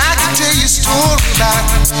 I can tell you a story about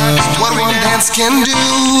what one dance can do.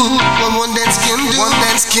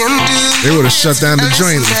 They would have shut down the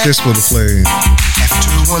joint if this would have played.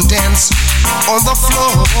 After one dance on the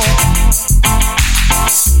floor,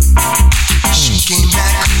 she came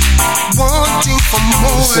back wanting for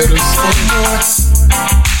more.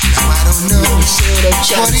 Now I don't know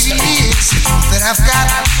what it is that I've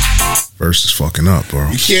got. Verse is fucking up, bro.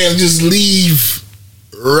 You can't just leave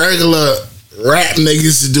regular rap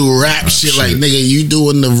niggas to do rap shit. Like, nigga, you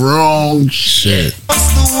doing the wrong shit.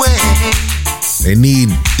 They need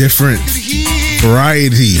different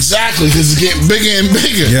variety. Exactly, because it's getting bigger and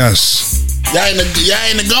bigger. Yes. Y'all in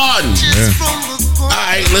the garden. Yeah.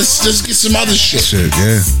 Alright, let's just get some other shit.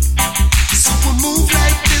 Yeah.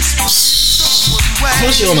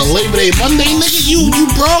 Especially on a Labor Day Monday, nigga, you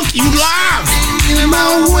broke, you live.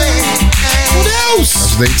 What else?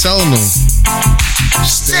 That's what they telling them.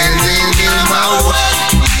 Standing in my way.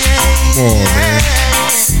 Come on, man.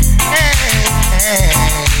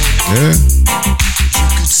 Yeah.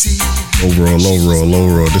 Low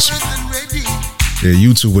roll. This. Yeah,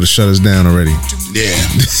 YouTube would have shut us down already. Yeah.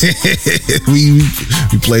 we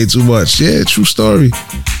played too much. Yeah, true story.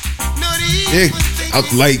 Yeah,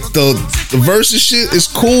 like the versus shit is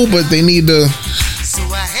cool, but they need to.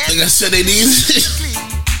 Like I said, they need.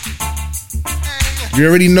 You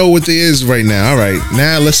already know what there is right now. All right,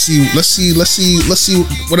 now let's see what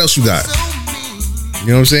else you got. You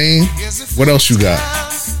know what I'm saying? What else you got?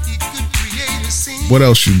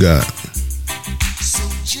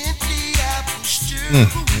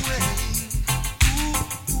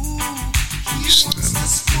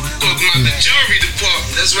 The jewelry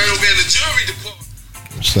department. That's right over in the jewelry department.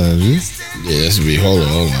 What's that, G? Yeah, this would be. Hold on.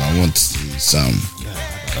 I want to see something.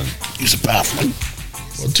 Use the bathroom.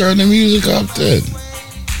 Well, turn the music up then.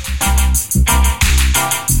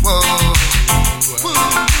 Whoa.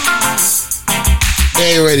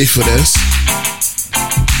 They ain't ready for this.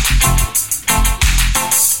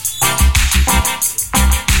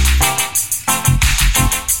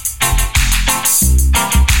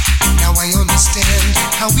 Now I understand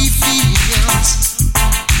how he feels,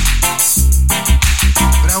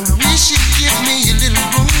 but I wish you'd give me a little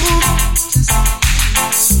room.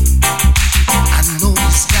 I know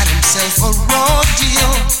he's got himself a raw deal,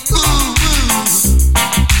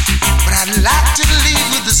 but I'd like to leave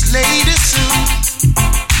with this lady soon.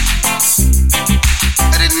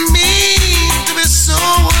 I didn't mean to be so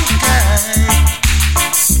unkind,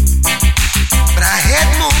 but I had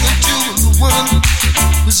more than two, and the one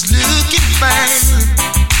was looking fine.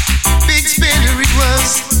 Big spender he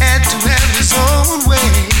was, had to have his own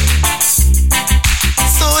way.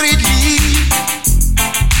 Thought he'd leave,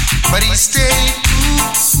 but he stayed.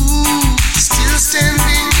 Still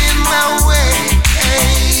standing in my way.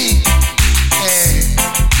 Hey, hey.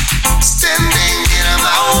 Standing in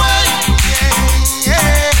my way. Yeah,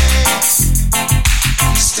 yeah.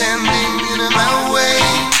 Standing in my way.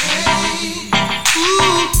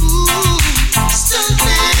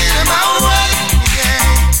 Standing in my way.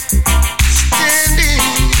 Yeah. Standing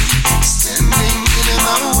in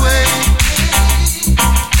my way.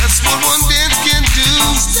 That's what one dance can do.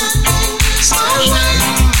 Standing.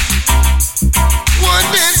 One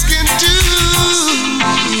dance can do.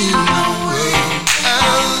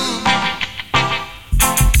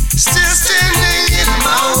 Still standing in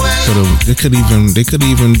my way. They could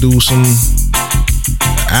even do some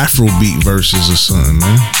Afrobeat verses or something,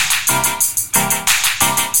 man.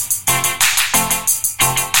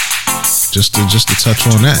 Just to touch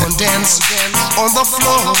on that. One dance on the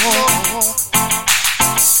floor.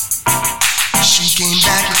 She came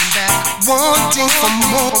back wanting for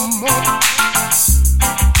more.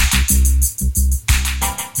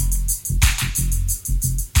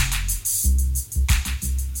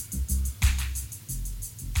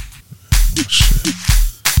 Shit.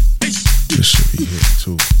 This should be here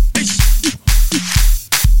too.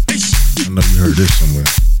 I know you heard this somewhere.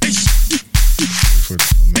 Wait for it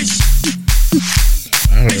to come in.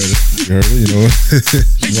 I heard it. You heard it, you know.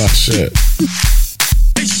 It's my shit.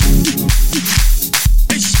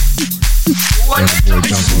 That boy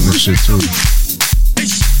jump on this shit too.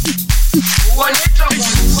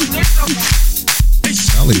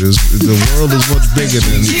 Sally, the world is much bigger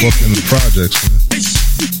than fucking the projects, man.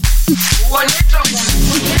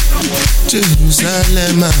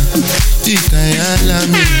 Jerusalem,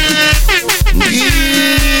 Tikayalami,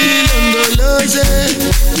 Ilondoloze,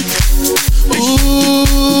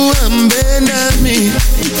 Ambenami,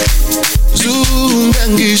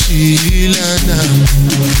 Zungangishilana,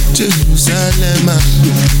 Jerusalem,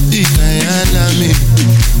 Tikayalami,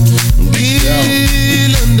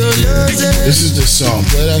 Ilondoloze. This is the song.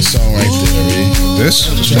 Play that song right there, Reed. This?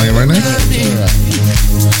 Just playing right now?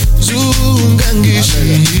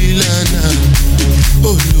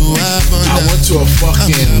 I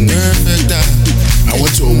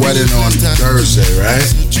went to a wedding on Thursday, right?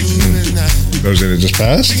 Thursday that just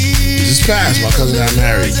passed? Just passed. My cousin got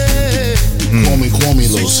married. Kwame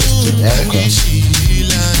little sister, right? Okay.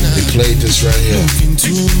 They played this right here.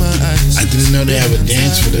 I didn't know they have a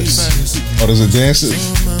dance for this. Oh, there's a dance?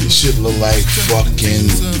 This shit look like fucking.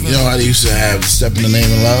 You know how they used to have Step in the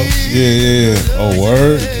Name of Love? Yeah. Oh,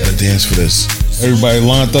 word? Got a dance for this. Everybody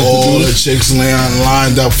lined up all to do the this? chicks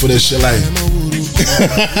lined up for this shit like.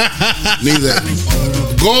 Neither.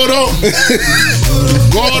 Gordo.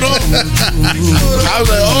 I was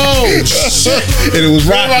like, oh shit. And it was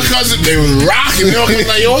rocking. My cousin, they was rocking. They was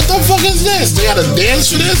like, yo, what the fuck is this? They got a dance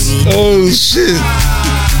for this? Oh shit.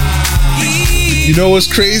 You know what's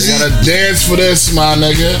crazy? They got a dance for this, my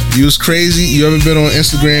nigga. You was crazy. You ever been on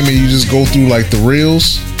Instagram and you just go through like the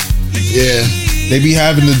reels? Yeah. They be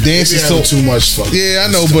having the dances so too much fucking. Yeah,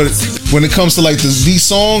 I know, but when it comes to like these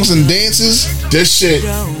songs and dances, this shit.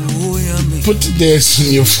 Put the dance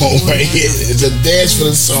in your phone right here. It's a dance for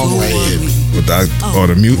the song right here. With the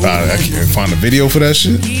mute, I can't find a video for that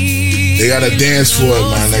shit. They got a dance for it,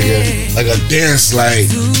 my nigga. Like a dance, like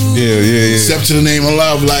yeah. Step to the Name of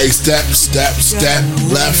Love, like step, left,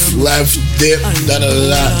 dip, da.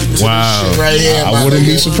 Wow, right here, I wouldn't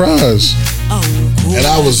be surprised. And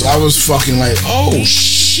I was fucking like, oh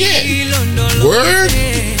shit, word.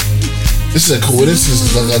 This is a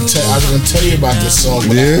coincidence. I was gonna tell you about this song,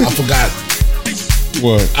 but I forgot.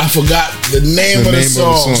 What? I forgot the name of the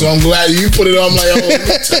song, so I'm glad you put it on. I'm like, oh, let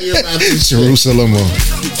me tell you about this Jerusalem.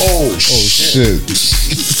 Oh shit.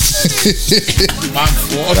 My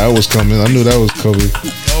fault. That was coming. I knew that was coming.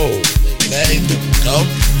 Oh, that ain't come.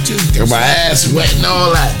 Got my ass wet and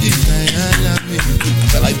all that. I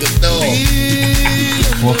felt like the dog.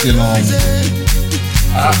 fucking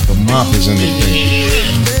the mop is in the thing.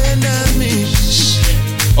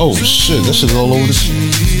 Oh shit, that shit's all over the shit.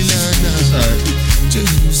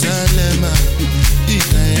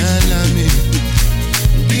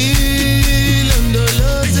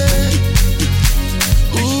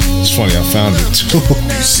 It's funny, I found it too.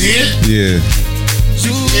 You see it? Yeah.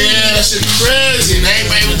 Yeah, that shit crazy. And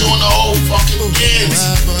everybody was doing the whole fucking dance.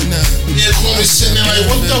 Yeah, Kwame sitting there like,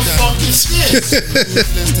 what the fuck is this?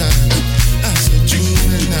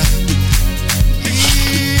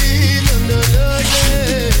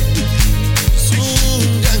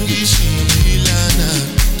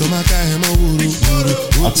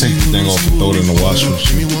 I'll take the thing off and throw it in the washing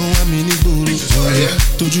machine.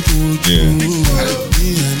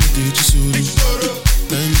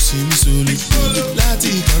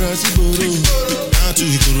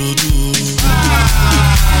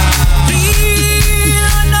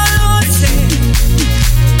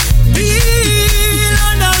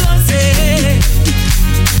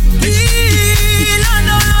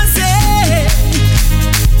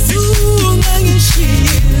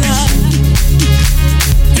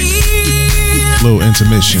 Little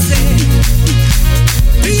intermission.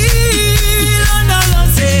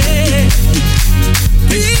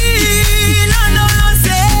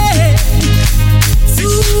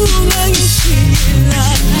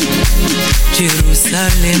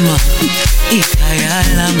 Jerusalema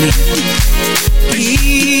ikayalami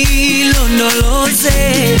ilondoloze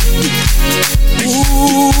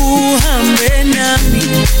uhambe nami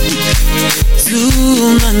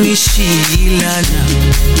zungangishilana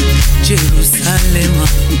Jerusalema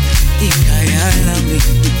ikayalami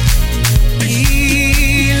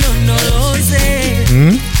ilondoloze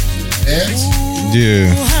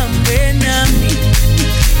uhambe nami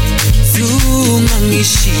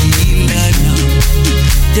zungangishilana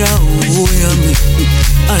dawo yami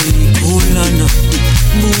ayikholana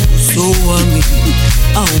buso wami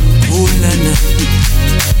awukholana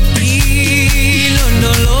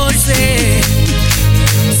ilondoloze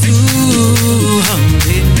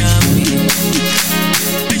zuhambe nami.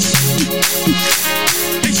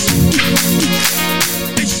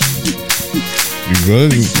 You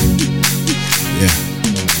ready? Yeah.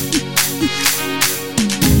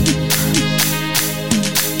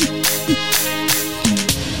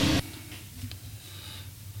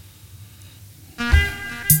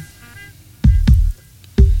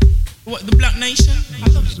 What, the Black Nation? I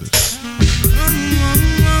love it.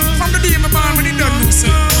 From the day my born when they done do so,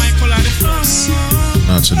 my color the first.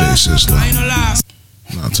 Not today, Sizzler. I know last.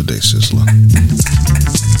 Not today, Sizzler.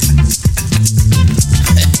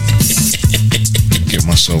 Get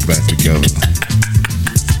myself back together.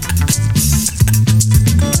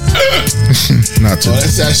 Not today. Oh,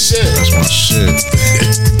 that's that shit. That's my shit.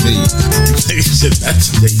 Hey, shit, that's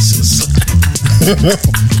today, Sizzler.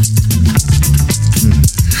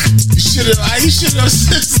 You should have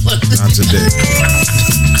Sizzler. Not today.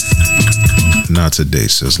 Not today,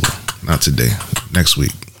 Sizzler. Not today. Next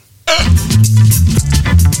week.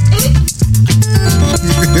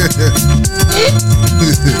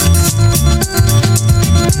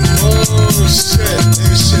 Oh shit,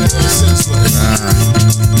 nigga shit on Sizzler. Nah.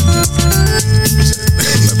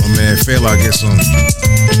 Let my man Fela get some.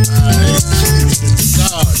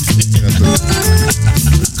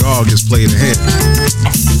 The guard gets played in the head.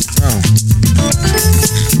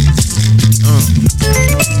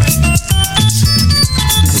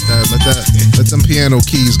 Let them piano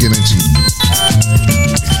keys get into you.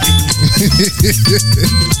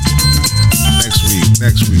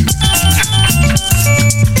 Next week.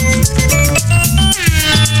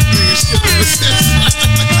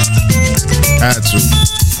 Had to.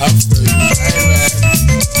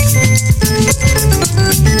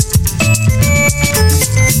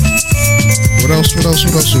 What else we got?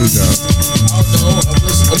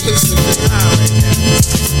 I'm listening to right now.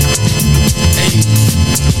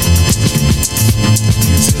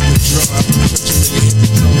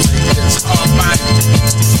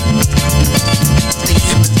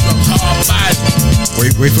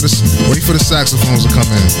 Wait for the saxophones to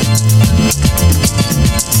come in.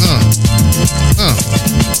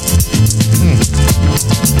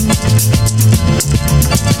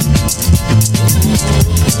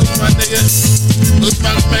 My nigga, looks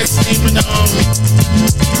like Max Demon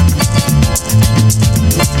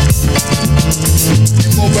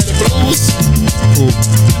more better blues. Cool.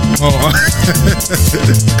 Oh,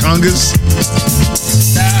 congas.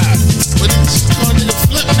 Nah, what did you call nigga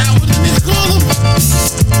flip now? What did nigga call him?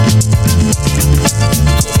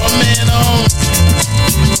 My man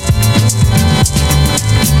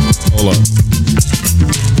Hold up.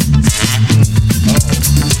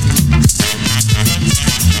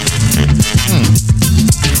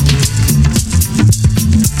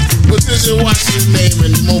 his name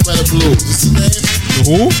in Mo Better Blues? What's his name?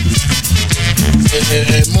 Who?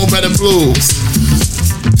 Mo Better Blues.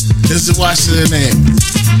 This is Washington name.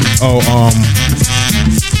 Oh,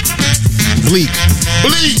 Bleak.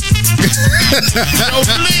 Bleak. Yo,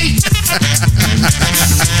 Bleak.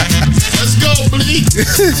 Let's go, Bleak.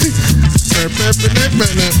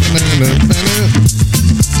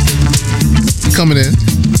 You coming in?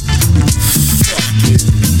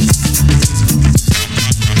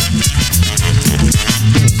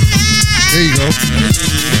 There you go.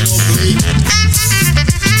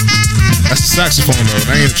 That's a saxophone though.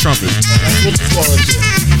 That ain't a trumpet.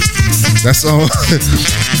 That's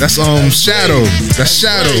Shadow. That's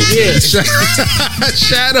Shadow. Yeah.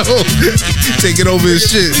 Shadow. Taking over his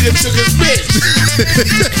shit. Nigga took his bitch.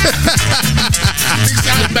 He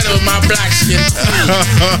sounds better with my black skin.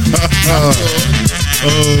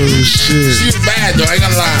 Oh shit. She was bad though, I ain't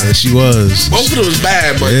gonna lie. Yeah, she was. Both of them was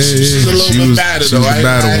bad, but she's a little bit badder though. I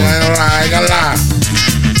ain't gonna lie.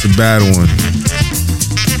 The bad one.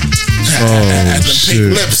 Oh the shit.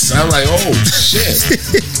 pink lips. I'm like, oh shit.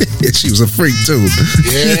 She was a freak too.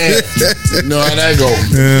 Yeah. You know how that go.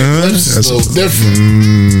 Lips is That's a little different.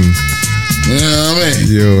 You know what I mean?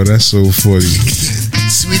 Yo, that's so funny.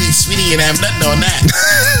 Sweetie, you have nothing on that.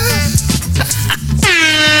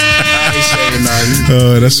 I ain't saying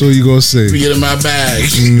nothing. That's what you gonna say. We get in my bag.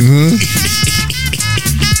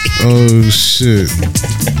 Oh shit.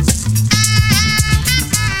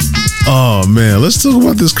 Oh man, let's talk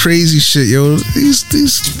about this crazy shit, yo. These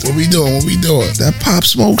What we doing? that Pop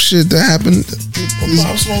Smoke shit that happened.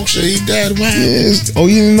 Pop Smoke shit, he dead, man. Yeah, oh,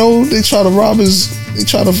 you didn't know they try to rob his. They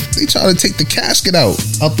try to take the casket out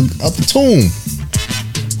the tomb.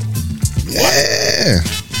 Yeah,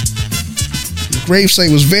 the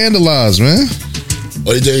gravesite was vandalized, man.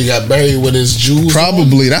 Oh, he got buried with his jewels.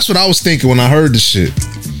 Probably. That's what I was thinking when I heard the shit.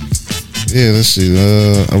 Yeah, let's see.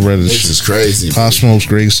 I read it. This is crazy. Pop Smoke's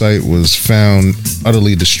gravesite was found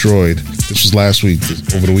utterly destroyed. This was last week,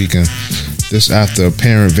 over the weekend. This after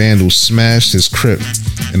apparent vandals smashed his crypt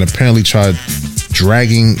and apparently tried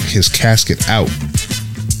dragging his casket out.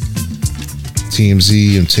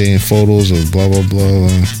 TMZ obtained photos of blah blah blah.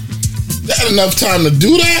 They had enough time to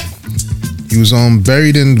do that? He was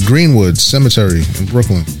buried in Greenwood Cemetery in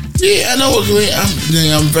Brooklyn. Yeah, I know what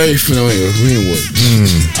I'm very familiar with Greenwood.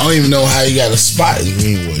 I don't even know how you got a spot in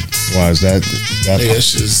Greenwood. Why is that? Nigga,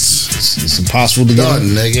 it's impossible to get done, in?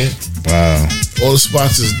 nigga. Wow. All the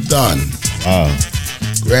spots is done. Wow.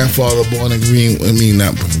 Grandfather born in Greenwood. I mean,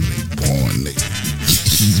 not born, nigga.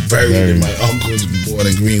 He's buried. My uncle's born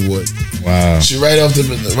in Greenwood. Wow. She right across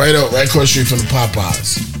the street from the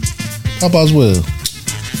Popeyes. Popeyes where?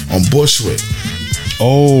 On Bushwick.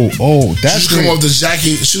 Oh, that's She come off the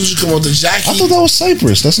Jackie. I thought that was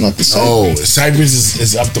Cypress. That's not the Cypress. Oh, Cypress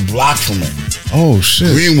is up the block from it. Oh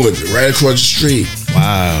shit. Greenwood, right across the street.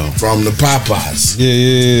 Wow. From the Popeyes.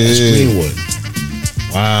 Yeah. That's Greenwood.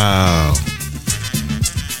 Wow.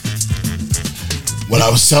 When I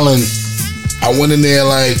was selling, I went in there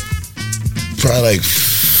probably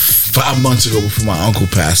 5 months ago before my uncle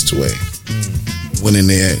passed away. Went in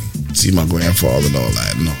there, see my grandfather and all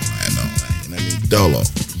that. You know what I mean? Dolo.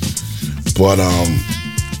 But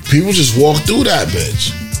people just walk through that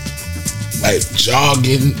bitch. Like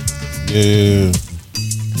jogging. Yeah.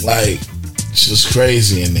 Like, it's just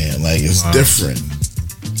crazy in there. Like, it's different.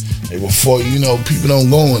 Like, before, people don't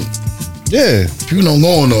go in. Yeah. People don't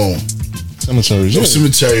go in no cemeteries. No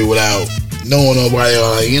cemetery without knowing nobody.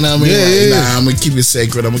 Or you know what I mean? Nah, I'm going to keep it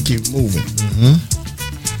sacred. I'm going to keep it moving.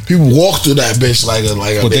 People walk through that bitch like a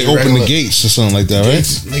but they open the gates or something like that, right?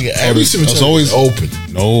 Nigga, every cemetery is always open.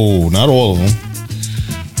 No, not all of them.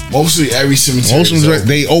 Mostly every cemetery. Most of them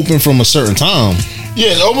they open from a certain time.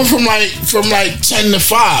 Yeah, it's open from like 10 to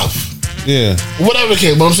 5. Yeah. Whatever the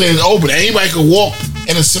case, but I'm saying it's open. Anybody can walk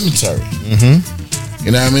in a cemetery.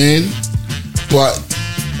 You know what I mean? But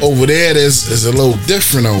over there, it's a little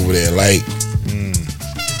different over there. Like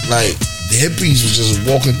the hippies was just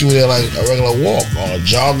walking through there like a regular walk, or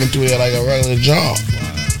jogging through there like a regular jog.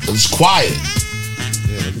 It was quiet.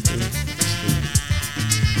 Yeah, look at this.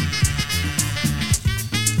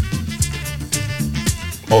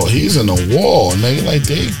 Oh, he's in the wall, nigga. Like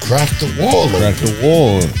they cracked the wall. Cracked the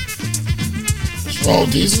wall. What's wrong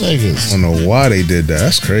with these niggas? I don't know why they did that.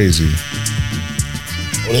 That's crazy.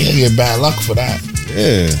 Well, they gonna get bad luck for that.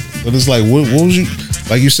 Yeah, but it's like, what was you?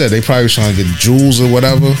 Like you said, they probably trying to get jewels or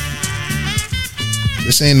whatever.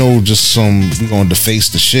 This ain't no just we gonna deface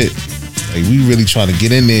the shit. Like, we really trying to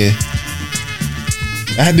get in there.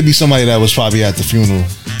 That had to be somebody that was probably at the funeral.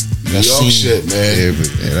 New York shit, man.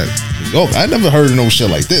 Yeah, I never heard of no shit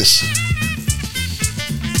like this.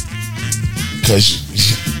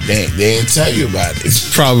 Because they didn't tell you about it.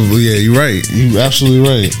 Probably, yeah, you're right. You absolutely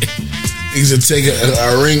right. Niggas would take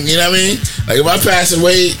a ring, you know what I mean? Like if I pass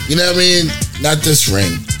away, you know what I mean? Not this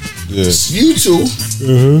ring. Yeah. It's you two.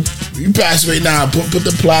 You pass away now, put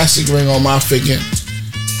the plastic ring on my finger.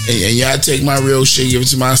 And y'all take my real shit, give it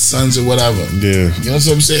to my sons or whatever. Yeah. You know what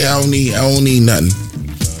I'm saying? I don't need nothing.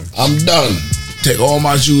 I'm done. Take all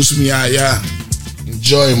my jewels from y'all.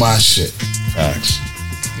 Enjoy my shit. Facts.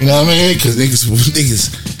 You know what I mean? Because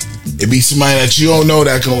niggas, it be somebody that you don't know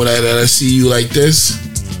that I see you like this.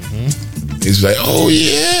 It's like, oh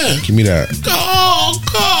yeah. Give me that. Oh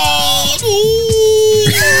God. Ooh.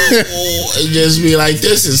 It just be like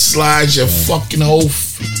this and slide your fucking whole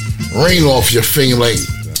ring off your finger like,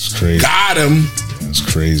 that's crazy. Got him. That's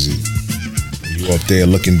crazy. You up there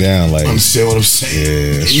looking down like, I'm saying what I'm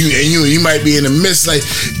saying. Yeah. And you might be in the midst like,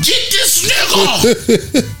 get this nigga.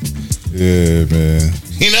 Yeah, man.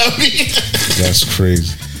 You know what I mean? That's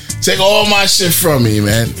crazy. Take all my shit from me,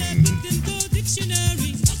 man.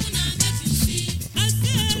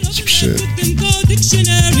 Some shit.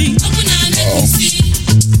 Oh.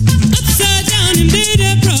 Upside down and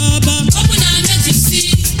better proper. Open and let you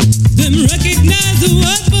see. Them recognize the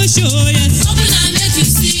word for sure, yes. Open and let you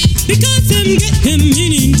see. Because them get them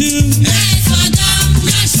meaning to. Nice for down,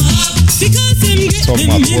 nice for up. Because them get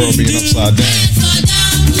talking them about the world being upside down. Nice for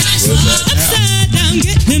down, nice for up. Upside down,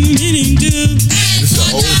 get them meaning to. This is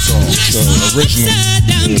an old song. The original. Upside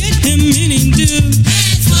down, get them meaning to.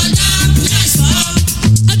 Nice for down, nice for up.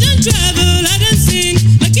 I done travel, I done sing.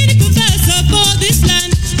 I get a professor for this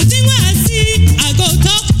land. The thing where I see, I go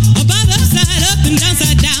talk about upside up and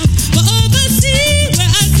downside down. But overseas, where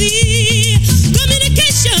I see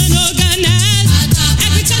communication organized,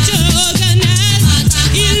 agriculture organized,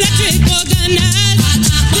 electric organized,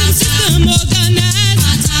 the system organized,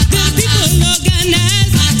 the people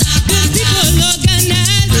organized, the people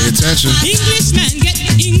organized. Pay attention. English man get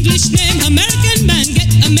English name, American man get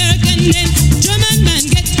American name, German man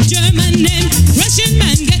get German name, Russian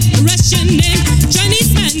man get Russian name,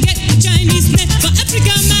 Chinese man get Chinese name. For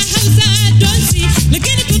Africa, my house I don't see. Like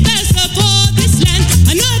any professor for this land,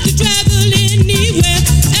 I know how to travel anywhere.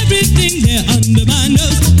 Everything there under my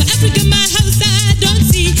nose. For Africa, my house I don't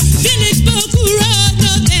see. Village Boku road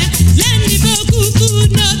no there, Landy Boku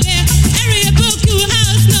food no there, area Boku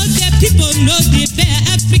house no there. People know they bear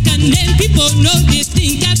African name. People know they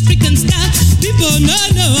think African style. People know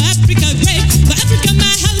Africa great. For Africa, my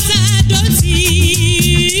house I don't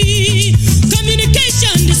see.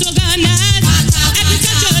 Communication disorganized,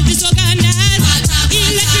 agriculture disorganized,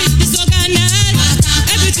 electric disorganized.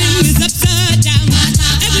 Everything is upside down.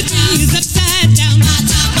 Everything is upside down.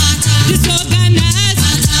 Disorganized,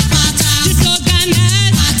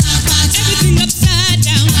 disorganized. Everything upside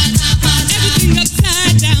down. Everything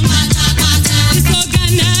upside down.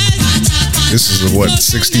 Disorganized. This is what,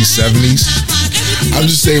 60s, 70s? I'm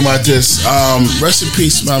just saying about this. Rest in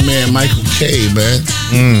peace, my man Michael K, man.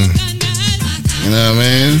 You know what I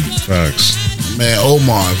mean? Facts. Man,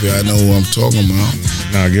 Omar, if y'all know who I'm talking about.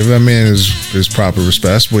 Nah, give that man his proper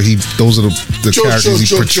respect. That's what those are the characters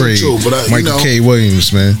he portrayed. But Michael K.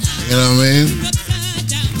 Williams, man. You know what I mean?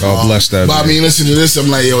 God bless that. But I mean, listen to this. I'm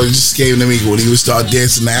like, yo, it just came to me when he would start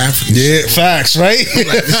dancing to African. Yeah, facts, right? I'm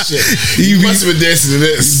like, this shit. He must have been dancing to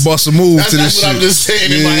this. Bust a move to this shit. That's what I'm just saying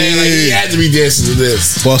in my head. Like, he had to be dancing to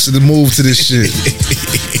this. Busted the move to this shit.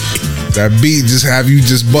 That beat just have you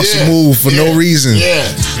just bust a move for no reason. Yeah.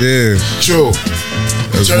 True.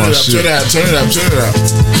 That's turn my it up, shit. turn it up.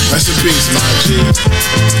 Rest in peace, my G.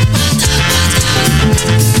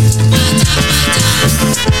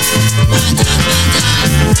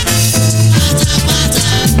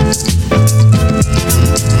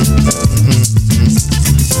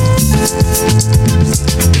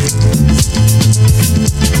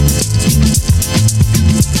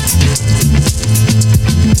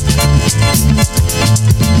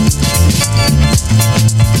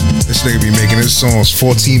 This nigga be making his songs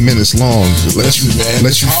 14 minutes long. Let you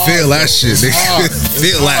feel that shit.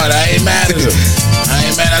 Feel that. I ain't mad at him. I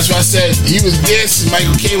ain't mad. That's why I said he was dancing.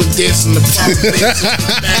 Michael K was dancing the proper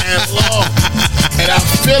mad long. And I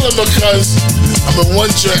feel it because I'm in one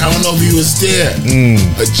joint. I don't know if he was there.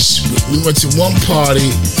 But we went to one party.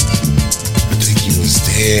 I think he was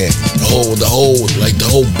there. The whole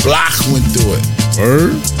block went through it.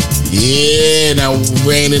 Word? Yeah, and I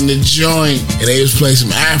ran in the joint, and they was playing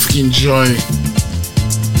some African joint.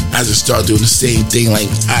 I just started doing the same thing, like,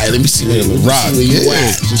 all right, let me see where you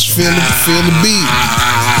at. Just feel the beat.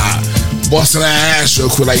 Busting that ass real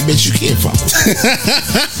quick, like, bitch, you can't fuck with me.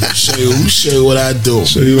 Show you what I do.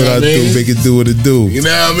 Show you what I do, make it do what it do. You know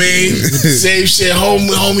what I mean? Same shit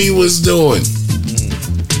homie was doing.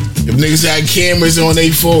 If niggas had cameras on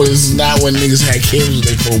their phone, this is not when niggas had cameras on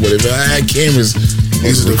their phone. But if I had cameras,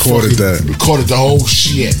 niggas recorded the whole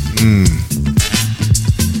shit.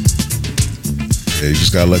 Yeah, you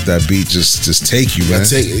just gotta let that beat just take you, man.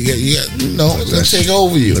 Take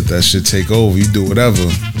over you. Let that shit take over. You do whatever.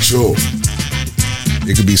 True.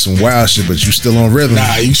 It could be some wild shit, but you still on rhythm.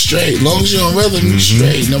 Nah, you straight. As long as you're on rhythm, you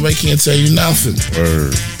straight. Nobody can't tell you nothing.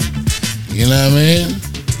 Word. You know what I mean?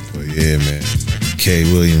 But yeah, man. K.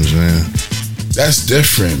 Williams, man. That's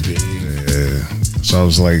different, baby. Yeah. So I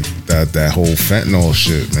was like that whole fentanyl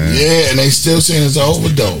shit, man. Yeah, and they still saying it's an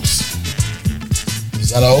overdose.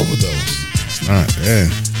 It's not an overdose. It's not, yeah.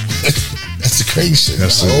 That's the crazy shit.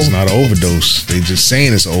 It's not an overdose. They just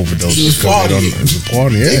saying it's an overdose. It's a party. It's a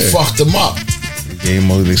party, yeah. They fucked them up. They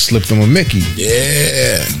slipped them a Mickey.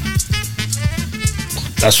 Yeah.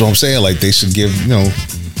 That's what I'm saying. Like, they should give,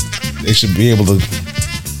 they should be able to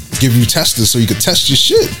give you testers so you can test your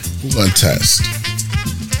shit. Who's gonna test?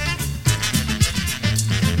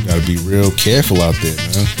 You gotta be real careful out there,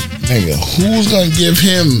 man. Nigga, who's gonna give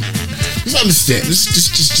him? You understand?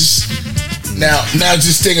 Just now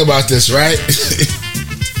just think about this, right?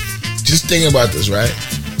 Just think about this, right?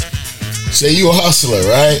 Say you a hustler,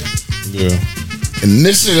 right? Yeah. And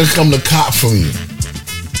this nigga come to cop from you.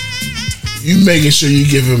 You making sure you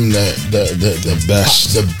give him the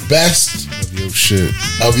best of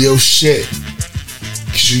your shit.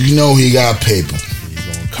 Cause you know he got paper. He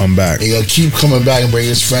gonna come back. He gonna keep coming back and bring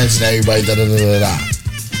his friends and everybody. Da da da da da.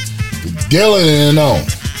 Dylan didn't know.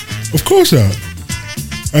 Of course not.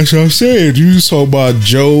 That's what I'm saying. You just talk about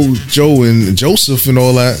Joe and Joseph and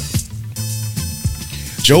all that.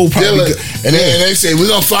 Joe probably Dylan, and they say we're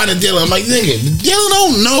gonna find a Dylan. I'm like, nigga, Dylan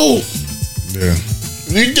don't know. Yeah.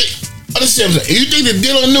 Understand? You think that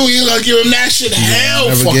Dylan knew you gonna give him that shit? Hell,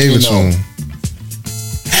 never fucking gave it no. to him.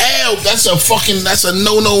 Hell, that's a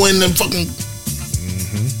no in the fucking.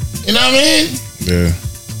 You know what I mean? Yeah.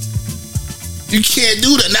 You can't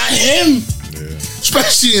do that. Not him. Yeah.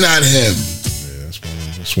 Especially not him. Yeah,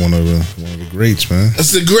 that's one of the greats, man.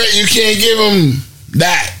 That's the great. You can't give him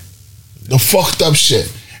that. The fucked up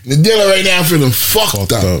shit. The dealer right now feeling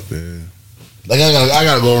fucked up. Yeah. Like I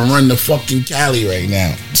gotta go and run the fucking Cali right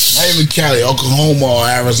now. Not even Cali, Oklahoma or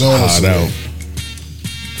Arizona.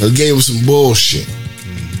 I gave him some bullshit.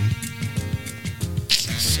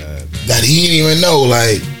 Sad, man. That he didn't even know.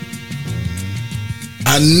 Like,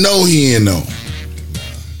 I know he didn't know.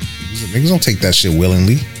 Niggas don't take that shit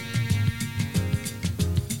willingly.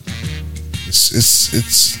 It's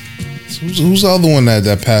who's the other one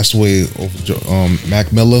that passed away over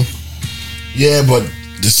Mac Miller? Yeah, but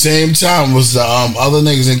the same time was the other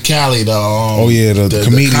niggas in Cali. The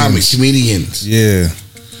comedians. Yeah.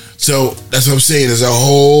 So that's what I'm saying.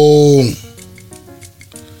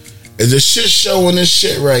 There's a shit show in this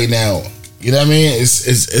shit right now. You know what I mean? It's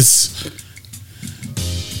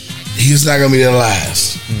he's not gonna be the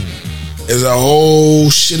last. There's a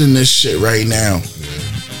whole shit in this shit right now.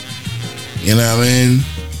 You know what I mean?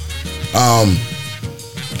 And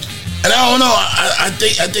I don't know. I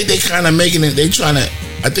think they kind of making it.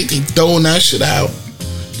 I think they throwing that shit out.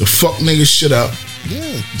 The fuck nigga shit up.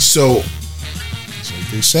 Yeah. So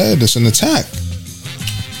they said it's an attack.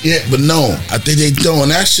 Yeah, but no. I think they throwing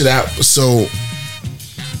that shit out. So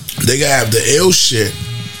they gotta have the ill shit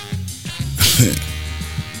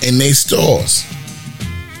in their stores.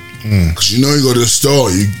 Cause you know you go to the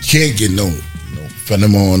store, you can't get no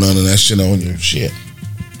fentanyl or none of that shit on your shit.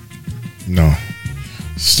 No.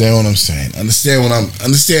 Understand what I'm saying?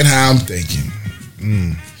 Understand how I'm thinking.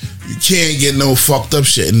 You can't get no fucked up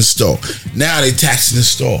shit in the store. Now they taxing the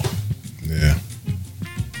store. Yeah.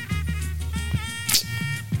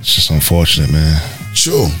 It's just unfortunate, man.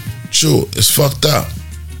 True. It's fucked up.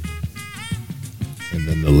 And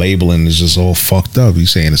then the labeling is just all fucked up.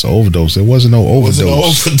 He's saying it's overdose. There wasn't no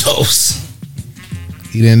overdose.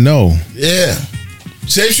 He didn't know. Yeah.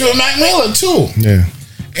 Same shit with Mac Miller too. Yeah.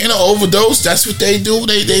 Ain't no overdose. That's what they do.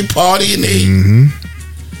 They party and they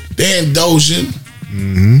indulging.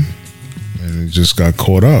 And it just got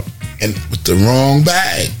caught up. And with the wrong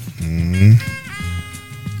bag.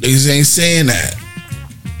 Niggas ain't saying that.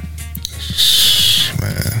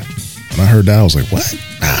 Man. When I heard that, I was like, what?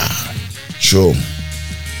 Nah. True.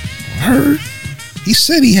 I heard. He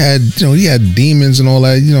said he had demons and all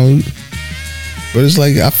that, But it's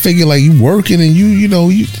like, I figure like you working and you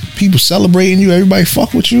people celebrating you, everybody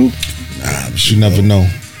fuck with you. Nah, you never know.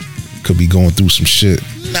 Could be going through some shit.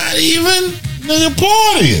 Not even nigga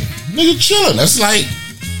partying, nigga chilling. That's like,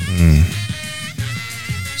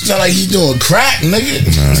 it's not like he's doing crack, nigga.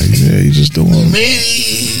 Nah, yeah, he just doing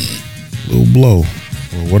maybe little blow.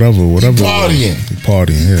 Or whatever. He partying.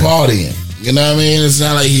 Yeah. Partying. You know what I mean? It's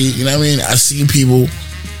not like you know what I mean? I see people,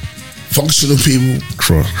 functional people,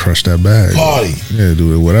 crush that bag. Party. Yeah,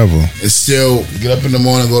 do it, whatever. And still get up in the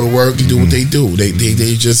morning, go to work, and do what they do. They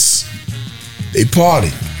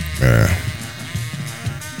party. Yeah.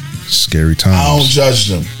 Scary times. I don't judge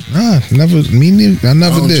them. Nah, never. Me neither. I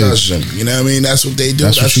never did. Judge them. You know what I mean? That's what they do.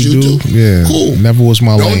 That's what you do. Yeah. Cool. Never was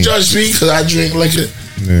my lane. Don't judge me because I drink liquor.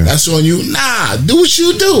 Yeah. That's on you. Nah, do what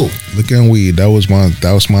you do. Liquor and weed. That was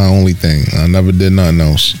my only thing. I never did nothing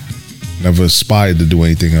else. Never aspired to do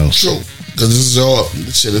anything else. True. Because this is all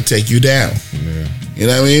shit'll take you down. Yeah. You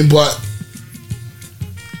know what I mean? But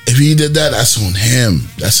if he did that, that's on him.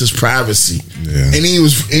 That's his privacy. Yeah. And he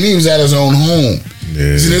was at his own home.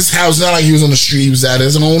 Yeah. He's in his house, not like he was on the street. He was at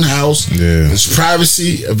his own house. Yeah. His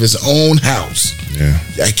privacy of his own house. Yeah.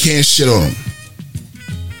 I can't shit on him.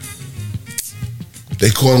 They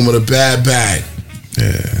caught him with a bad bag.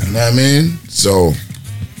 Yeah. You know what I mean? So,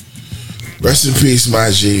 rest in peace, my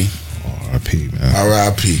G. R.I.P., man.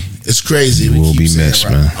 R.I.P. It's crazy. You will be missed,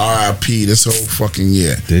 man. R.I.P. this whole fucking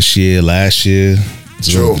year. This year, last year.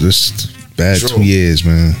 True. This bad True. 2 years,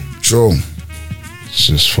 man. True. It's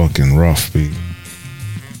just fucking rough, B.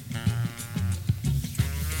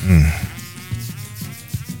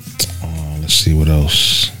 Let's see what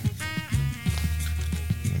else.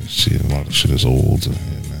 Let's see, a lot of shit is old in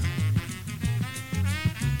here, man.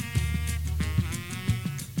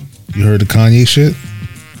 You heard the Kanye shit?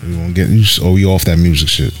 You won't get you? Oh, you off that music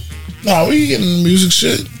shit? Nah, we getting the music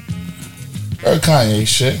shit. Heard Kanye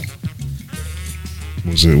shit.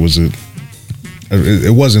 Was it?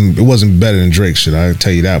 It wasn't better than Drake shit. I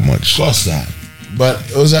tell you that much. Of course not. But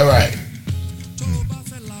it was alright.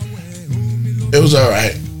 It was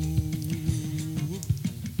alright.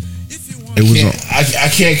 I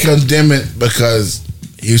can't condemn it because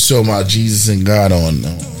he was talking about Jesus and God on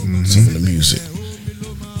some of the music.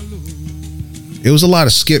 It was a lot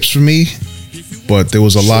of skips for me, but there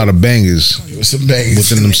was a lot of bangers. It was some bangers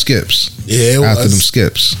within them skips. Yeah, it was. After them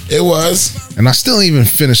skips. It was. And I still ain't even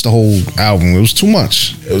finished the whole album. It was too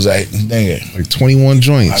much. It was like, nigga. Like 21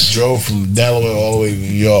 joints. I drove from Delaware all the way to New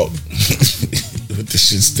York. But the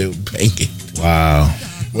shit still banging. Wow.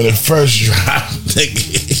 When it first dropped,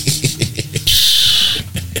 nigga.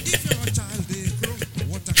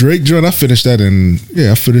 Drake joint, I finished that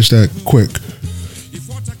quick.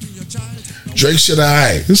 Drake shit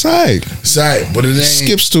alright. It's alright. It's alright, but it ain't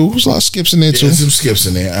skips too. There's a lot of skips in there too. There's some skips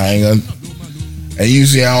in there. I ain't gonna. And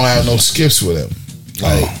usually I don't have no skips with him.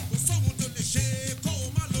 Like,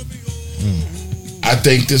 I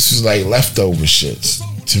think this is like leftover shits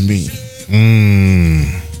to me.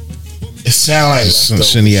 It sound like some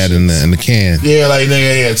shit he had in the can. Yeah, like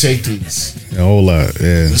nigga, yeah, take these. A whole lot,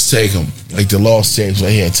 yeah. Let's take them. Like the lost tapes,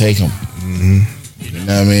 right here, take them. You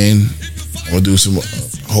know what I mean? I'm gonna do some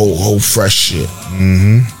whole fresh shit.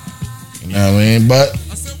 You know what I mean? But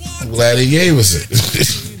I'm glad he gave us it.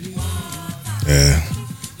 Yeah.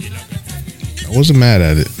 I wasn't mad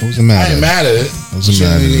at it. I ain't mad at it. I wasn't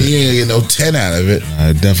mad at it. You ain't get no 10 out of it.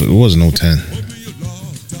 Definitely, it wasn't no 10.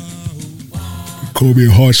 Called me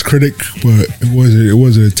a harsh critic, but it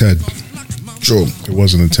wasn't a 10. True. It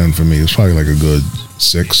wasn't a 10 for me. It was probably like a good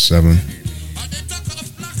 6, 7.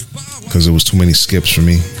 Because there was too many skips for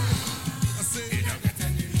me.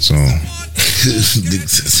 So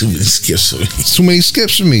too many skips for me. It's too many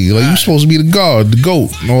skips for me. Like, you're supposed to be the god, the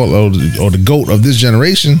GOAT, or the GOAT of this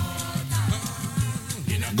generation.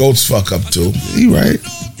 Goats fuck up too. You right.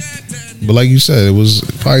 But like you said, it was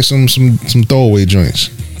probably some throwaway joints.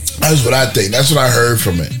 That's what I think. That's what I heard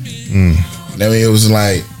from it. I mean, it was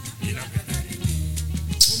like,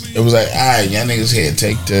 all right, y'all niggas here,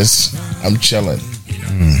 take this. I'm chilling.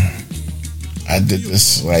 I did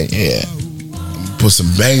this, like, yeah. Put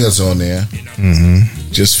some bangers on there,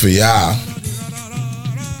 just for y'all.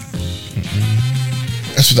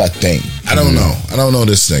 That's what I think. I don't know. I don't know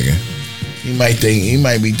this nigga. He might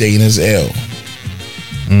be thinking his L.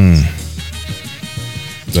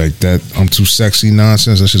 Like that, I'm too sexy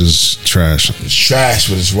nonsense. That shit is trash. It's trash,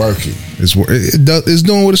 but it's working. It's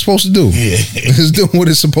doing what it's supposed to do. Yeah, it's doing what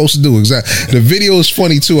it's supposed to do. Exactly. The video is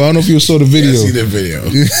funny too. I don't know if you saw the video. Yeah, I see the video.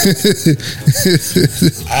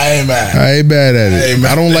 I ain't mad. I ain't mad at it.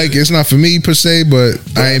 I don't like it. It's not for me per se, but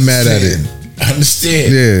I ain't mad at it. I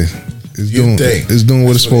understand. Yeah, it's doing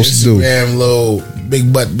what it's supposed to do. Instagram little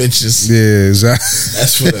big butt bitches. Yeah, exactly.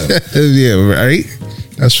 That's for them. Yeah, right.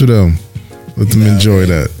 That's for them. Let them enjoy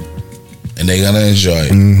that. And they gonna enjoy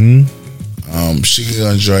it. She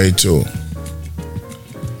gonna enjoy it too.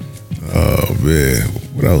 Oh man.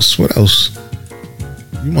 What else?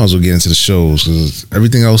 You might as well get into the shows because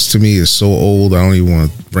everything else to me is so old. I don't even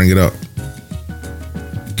want to bring it up.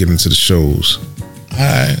 Get into the shows. All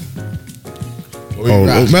right.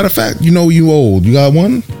 Matter of fact, you know you old. You got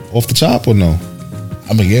one off the top or no?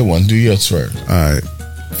 I'm gonna get one. Do yours first. All right.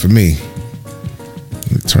 For me,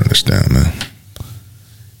 let me turn this down now.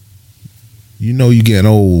 You know you getting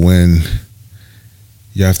old when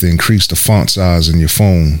you have to increase the font size in your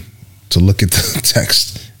phone to look at the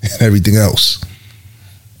text and everything else.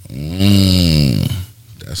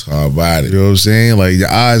 That's hard body. You know what I'm saying? Like your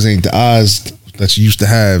eyes ain't the eyes that you used to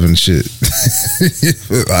have and shit.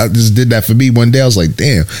 I just did that for me one day. I was like,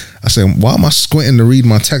 damn. I said, why am I squinting to read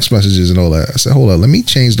my text messages and all that? I said, hold on, let me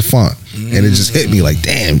change the font. And it just hit me like,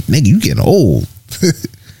 damn, nigga, you getting old. So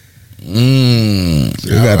you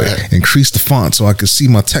gotta increase the font so I can see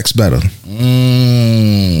my text better.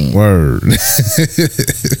 Word. Let's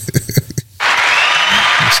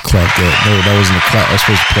clap that. No, that wasn't a clap. I was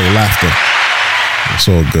supposed to play laughter. It's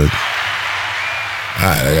all good. All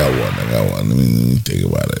right, I got one. Let me think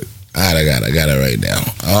about it. All right, I got it right now.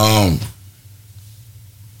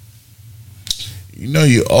 You know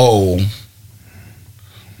you old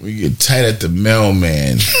when you get tight at the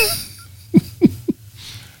mailman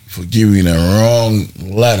for giving a wrong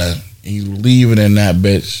letter and you leave it in that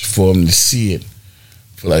bitch for him to see it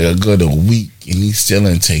for like a good week and he still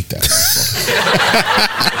didn't take that.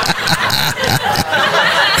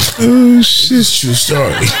 Oh shit! It's a true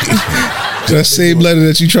story. That same letter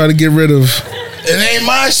that you try to get rid of. It ain't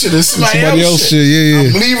my shit. It's somebody else shit. Yeah.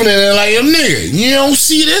 I'm leaving it in like, nigga, you don't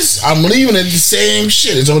see this? I'm leaving it the same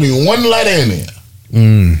shit. There's only one letter in there.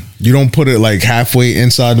 You don't put it like halfway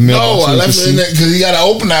inside the mailbox? No, I left it in there because you got to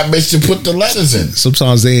open that bitch to put the letters in.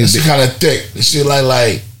 Sometimes they ain't. It's kind of thick. It's shit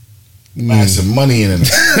like man, some money in it.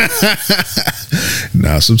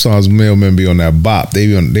 Nah, sometimes mailmen be on that bop.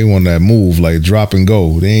 They on that move like drop and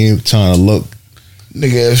go. They ain't trying to look.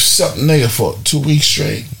 Nigga, if something for 2 weeks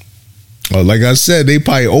straight. Like I said, they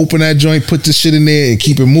probably open that joint, put the shit in there, and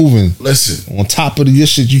keep it moving. Listen, on top of your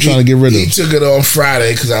shit you trying to get rid of. He took it on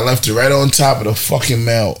Friday because I left it right on top of the fucking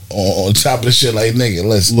mail, on top of the shit. Like, nigga,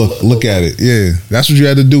 listen, look at it. Yeah, that's what you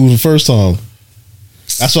had to do the first time.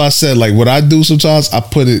 That's why I said, like, what I do sometimes, I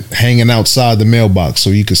put it hanging outside the mailbox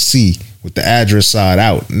so you can see with the address side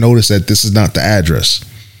out. Notice that this is not the address.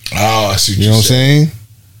 Oh, I see what you know what I'm saying?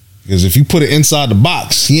 Because if you put it inside the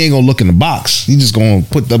box, he ain't gonna look in the box. He just gonna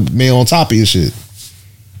put the mail on top of your shit.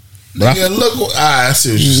 But Nigga, I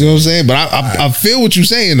see what you're saying. You know what I'm saying? But I feel what you're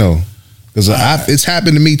saying though, because it's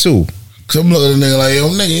happened to me too. Cause I'm looking at the nigga like, yo,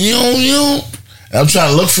 nigga, you don't. And I'm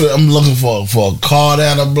trying to look for. I'm looking for a car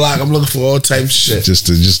down the block. I'm looking for all types of shit. Just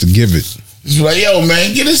to give it. Just be like, yo,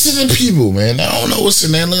 man, get this to the people, man. I don't know what's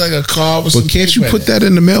in there. Look like a car. But can't you put that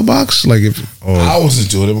in the mailbox? Like if I wasn't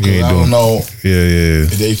doing it because I don't know. Yeah.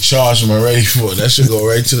 If they charge them already for it, that should go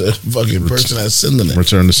right to the fucking person that's sending it.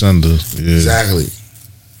 Return to sender. Yeah. Exactly.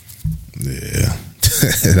 Yeah,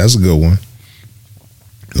 that's a good one.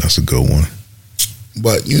 That's a good one.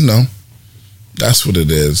 But that's what it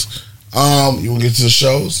is. You want to get to the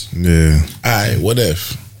shows? Yeah. All right. What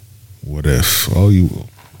if?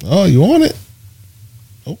 Oh, you on it?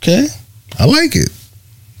 Okay, I like it.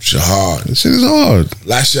 Shit hard. This shit is hard.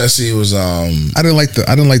 Last year I see it was I didn't like the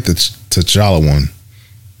T'Challa one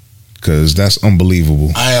because that's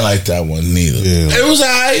unbelievable. I ain't like that one neither. Yeah. It was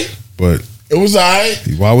alright. But it was alright.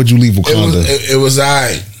 Why would you leave Wakanda? It was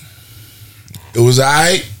alright. It was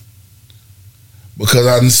alright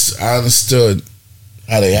because I understood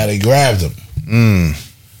how they grabbed him.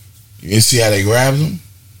 You see how they grabbed him?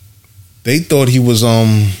 They thought he was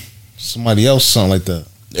somebody else, something like that.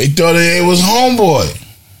 They thought it was Homeboy.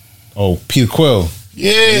 Oh, Peter Quill.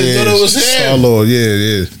 Yeah, they thought it was him. Star-Lord, yeah.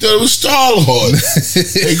 They thought it was Star-Lord.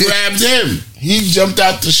 They grabbed him. He jumped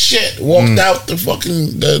out the shit, walked out the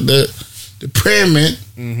fucking the pyramid.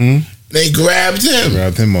 They grabbed him.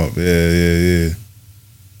 Grabbed him up. Yeah.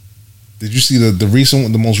 Did you see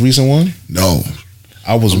the most recent one? No.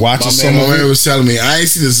 I was watching my man was telling me I ain't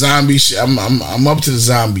see the zombie shit. I'm up to the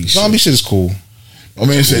zombie shit. Zombie shit is cool. My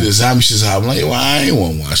man said the zombie shit's hot. I'm like, well, I ain't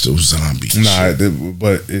want to watch those zombies. Nah,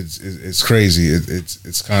 but it's crazy.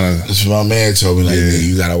 It's kind of. That's what my man told me. Like, yeah,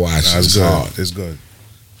 you gotta watch. Nah, it's good. Hard. It's good.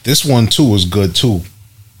 This one too is good too,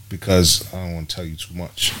 because I don't want to tell you too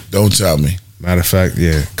much. Don't tell me. Matter of fact,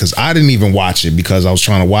 yeah, because I didn't even watch it because I was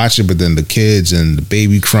trying to watch it, but then the kids and the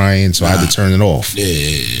baby crying, so I had to turn it off.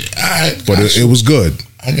 Yeah, all right. But it was good.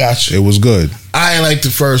 I got you. It was good. I ain't like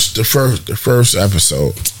the first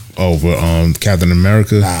episode. Oh, but Captain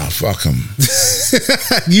America. Nah, fuck him.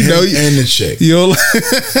 You know, and the chick. You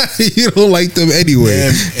don't like them anyway.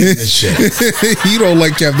 And the chick. You don't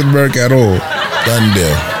like Captain America at all. Done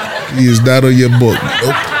deal. He is not on your book.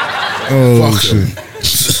 Nope. Oh Fuck shit.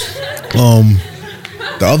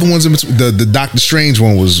 The other ones in between, the Doctor Strange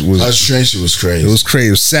one was Doctor Strange was crazy. It was crazy.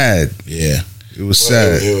 It was sad. Yeah. It was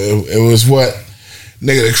sad. It was what,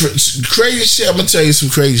 nigga, the crazy shit. I'm gonna tell you some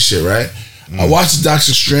crazy shit, right? I watched the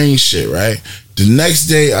Doctor Strange shit, right? The next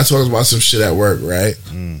day, I talked about some shit at work, right?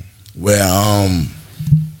 Where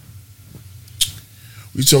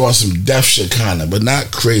we talk about some deaf shit, kind of, but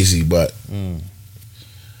not crazy. But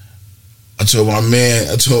I told my man,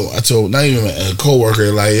 I told not even a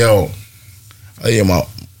coworker, like, yo, my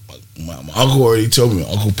uncle already told me. My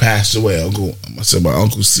uncle passed away. I said my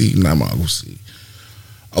Uncle C, not my Uncle C.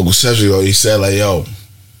 Uncle Cedric, he said, like, yo,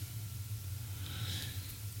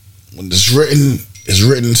 when it's written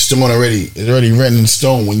in stone already. It's already written in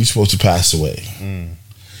stone when you're supposed to pass away.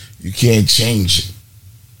 You can't change it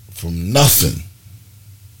from nothing,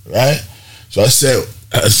 right? So I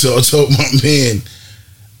told my man,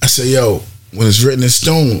 I said, yo, when it's written in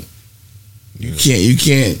stone, you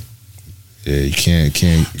can't. Yeah, you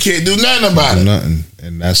can't do nothing about it. Nothing,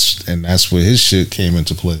 and that's where his shit came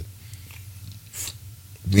into play.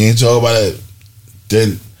 We ain't talk about it.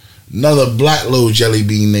 Then another black little jelly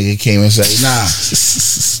bean nigga came and said, nah,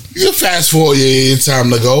 you can fast forward your time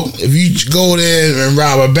to go. If you go there and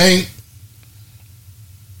rob a bank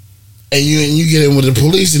and you get in with the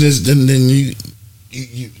police, and then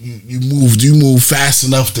you move fast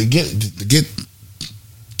enough to get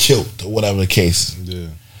killed or whatever the case. Yeah.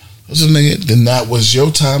 So nigga, then that was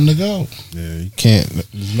your time to go. Yeah, you can't.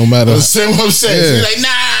 No matter. Understand what I'm saying? Yeah. So you're like,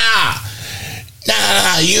 nah,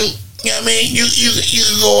 you know what I mean? You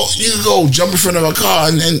can go jump in front of a car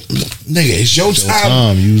and then, nigga, it's your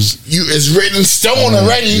time. It's written in stone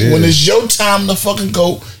already. Yeah. When it's your time to fucking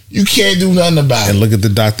go, you can't do nothing about it. And look at the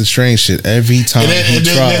Doctor Strange shit. Every time he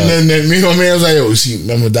tried. Then me and my man was like, yo, see,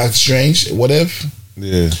 remember Doctor Strange? What if?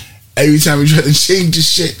 Yeah. Every time he tried to change the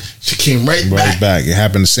shit, she came right back. It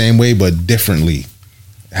happened the same way, but differently.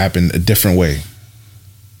 It happened a different way.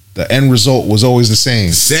 The end result was always the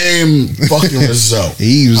same. Same fucking result.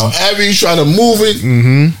 However you try to move it,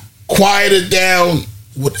 quiet it down,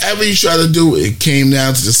 whatever you try to do, it came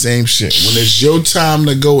down to the same shit. When it's your time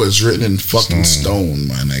to go, it's written in fucking stone,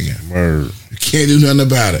 my nigga. Word. You can't do nothing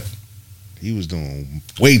about it. He was doing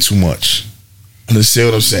way too much. Understand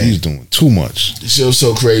what I'm saying? He was doing too much. This shit was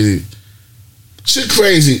so crazy. Shit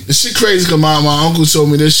crazy. The shit crazy because my uncle told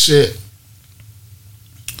me this shit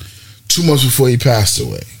 2 months before he passed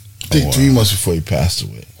away. I think 3 months before he passed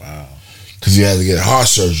away. Wow. Because he had to get heart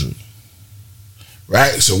surgery.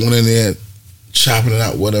 Right? So went in there chopping it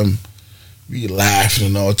out with him. We laughing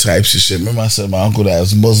and all types of shit. Remember I said my uncle that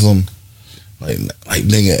was Muslim. Like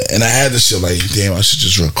nigga. And I had this shit like, damn, I should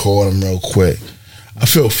just record him real quick. I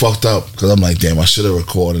feel fucked up because I'm like, damn, I should have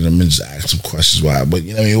recorded him and just asked some questions why. But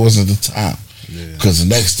you know, it wasn't the time. Because the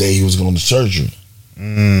next day he was going to surgery. You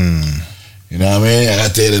know what I mean? I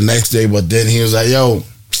got there the next day, but then he was like, yo,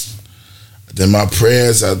 then my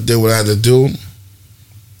prayers, I did what I had to do.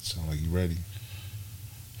 Sound like you ready.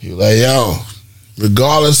 He was like, yo,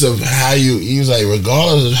 regardless of how he was like,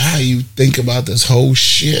 regardless of how you think about this whole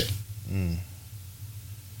shit,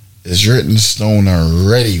 it's written in stone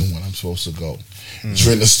already when I'm supposed to go. It's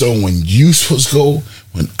written in stone when you supposed to go,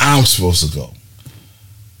 when I'm supposed to go.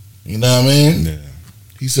 You know what I mean? Yeah.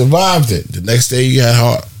 He survived it. The next day he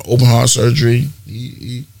had open heart surgery.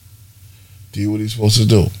 He did what he's supposed to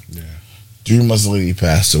do. Yeah. 3 months later he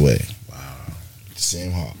passed away. Wow.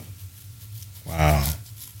 Same heart. Wow.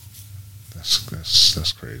 That's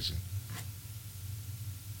crazy.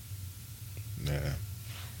 Yeah.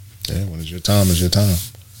 Yeah, when it's your time, it's your time.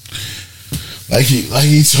 Like he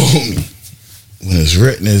told me, when it's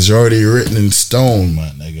written, it's already written in stone, my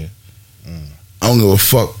nigga. I don't give a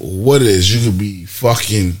fuck what it is. You could be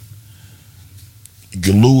fucking, you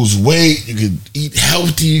could lose weight, you could eat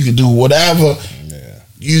healthy, you could do whatever. Yeah.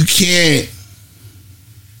 You can't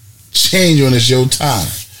change when it's your time.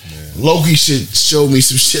 Yeah. Loki should show me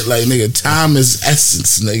some shit like, nigga, time is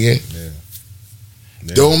essence, nigga. Yeah.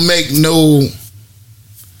 Don't make no,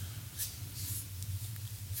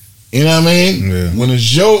 you know what I mean? Yeah. When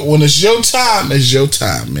it's your time, it's your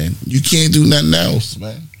time, man. You can't do nothing else,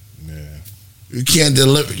 man. You can't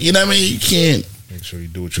deliver. You know what I mean? You can't. Make sure you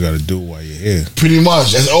do what you got to do while you're here. Pretty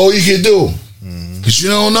much. That's all you can do. Because you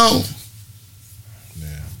don't know.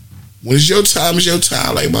 Yeah. When it's your time, it's your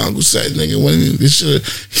time. Like my uncle said, nigga. When he said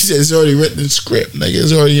it's already written in script. Nigga,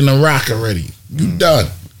 it's already in the rock already. You done.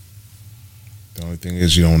 The only thing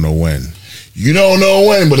is, you don't know when. You don't know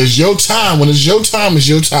when, but it's your time. When it's your time, it's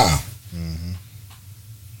your time.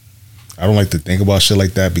 I don't like to think about shit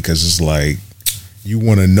like that because it's like, you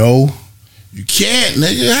want to know. You can't,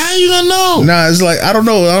 nigga. How you gonna know? Nah, it's like, I don't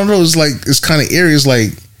know. It's like, it's kind of eerie. It's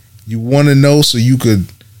like, you want to know so you could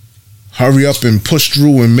hurry up and push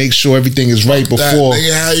through and make sure everything is right before.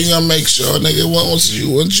 Nigga, how you gonna make sure, nigga? Once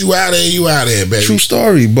you out there, you out there, baby. True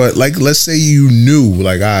story. But like, let's say you knew,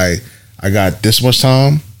 like, I got this much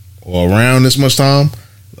time or around this much time.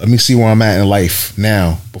 Let me see where I'm at in life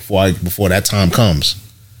now before that time comes.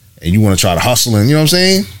 And you want to try to hustle and, you know what I'm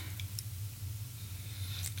saying?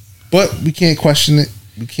 But we can't question it.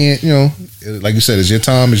 We can't, like you said, it's your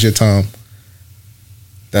time, it's your time.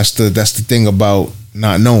 That's the thing about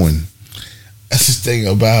not knowing. That's the thing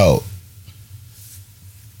about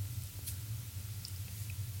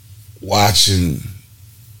watching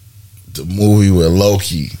the movie with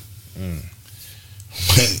Loki. When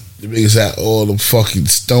the niggas had all the fucking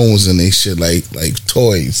stones and they shit like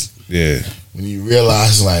toys. Yeah. When you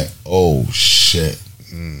realize, like, oh shit,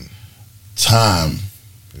 time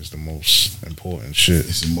is the most important shit.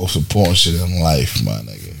 It's the most important shit in life, my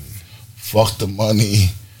nigga. Fuck the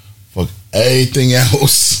money, fuck everything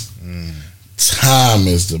else. Time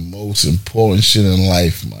is the most important shit in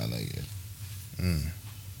life, my nigga.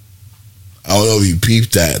 I don't know if you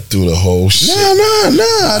peeped that through the whole shit. Nah,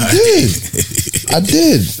 I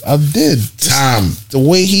did. I did. Time. The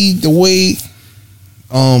way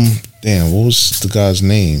damn, what was the guy's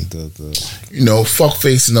name? The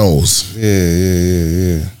fuckface knows.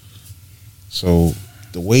 Yeah. So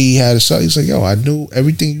the way he had it set, he's like, yo, I knew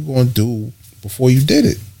everything you gonna do before you did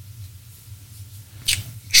it.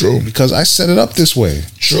 True. Because I set it up this way.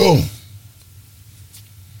 True.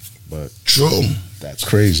 But true. That's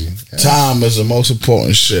crazy. Yeah. Time is the most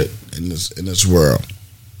important shit in this world.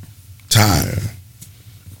 Time.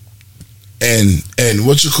 Yeah. And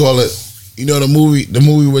what you call it? You know the movie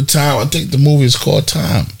with Time. I think the movie is called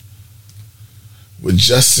Time. With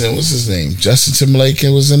Justin, what's his name? Justin Timberlake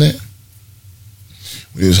was in it.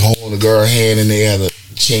 When he was holding the girl's hand and they had to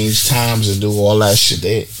change times and do all that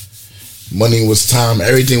shit. Money was time.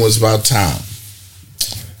 Everything was about time.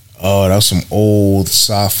 Oh, that was some old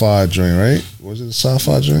sci-fi joint, right? Was it a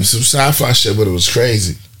sci-fi joint? Some sci-fi shit, but it was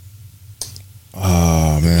crazy.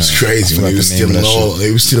 Oh man, it was crazy. When they was stealing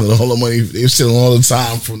all the money. They were stealing all the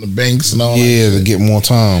time from the banks and all. Yeah, to get more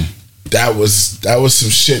time. That was some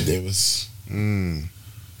shit. They was.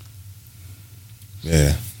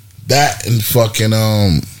 Yeah. That and fucking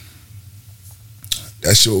that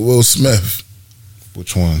shit with Will Smith.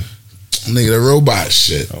 Which one? Nigga, the robot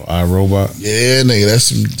shit. Oh, iRobot? Yeah, nigga, that's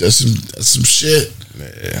some shit.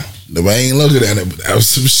 Yeah. Nobody ain't looking at it, but that was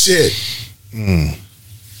some shit. Yeah.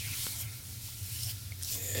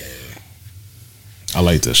 I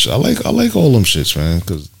like this shit. I like all them shits, man.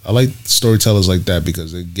 Because I like storytellers like that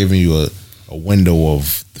because they're giving you a window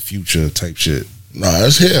of the future type shit. Nah,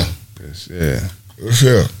 it's here. Yeah. It's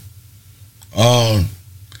here.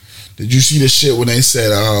 Did you see the shit when they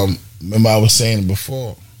said, remember I was saying it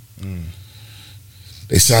before?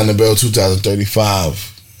 They signed the bill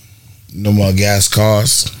 2035. No more gas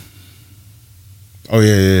cars. Oh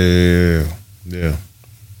yeah.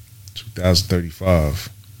 2035.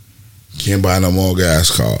 Can't buy no more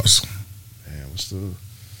gas cars. Man, what's the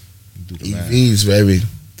EVs, baby?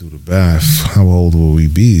 Do the math. How old will we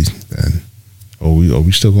be then? Are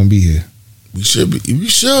we still gonna be here? We should be. We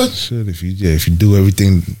should. If you do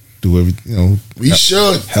everything, we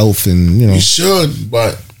should. Health and we should.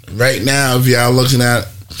 But right now, if y'all looking at,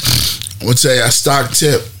 I'm gonna tell you a stock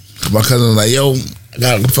tip. My cousin was like, yo, I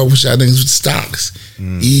gotta fuck with y'all niggas with stocks.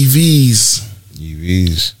 EVs.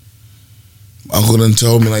 Uncle done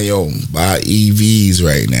told me like, yo, buy EVs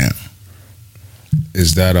right now.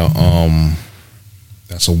 Is that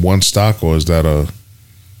that's a one stock or is that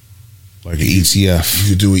like an ETF? You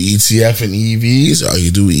could do an ETF and EVs, or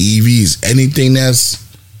you do EVs. Anything that's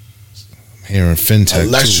I'm hearing fintech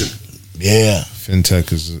electric. Too. Yeah.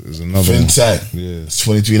 Fintech is another fintech. One. Yeah. It's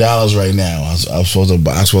 $23 right now. I'm supposed to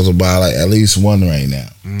buy like at least one right now.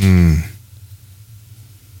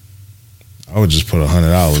 I would just put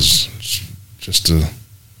 $100 just to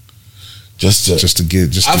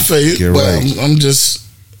get I feel you, but right. I'm just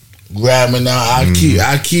grabbing now.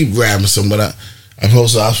 I keep grabbing some, but I'm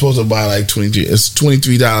supposed to buy like 23. It's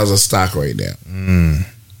 $23 a stock right now.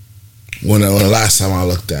 When the last time I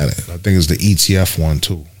looked at it, I think it's the ETF one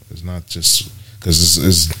too. It's not just because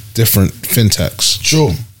it's different fintechs.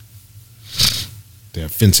 True. They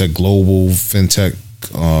have Fintech Global, Fintech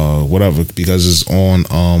whatever, because it's on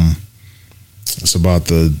it's about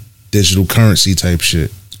the digital currency type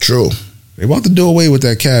shit. True. They about to do away with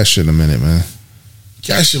that cash shit in a minute, man.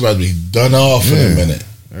 Cash shit about to be done off in a minute.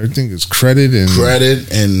 Everything is credit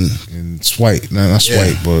and swipe. No, not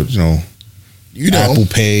swipe, but you know, Apple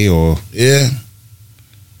Pay or you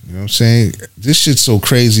know what I'm saying? This shit's so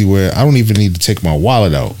crazy where I don't even need to take my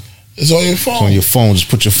wallet out. It's on your phone. It's on your phone. Just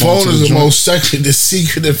put your phone. Phone is the most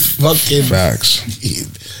secretive fucking facts.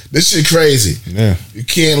 This shit crazy. Yeah, you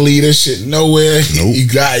can't leave this shit nowhere. Nope.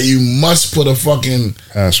 You must put a fucking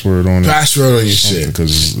password on your shit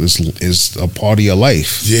because it's a part of your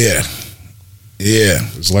life. Yeah.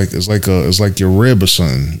 It's like your rib or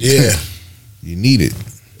something. Yeah, you need it.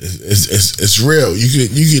 It's real. You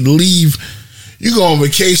could leave. You go on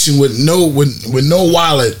vacation with no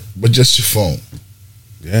wallet, but just your phone.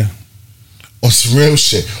 Yeah. On some real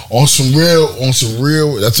shit. On some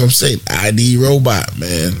real. That's what I'm saying. ID robot,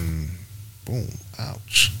 man. Boom.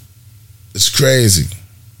 Ouch. It's crazy.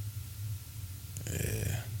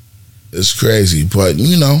 Yeah. It's crazy, but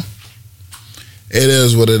you know, it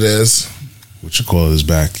is what it is. What you call is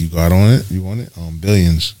back? You got on it? You want it?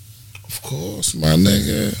 Billions. Of course, my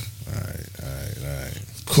nigga. All right.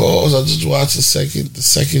 Of course, I just watched the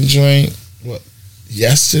second joint. What?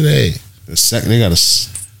 Yesterday. They got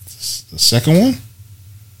the second one.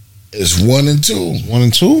 It's 1 and 2. 1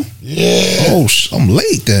 and 2. Yeah. Oh, I'm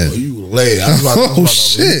late then. Oh, you late. I was about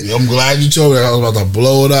shit. I'm glad you told me that. I was about to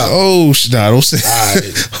blow it up. Oh, don't say.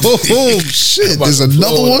 Oh shit. There's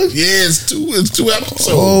another one. Yeah, it's two episodes.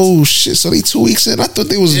 Oh shit. So they 2 weeks in. I thought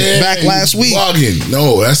they was back last week. Bugging.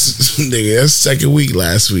 No, that's second week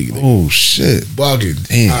last week. Nigga. Oh shit. Bugging.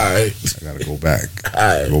 Damn. All right. I gotta go back.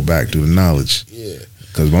 All right. Go back to the knowledge. Yeah.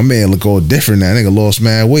 Cause my man look all different now. Nigga lost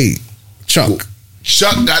mad weight. Chuck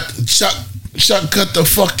cut the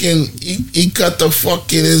fucking he cut the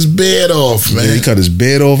fucking his beard off, man. Yeah, he cut his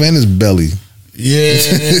beard off and his belly. Yeah,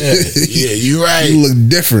 yeah, you right. He looked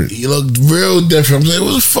different. He looked real different. I'm saying,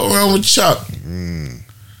 what the fuck wrong with Chuck?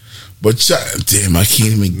 But Chuck, damn, I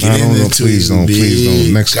can't even get into it. Please don't.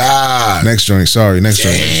 Next joint. Sorry, next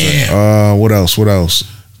joint. What else?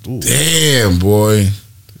 Ooh. Damn, boy.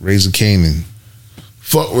 Razor Canaan.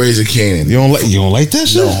 Fuck Razor Canaan. You don't like that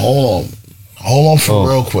shit? No, hold on for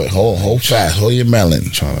real quick. Hold fast. Hold your melon.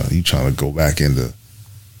 You trying to go back into?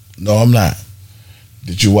 No, I'm not.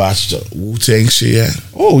 Did you watch the Wu-Tang shit yet?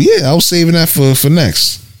 Oh yeah, I was saving that for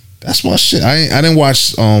next. That's my shit. I didn't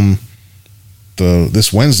watch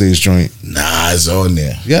this Wednesday's joint. Nah, it's on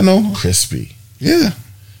there. Yeah, no. Crispy. Yeah.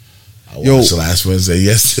 I watched the last Wednesday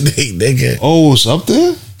yesterday, nigga. Oh, it's up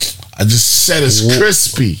there? I just said it's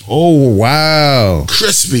crispy. Oh, wow.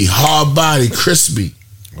 Crispy. Hard body, crispy.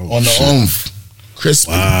 On the oomph.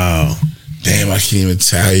 Crispy. Wow. Damn, I can't even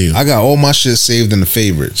tell you. I got all my shit saved in the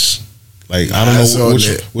favorites. Like, I don't know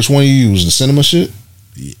which one you use. The cinema shit?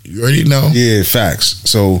 You already know. Yeah, facts.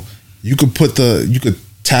 So you could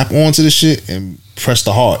tap onto the shit and press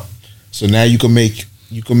the heart. So now you can make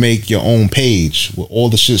your own page with all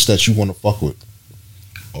the shits that you want to fuck with.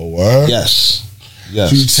 Oh, word? Yes.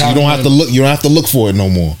 So you don't have to look. You don't have to look for it no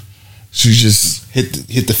more. So you just hit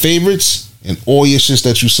the favorites and all your shits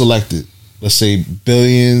that you selected. Let's say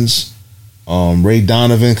Billions, Ray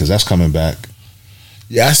Donovan, because that's coming back.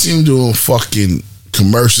 Yeah, I see him doing fucking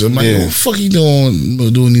commercials. I'm like, what the fuck you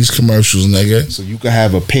doing these commercials, nigga? So you can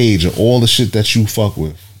have a page of all the shit that you fuck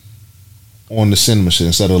with on the cinema shit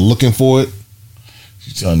instead of looking for it.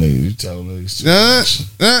 You tell niggas.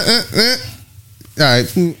 All right,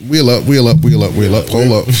 wheel up.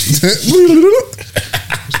 Hold up.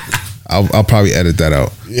 I'll probably edit that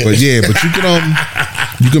out. Yeah. But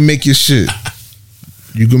you can make your shit.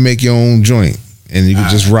 You can make your own joint, and you can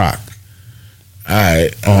just rock. All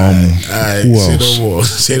right. Who else?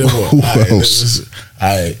 Say no more. Who else? All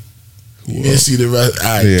right. You didn't see the rest.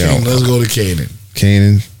 All right, yeah, let's go to Canaan.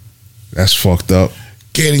 Canaan, that's fucked up.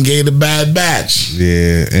 Canaan gave the bad batch.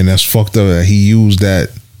 Yeah, and that's fucked up that he used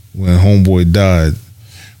that when homeboy died.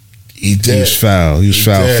 He did. He was foul. He was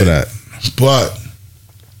foul for that. But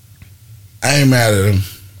I ain't mad at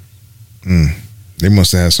him. They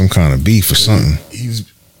must have had some kind of beef or something.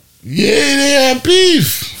 They had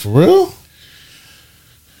beef. For real?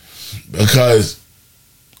 Because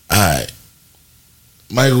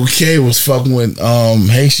Michael K was fucking with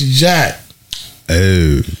Haitian Jack.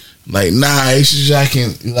 Oh. Like, nah, Haitian Jack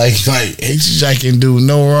Haitian Jack can do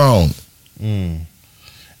no wrong. And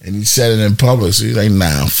he said it in public. So he's like,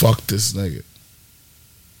 nah, fuck this nigga.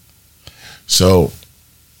 So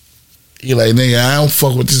he like, nigga, I don't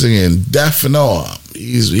fuck with this nigga in death and all.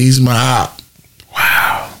 He's my op.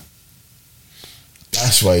 Wow.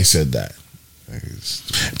 That's why he said that.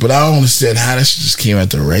 But I don't understand how that shit just came at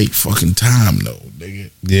the right fucking time, though, nigga.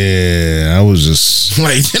 Yeah, I was just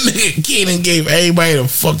like that nigga Keenan gave everybody the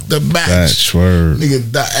fucked up batch. Word.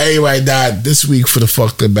 Nigga, everybody died this week for the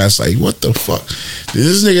fucked up batch. Like, what the fuck? Did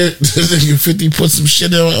this nigga 50 put some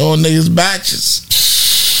shit on niggas' batches?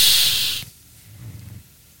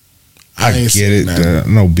 I get it.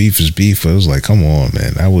 No, beef is beef. It was like, come on,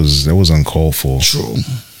 man. That was uncalled for. True.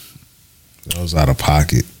 That was out of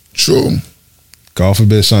pocket. True. God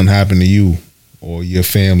forbid something happened to you or your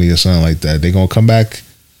family or something like that. They gonna come back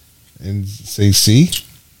and say, see?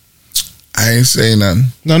 I ain't saying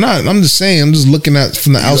nothing. No, I'm just saying. I'm just looking at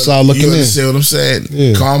from the outside looking in. You understand what I'm saying?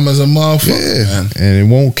 Yeah. Karma's a motherfucker, man. And it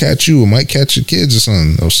won't catch you. It might catch your kids or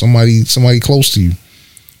something. Or somebody close to you.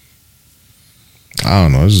 I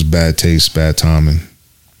don't know. This is bad taste, bad timing.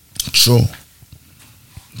 True.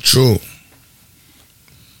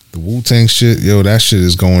 The Wu-Tang shit, yo, that shit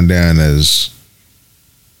is going down as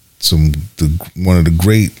one of the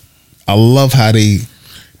great. I love how they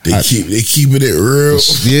keeping it real.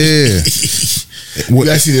 Yeah. You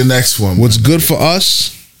gotta see the next one. What's good for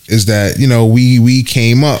us is that, you know, we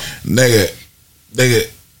came up. Nigga,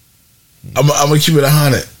 I'm gonna keep it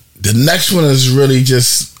 100. The next one is really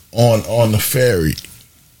just on the ferry.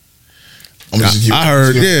 I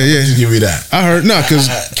heard, just give me that. I heard, because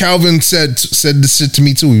Calvin said this shit to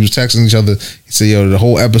me too. We was texting each other. He said, "Yo, the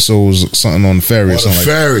whole episode was something on the ferry or something."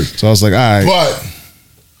 Ferry. So I was like, "All right." But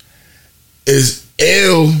it's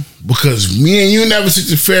ill because me and you never took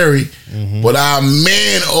the ferry, but our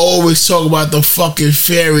man always talk about the fucking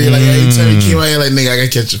ferry. Like every time he came out here, like, nigga, I gotta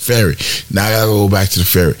catch the ferry. Now I gotta go back to the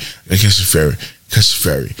ferry. I gotta catch the ferry. Catch the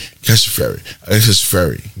ferry. Catch the ferry. I gotta catch the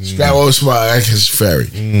ferry. Scrap all the spot. I gotta catch the ferry.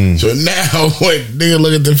 So now, when nigga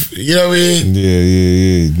look at the, you know what I mean?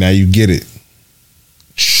 Yeah. Now you get it.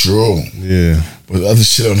 True. Yeah. But the other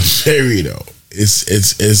shit on the ferry though, it's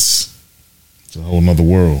a whole nother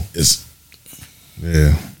world.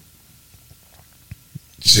 Yeah.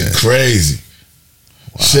 Shit crazy.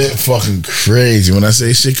 Wow. Shit fucking crazy. When I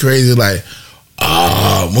say shit crazy, like,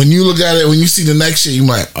 when you look at it, when you see the next shit, you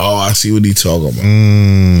might, I see what he talking about.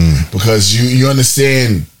 Because you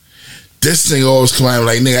understand, this thing always come out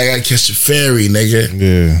like, nigga, I gotta catch the ferry, nigga.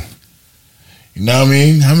 Yeah. You know what I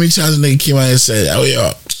mean? How many times a nigga came out and said, oh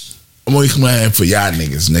yeah, I'm only coming out here for y'all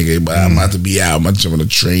niggas, nigga, but I'm about to be out. I'm about to jump on the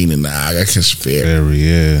train and I gotta catch the ferry.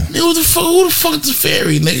 Yeah. Nigga, who the fuck is the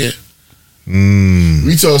ferry, nigga?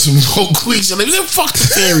 We told some whole queens, like, fuck the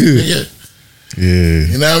ferry, nigga. Yeah.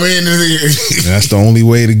 You know what I mean? That's the only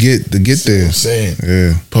way to get there. That's what I'm saying.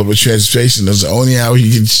 Yeah. Public transportation is the only hour you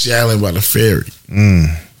get shallowed by the ferry.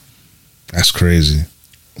 That's crazy.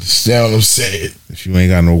 Understand what I'm saying? If you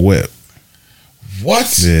ain't got no whip.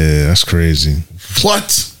 What? Yeah, that's crazy.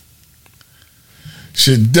 What?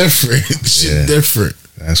 Shit different. Shit different.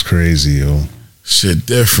 That's crazy, yo. Shit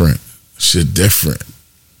different.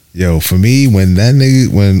 Yo, for me, when that nigga,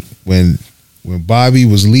 when Bobby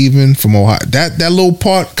was leaving from Ohio, that little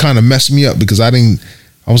part kind of messed me up because I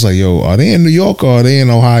was like, yo, are they in New York or are they in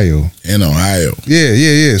Ohio? In Ohio.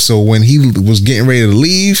 Yeah. So when he was getting ready to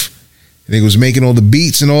leave, and he was making all the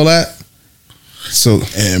beats and all that. So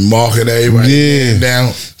and marking everybody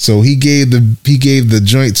down. So he gave the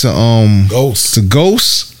joint to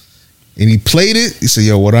Ghost. And he played it. He said,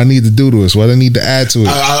 "Yo, what I need to do to this? What I need to add to it?"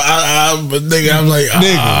 Nigga, I'm like,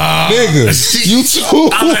 nigga, you too,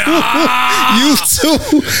 you too.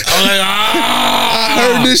 I'm like, I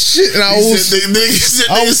heard this shit, and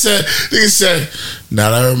nigga said, now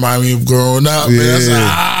that remind me of growing up. Yeah. Man.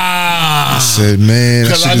 I said, man,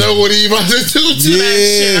 because I know what he about to do to that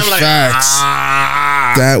shit. I'm like, facts.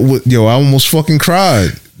 That would, I almost fucking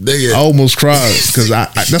cried. Nigga. I almost cried because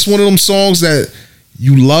that's one of them songs that.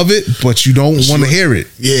 You love it, but you don't want to hear it.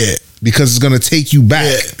 Yeah. Because it's going to take you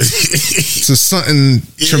back to something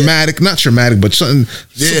traumatic. Not traumatic, but something,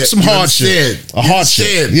 some hardship. A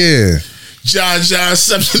hardship. Yeah. John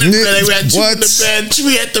slept in the bed. We had two in the bed,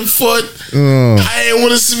 three at the foot. I didn't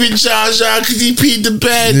want to sleep with John because he peed the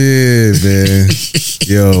bed. Yeah, man.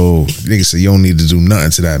 Yo, nigga said you don't need to do nothing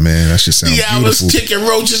to that, man. That shit sounds beautiful. I was kicking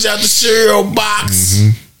roaches out the cereal box.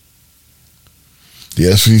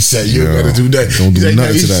 Yeah, that's what he said. You better do that. Don't do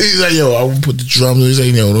nothing to that. He's like, yo, I won't put the drums. He's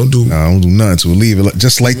like, yo, don't do. Nah, I don't do nothing to it. Leave it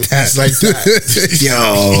just like that. Just like that.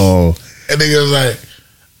 Yo. And nigga was like,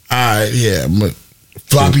 all right, yeah,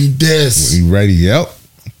 floppy disk. You ready? Yep.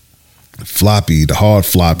 Floppy, the hard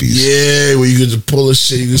floppies. Yeah, where you can just pull the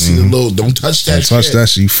shit. You can see the little. Don't touch that. Don't touch that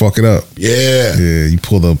shit. You fuck it up. Yeah. Yeah. You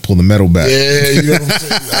pull the metal back. Yeah. You know what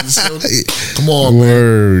I'm saying? Come on,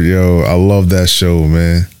 Word, man. Yo, I love that show,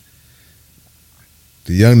 man.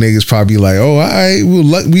 The young niggas probably like, oh, all right,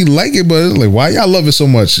 we like it, but like, why y'all love it so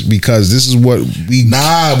much? Because this is what we.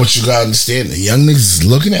 Nah, but you gotta understand, the young niggas is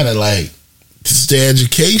looking at it like this is their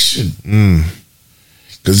education,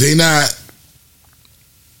 because they not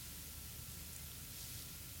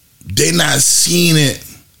seeing it.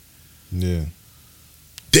 Yeah,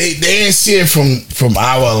 they ain't see it from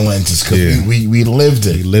our lenses because we lived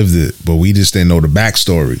it. We lived it, but we just didn't know the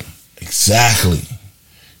backstory. Exactly.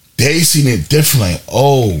 They seen it different. Like,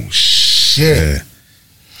 oh shit. Yeah.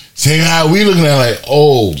 Same how we looking at it like,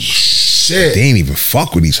 oh shit. They ain't even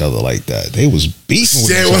fuck with each other like that. They was beefing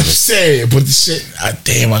with each other. What I'm saying, but the shit,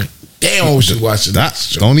 damn, I wish you watch it.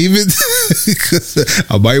 Don't even.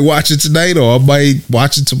 I might watch it tonight or I might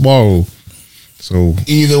watch it tomorrow. So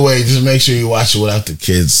either way, just make sure you watch it without the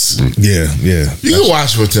kids. Yeah. You can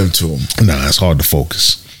watch with them too. Nah, it's hard to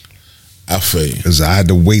focus. I feel you. Because I had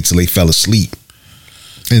to wait till they fell asleep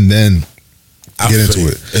and then get into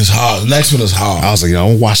it. It's hard. The next one is hard. I was like, I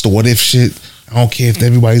don't watch the what if shit. I don't care if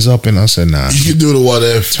everybody's up. And I said, nah. You can do the what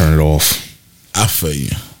if. Turn it off. I feel you.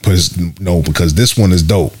 Because this one is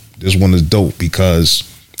dope. This one is dope because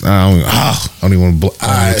I don't even want to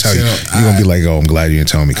tell you. You're going to be like, oh, I'm glad you didn't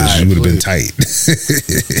tell me because you would have been tight.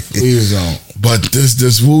 Please don't. But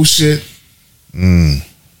this Wu shit,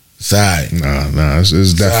 it's alright. Nah,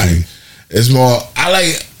 it's definitely. It's more, I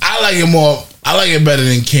like it more. I like it better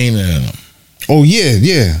than Kanan. Oh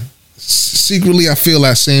yeah. Secretly, I feel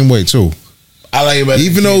that same way too. I like it better.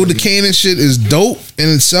 Even though the Kanan shit is dope in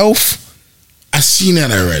itself, I seen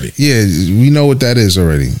that already. Yeah, we know what that is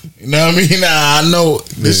already. You know what I mean? Nah, I know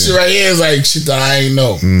this shit right here is like shit that I ain't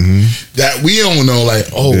know. That we don't know. Like,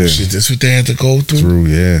 oh shit, this what they had to go through. True,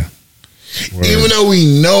 yeah. Word. Even though we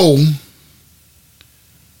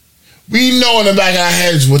know in the back of our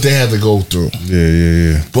heads what they had to go through.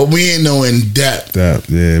 Yeah. But we ain't know in depth. We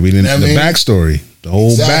didn't know the backstory. The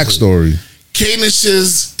whole backstory. Kanan shit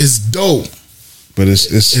is dope. But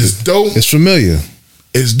it's dope. It's familiar.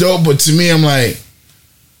 It's dope, but to me, I'm like,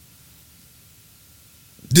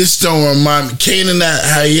 this don't remind me. Kanan, that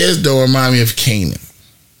how he is, don't remind me of Kanan.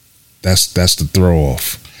 That's the throw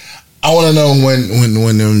off. I want to know when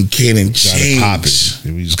Kanan changed.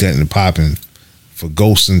 We just getting it popping for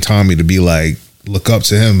Ghost and Tommy to be like, look up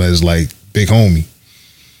to him as like big homie.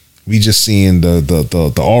 We just seeing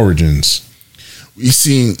the origins. We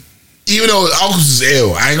seen, even though Uncle's is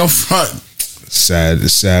ill, I ain't gonna front.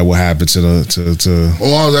 It's sad what happened to my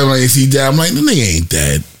mom's like, is he dead? I'm like, the nigga ain't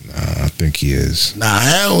dead. Nah, I think he is. Nah,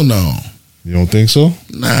 hell no. You don't think so?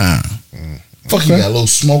 Nah. Fuck, he got a little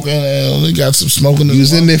smoke in there. He got some smoke in there. He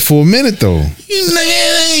was in there for a minute though.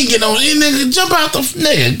 Nigga ain't get no. Nigga, jump out the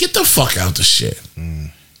nigga. Get the fuck out the shit.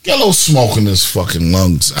 Get a little smoke in his fuking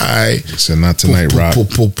lungs. All right. Said not tonight, Rock.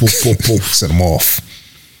 Set him off.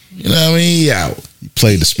 You know what I mean? He out. He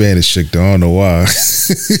played the Spanish chick though. I don't know why.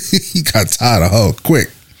 He got tired of her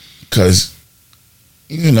quick. Cause,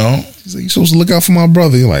 you know, he's like, you supposed to look out for my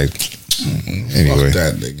brother. You're like, anyway. Fuck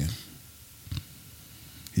that nigga.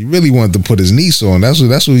 He really wanted to put his niece on. That's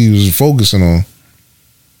what he was focusing on.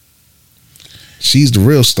 She's the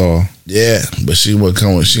real star. Yeah, but she gonna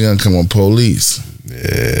come on Police.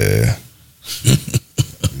 Yeah.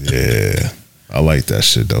 Yeah. I like that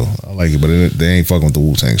shit though. I like it, but they ain't fucking with the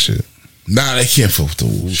Wu-Tang shit. Nah, they can't fuck with the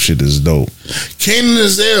Wu shit. Is dope. Kanan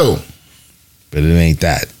is ill, but it ain't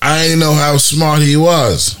that. I ain't know how smart he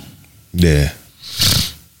was. Yeah,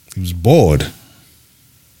 he was bored.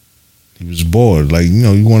 Like, you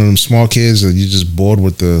know, you one of them smart kids that you just bored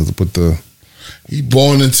with the. He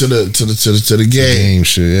born into the game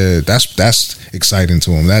shit. Yeah, that's exciting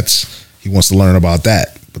to him. He wants to learn about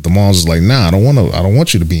that. But the mom's is like, nah, I don't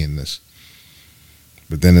want you to be in this.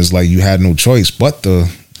 But then it's like you had no choice but the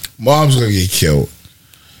mom's gonna get killed.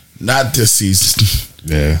 Not this season.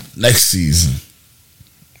 Yeah. Next season.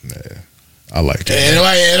 Yeah. I like it.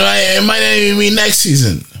 It might not even be next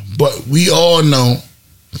season. But we all know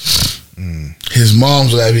his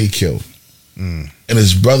mom's gotta be killed. And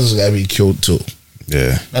his brothers gotta be killed too.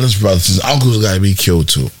 Yeah. Not his brothers, his uncles gotta be killed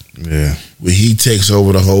too. Yeah. Where he takes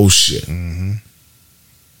over the whole shit. And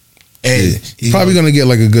he's probably gonna get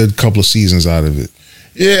like a good couple of seasons out of it.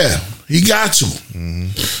 Yeah, he got to.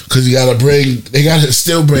 Because they gotta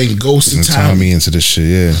still bring Ghost and Tommy into this shit,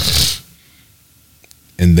 yeah.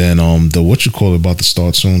 And then the what you call it about to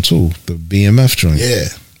start soon too. The BMF joint. Yeah.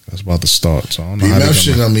 That's about to start. So I don't know BMF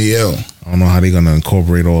shit gonna be ill. I don't know how they're gonna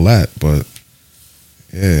incorporate all that, but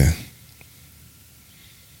yeah.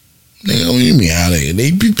 Nigga, what do you mean how they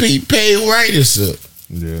pay writers up?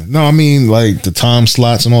 Yeah. No, I mean like the time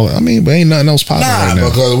slots and all that. I mean, but ain't nothing else popping right now.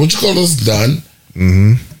 Because what you call this done.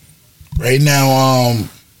 Right now,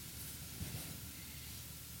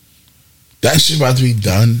 That shit about to be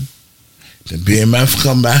done. Then BMF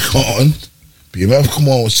come back on. BMF come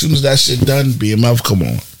on. As soon as that shit done, BMF come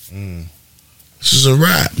on. This is a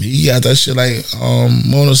rap. He got that shit like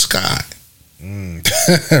Mona Sky.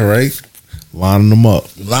 Right? Lining them up.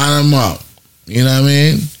 You know what I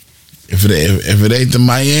mean? If it ain't the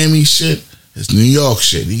Miami shit, it's New York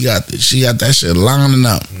shit. She got that shit lining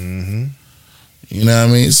up. You know what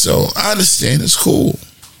I mean? So I understand. It's cool.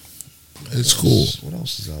 It's cool. What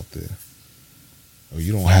else is out there? Oh,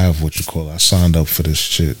 you don't have what you call it. I signed up for this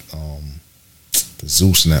shit, the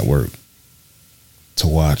Zeus Network, to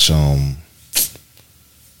watch the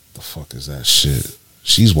fuck is that shit?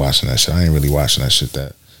 She's watching that shit. I ain't really watching that shit.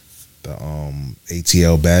 The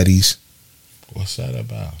ATL Baddies. What's that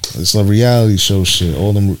about? It's a reality show shit.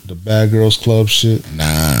 All them the Bad Girls Club shit. Nah,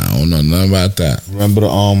 I don't know nothing about that. Remember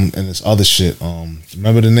and this other shit.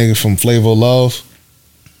 Remember the nigga from Flavor of Love?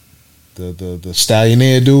 The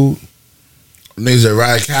Stallionaire dude? Niggas that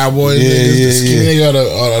ride cowboys? Yeah, the skinny nigga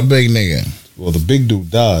or the big nigga? Well, the big dude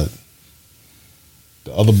died.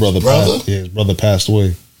 The other brother? His brother passed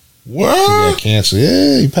away. What? He got cancer.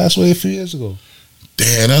 Yeah, he passed away a few years ago.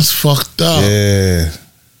 Damn, that's fucked up. Yeah.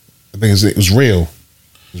 I think it was Real.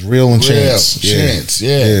 It was Real and Chance. Chance,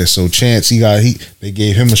 yeah. Yeah, so Chance, they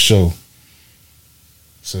gave him a show.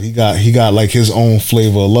 So he got like his own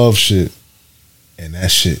Flavor of Love shit. And that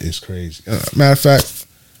shit is crazy. Matter of fact,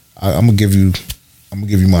 I'm gonna give you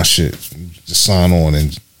my shit. Just sign on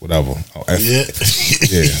and whatever. Yeah.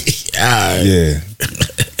 Yeah.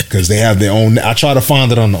 Because they have their own. I try to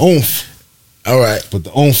find it on the Oomph. All right. But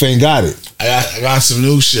the Oomph ain't got it. I got some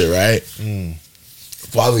new shit, right?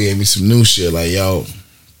 Father gave me some new shit. Like, yo,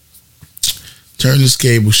 turn this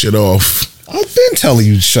cable shit off. I've been telling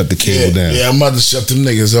you to shut the cable down. Yeah, I'm about to shut them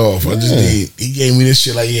niggas off. He gave me this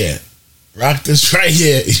shit like, yeah, rock this right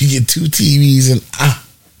here. You get 2 TVs and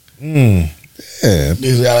Yeah.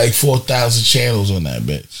 Niggas got like 4,000 channels on that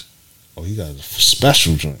bitch. Oh, he got a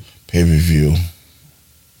special joint. Pay-per-view.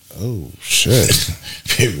 Oh, shit.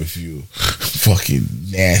 Pay-per-view. Fucking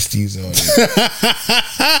nasties on it.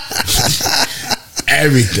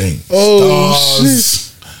 Everything. Oh,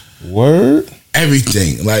 Stars. Shit. Word?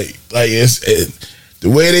 Everything. Like the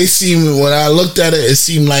way they seem, when I looked at it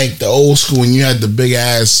seemed like the old school when you had the big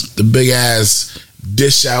ass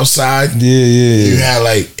dish outside. Yeah. You had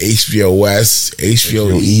like HBO West,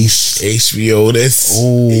 HBO East, HBO this,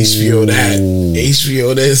 HBO that,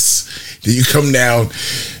 HBO this. Then you come down,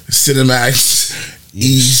 Cinemax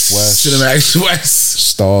East, West, Cinemax West,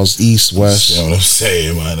 Stars East, West. You know what I'm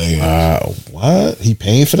saying, my nigga? What? He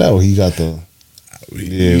paying for that, or he got the?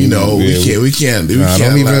 Yeah, we can't.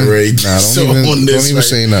 Don't even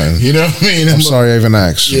say nothing. You know what I mean? I'm sorry I even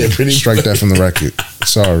asked. Yeah, pretty. Strike that from the record.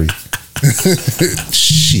 Sorry.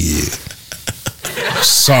 Shit.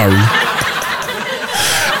 Sorry.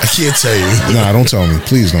 I can't tell you. Nah, don't tell me.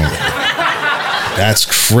 Please don't. That's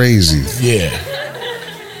crazy. Yeah.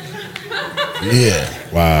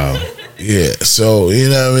 Wow. Yeah. So, you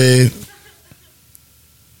know what I mean?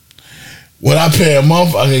 When I pay a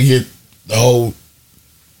month, I can get the whole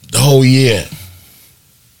year.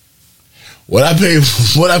 I pay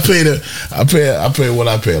like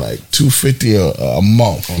 $250 a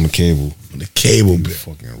month on the cable. On the cable bill.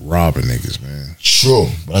 Fucking robbing niggas, man. True,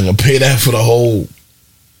 but I can pay that for the whole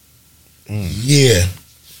year.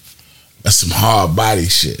 That's some hard body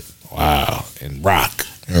shit. Wow, and rock.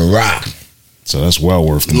 So that's well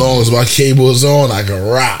worth it. As long as my cable is on, I can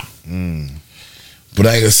rock. But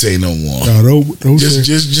I ain't gonna say no more. No, don't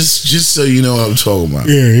just so you know what I'm talking about.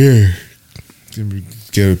 Yeah.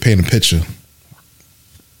 Paint a picture.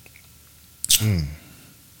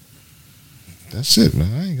 That's it,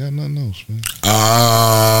 man. I ain't got nothing else, man.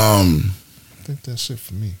 I think that's it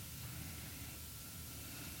for me.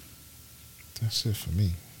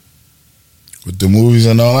 With the movies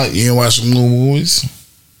and all that, you ain't watch some new movies?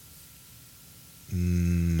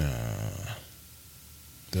 Nah.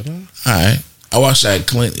 Did I? Alright. I watched that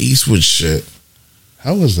Clint Eastwood shit.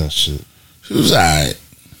 How was that shit? It was alright.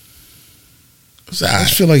 I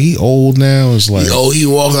just feel like he old now. It's like he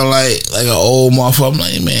walking like an old motherfucker. I'm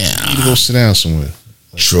like, man, I need to go sit down somewhere.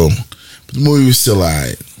 True, but the movie was still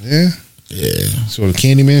alright. Yeah. So the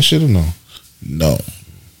Candyman shit or no? No,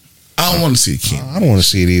 I don't want to see Candyman. I don't want to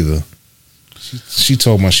see it either. She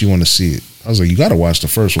told me she wanted to see it. I was like, you got to watch the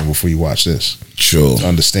first one before you watch this. True. To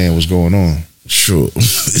understand what's going on. True.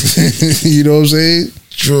 You know what I'm saying?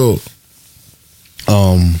 True.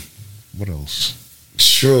 What else?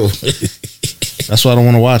 True. That's why I don't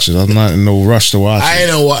want to watch it. I'm not in no rush to watch it.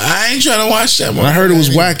 I ain't trying to watch that one. I heard it was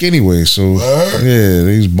whack anyway, so yeah,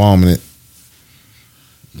 he's bombing it.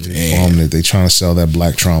 They trying to sell that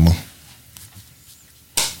black trauma.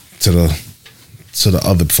 to the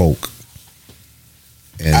other folk.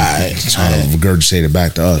 And trying to regurgitate it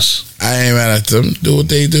back to us. I ain't mad at them. Do what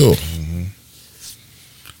they do. Mm-hmm.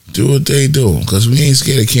 Do what they do. Because we ain't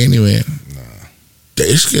scared of Candyman. Nah.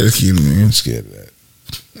 They scared of Candyman. I'm scared of that.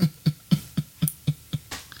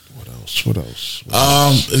 What else? Look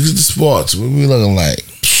at the sports. What we looking like?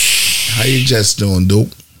 How your Jets doing, Duke?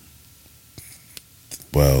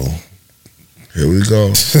 Well, here we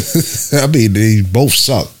go. I mean, they both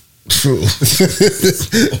suck.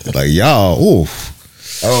 Like y'all, ooh.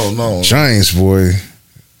 Oh no, Giants, boy.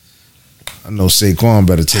 I know Saquon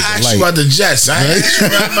better take I a asked light. you about the Jets. I ain't asked you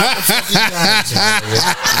about the fucking Giants.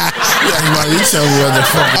 You tell me about the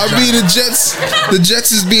fucking I mean, the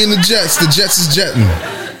Jets is being the Jets. The Jets is jetting.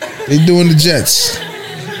 They doing the Jets.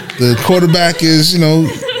 The quarterback is,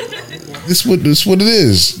 this what it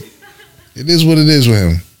is. It is what it is with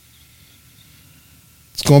him.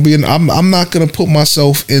 It's gonna be. I'm not gonna put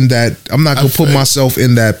myself in that. I'm not gonna put myself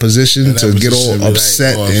in that position to get all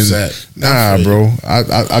upset nah, bro.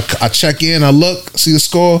 I check in. I look, see the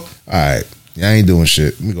score. All right, I ain't doing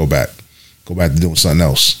shit. Let me go back. Go back to doing something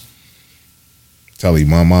else. Tell you,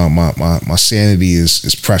 my sanity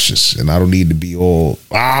is precious, and I don't need to be all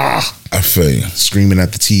I feel you. Screaming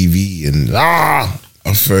at the TV and I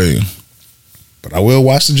feel you. But I will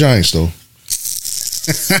watch the Giants though.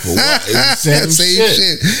 What? It's the same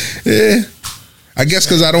shit. Yeah, I guess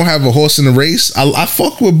because I don't have a horse in the race. I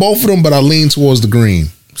fuck with both of them, but I lean towards the green.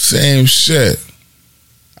 Same shit.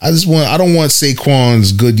 I don't want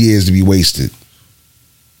Saquon's good years to be wasted.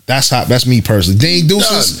 That's me personally. Danny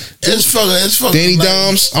Deuces, it's fucking. Danny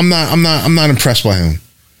Doms, I'm not impressed by him.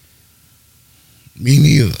 Me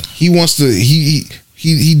neither. He wants to.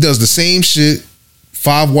 He does the same shit.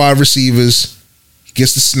 5 wide receivers. He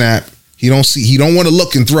gets the snap. He don't want to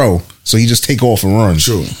look and throw, so he just take off and run.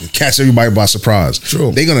 True. Catch everybody by surprise.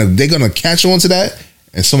 True. They're gonna catch on to that,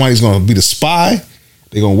 and somebody's gonna be the spy.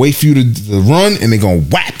 They're gonna wait for you to run, and they're gonna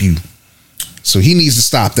whap you. So he needs to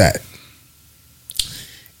stop that.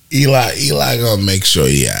 Eli gonna make sure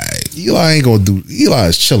he alright. Eli ain't gonna do. Eli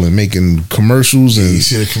is chilling, making commercials and you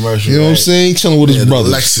see the commercial. You know what I'm saying? Chilling with his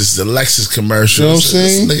brothers. The Lexus commercial. You know what I'm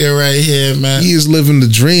saying? This nigga right here, man. He is living the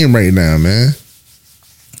dream right now, man.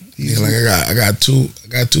 He's like, I got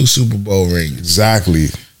two Super Bowl rings. Exactly.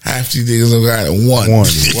 Half these niggas don't got one.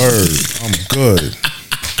 Word. I'm good.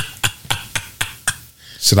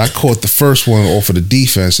 Said I caught the first one off of the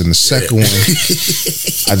defense, and the second one,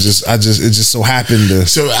 it just so happened to.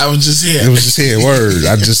 So I was just here. It was just here. Word.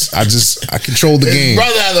 I controlled the game. His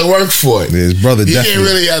brother had to work for it. Yeah, his brother he definitely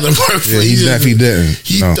didn't really have to work for it. He definitely didn't.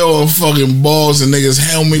 He throwing fucking balls in niggas'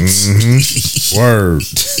 helmets. Mm-hmm. Word.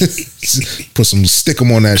 Put some stick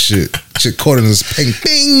 'em on that shit. Shit caught in his ping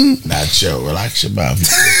ping. Nah, chill. Relax your mouth.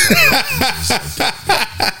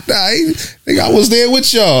 Nigga, I was there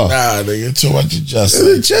with y'all. Nah, nigga, too much of Jets.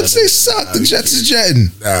 The Jets, they suck. The Jets is jetting.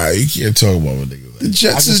 Nah, you can't talk about what niggas. The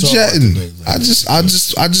Jets is jetting. I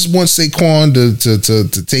just want Saquon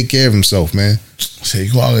to take care of himself, man.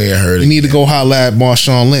 Saquon ain't hurt. You need to go holler at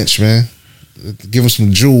Marshawn Lynch, man. Give him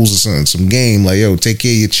some jewels or something, some game. Like, yo, take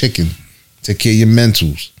care of your chicken. Take care of your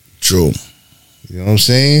mentals. True. You know what I'm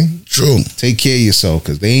saying? True. Take care of yourself,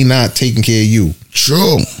 because they ain't not taking care of you.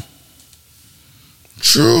 True.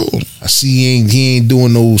 I see he ain't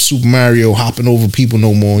doing no Super Mario hopping over people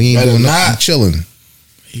no more. He ain't doing nothing. He chilling.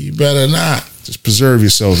 He better not. Just preserve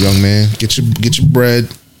yourself, young man. Get your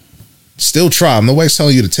bread. Still try. Nobody's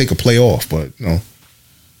telling you to take a play off, but you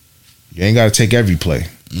ain't got to take every play.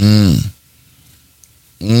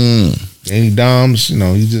 Danny Doms,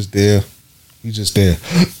 he's just there.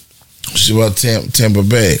 What about Tampa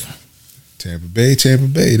Bay? Tampa Bay.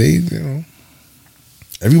 They,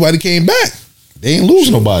 everybody came back. They ain't lose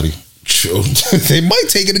nobody. True. They might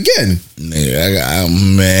take it again. Nigga,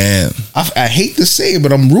 man. I hate to say it,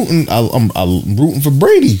 but I'm rooting. I'm rooting for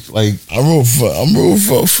Brady. Like I'm rooting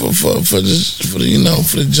for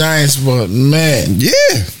the Giants, but man,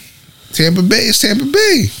 yeah. Tampa Bay is Tampa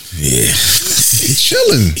Bay. Yeah, he's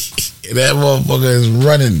chilling. That motherfucker is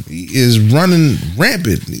running. He is running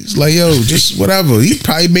rampant. He's like, yo, just whatever. He's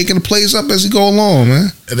probably making the plays up as he go along,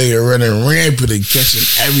 man. That nigga running rampant and catching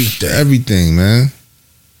everything. Everything, man.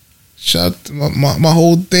 Shout out to my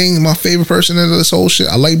whole thing. My favorite person in this whole shit.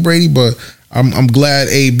 I like Brady, but I'm glad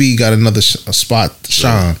AB got another spot to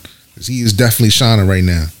shine, because he is definitely shining right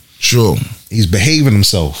now. True. He's behaving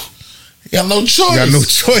himself. He got no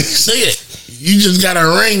choice. See it. You just got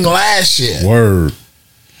a ring last year. Word.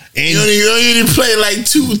 And you only played like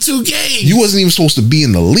two games. You wasn't even supposed to be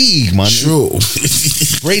in the league, man. True.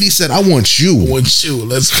 Brady said, I want you.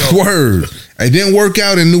 Let's go. Word. It didn't work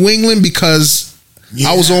out in New England because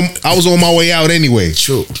I was on my way out anyway.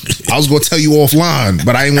 True. I was gonna tell you offline,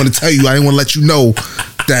 but I didn't want to tell you. I didn't want to let you know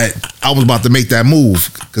that I was about to make that move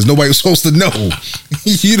because nobody was supposed to know.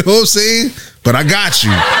 You know what I'm saying? But I got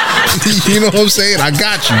you. You know what I'm saying? I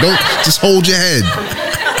got you. Don't just hold your head.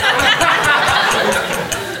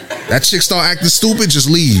 That chick start acting stupid, just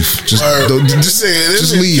leave. Just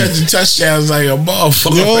leave. Catching touchdowns like a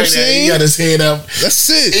motherfucker. You know what I'm saying? He got his hand up. That's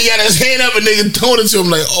it. He got his hand up and nigga told it to him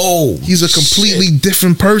like, oh. He's a completely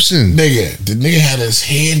different person. Nigga, the nigga had his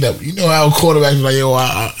hand up. You know how quarterbacks like, yo,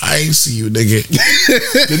 I ain't see you, nigga.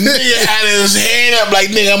 The nigga had his hand up like,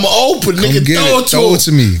 nigga, I'm open. Come nigga, throw it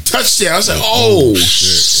to me. Touchdown. I was like, oh,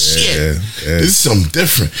 shit. Yeah. This is something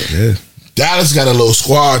different. Yeah. Dallas got a little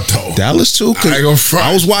squad though. Dallas too.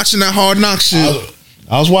 I was watching that Hard Knock shit.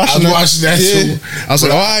 I was watching that too. I was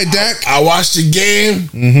like, all right, Dak. I watched the game.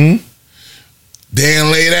 Mm-hmm. They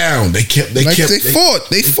didn't lay down. They fought.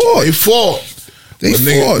 They fought.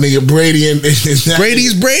 Nigga Brady and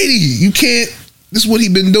Brady's Brady. You can't. This is what he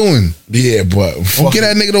been doing. Yeah, but don't get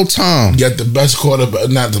that nigga no time. You got the best quarterback.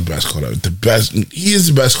 Not the best quarterback. The best. He is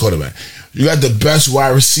the best quarterback. You got the best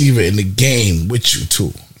wide receiver in the game with you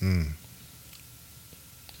too.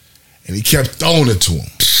 And he kept throwing it to him.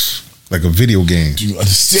 Like a video game. Do you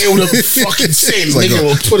understand what I'm fucking saying? The nigga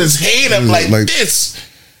will put his hand up like this.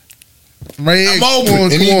 Right here. I'm open.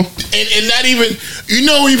 Come on. And not even, you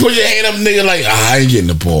know when you put your hand up, nigga like, I ain't getting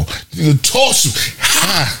the ball. You toss him.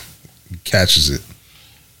 He catches it.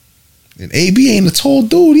 And AB ain't a tall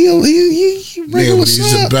dude. He regular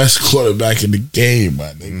he's the best quarterback in the game,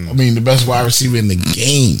 my nigga. I mean, the best wide receiver in the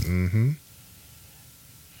game. Mm-hmm.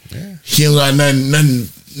 Yeah. He ain't got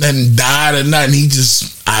nothing died or nothing. He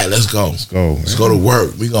just, all right, let's go. Let's go to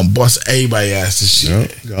work. We gonna bust everybody ass this shit.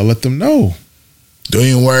 Yep. Gotta let them know. Don't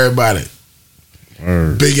even worry about it.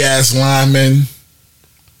 Word. Big ass lineman.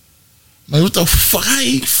 Like, what the fuck?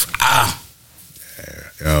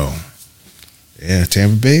 Yo. Yeah,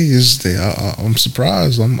 Tampa Bay is. I'm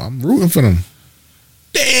surprised. I'm rooting for them.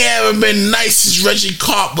 They haven't been nice since Reggie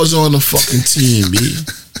Karp was on the fucking team, B.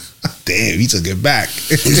 Damn, he took it back.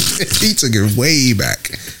 He took it way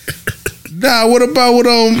back. Nah, what about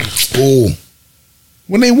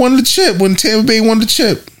when they won the chip? When Tampa Bay won the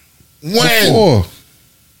chip? When? Before.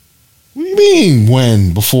 What do you mean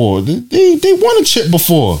when? Before? They won a chip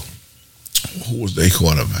before. Who was their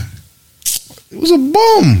quarterback? It was a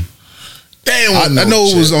bum. They ain't win no I know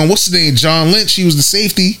chip. it was what's his name? John Lynch. He was the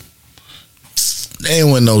safety. They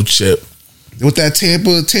ain't win no chip. With that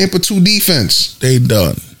Tampa 2 defense. They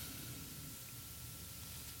done.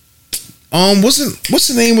 What's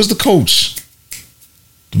the name was the coach?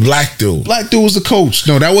 Black dude. Black dude was the coach.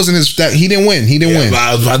 No, that wasn't his. He didn't win. He didn't win.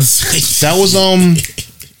 I was about to say that was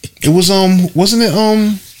It was wasn't it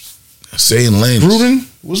St. Lynch. Gruden?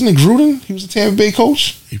 Wasn't it Gruden? He was the Tampa Bay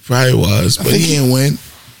coach. He probably was, but he didn't win.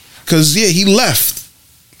 Cause he left.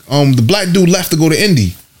 The black dude left to go to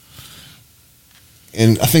Indy,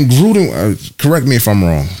 and I think Gruden. Correct me if I'm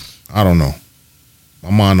wrong. I don't know.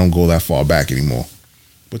 My mind don't go that far back anymore.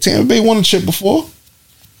 But Tampa Bay won a chip before.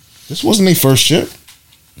 This wasn't their first chip.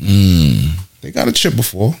 They got a chip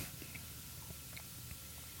before.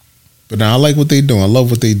 But now I like what they doing. I love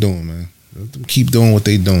what they doing, man. Let them keep doing what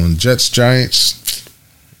they doing. Jets, Giants,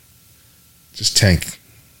 just tank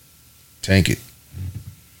it.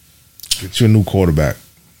 Get you a new quarterback.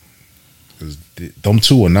 Because them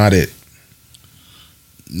two are not it.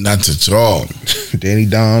 Not at all. Danny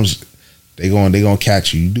Dimes, they gonna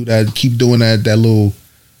catch you. You do that, keep doing that little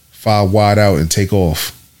 5 wide out and take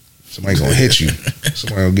off. Somebody gonna hit you.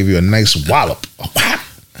 Somebody gonna give you a nice wallop. A whop.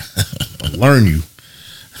 Learn you.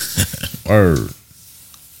 Word.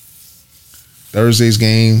 Thursday's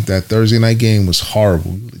game, that Thursday night game was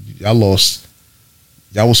horrible. Y'all lost.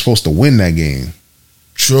 Y'all was supposed to win that game.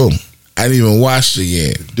 True. I didn't even watch the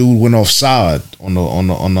game. Dude went offside on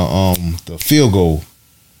the field goal.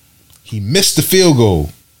 He missed the field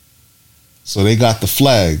goal. So they got the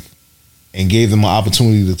flag and gave them an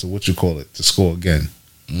opportunity to score again.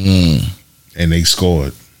 And they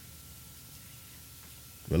scored.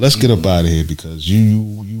 But let's get up out of here because you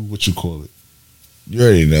what you call it? You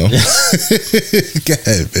already know. Go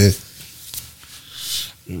ahead, man.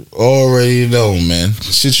 You already know, man.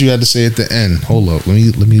 The shit you had to say at the end. Hold up. Let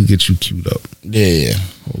me get you queued up. Yeah.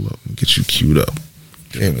 Hold up. Let me get you queued up.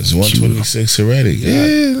 Damn, it's 126 already.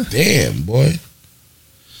 Yeah. God damn, boy.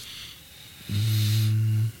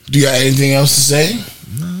 Do you got anything else to say?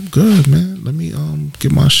 No, I'm good, man. Let me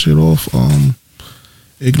get my shit off.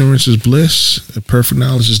 Ignorance is bliss. Perfect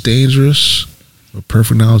knowledge is dangerous. But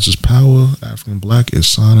perfect knowledge is power. African Black is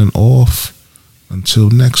signing off. Until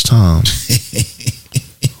next time.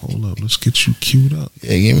 Hold up. Let's get you queued up.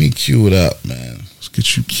 Yeah, get me queued up, man. Let's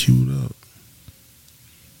get you queued up.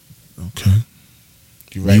 Okay.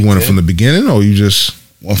 You want it from the beginning, or you just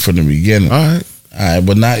want from the beginning? All right,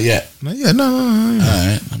 but not yet. Not yet. No. All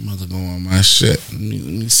right, I'm about to go on my shit. Let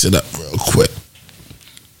me sit up real quick.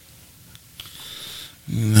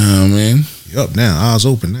 You know what I mean? You up now? Eyes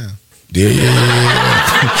open now. Yeah.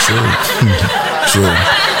 True.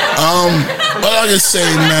 What I can say,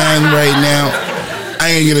 man, right now, I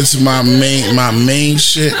ain't get into my main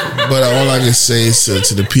shit, but all I can say is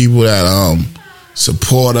to the people that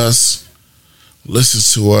support us, listen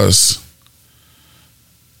to us,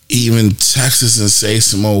 even text us and say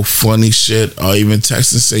some old funny shit, or even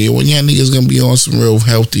text and say, yo, when y'all niggas gonna be on some real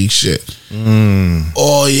healthy shit.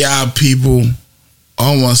 All y'all people,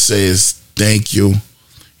 all I want to say is thank you.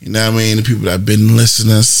 You know what I mean? The people that have been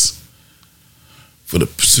listening since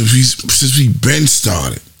we been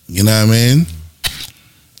started. You know what I mean?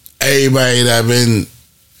 Everybody that been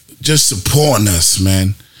just supporting us,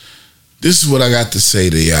 man. This is what I got to say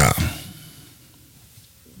to y'all.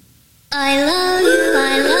 I love you,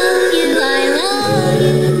 I love you, I love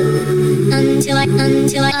you. Until I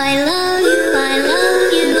love you, I love you,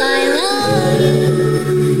 I love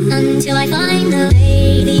you. Until I find the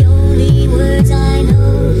way, the only words I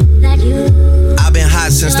know that you. I've been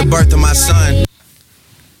hot since the birth of my son.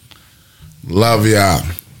 Love y'all.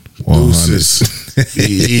 Deuces. Be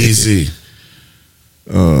easy.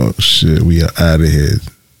 Oh shit, we are out of here.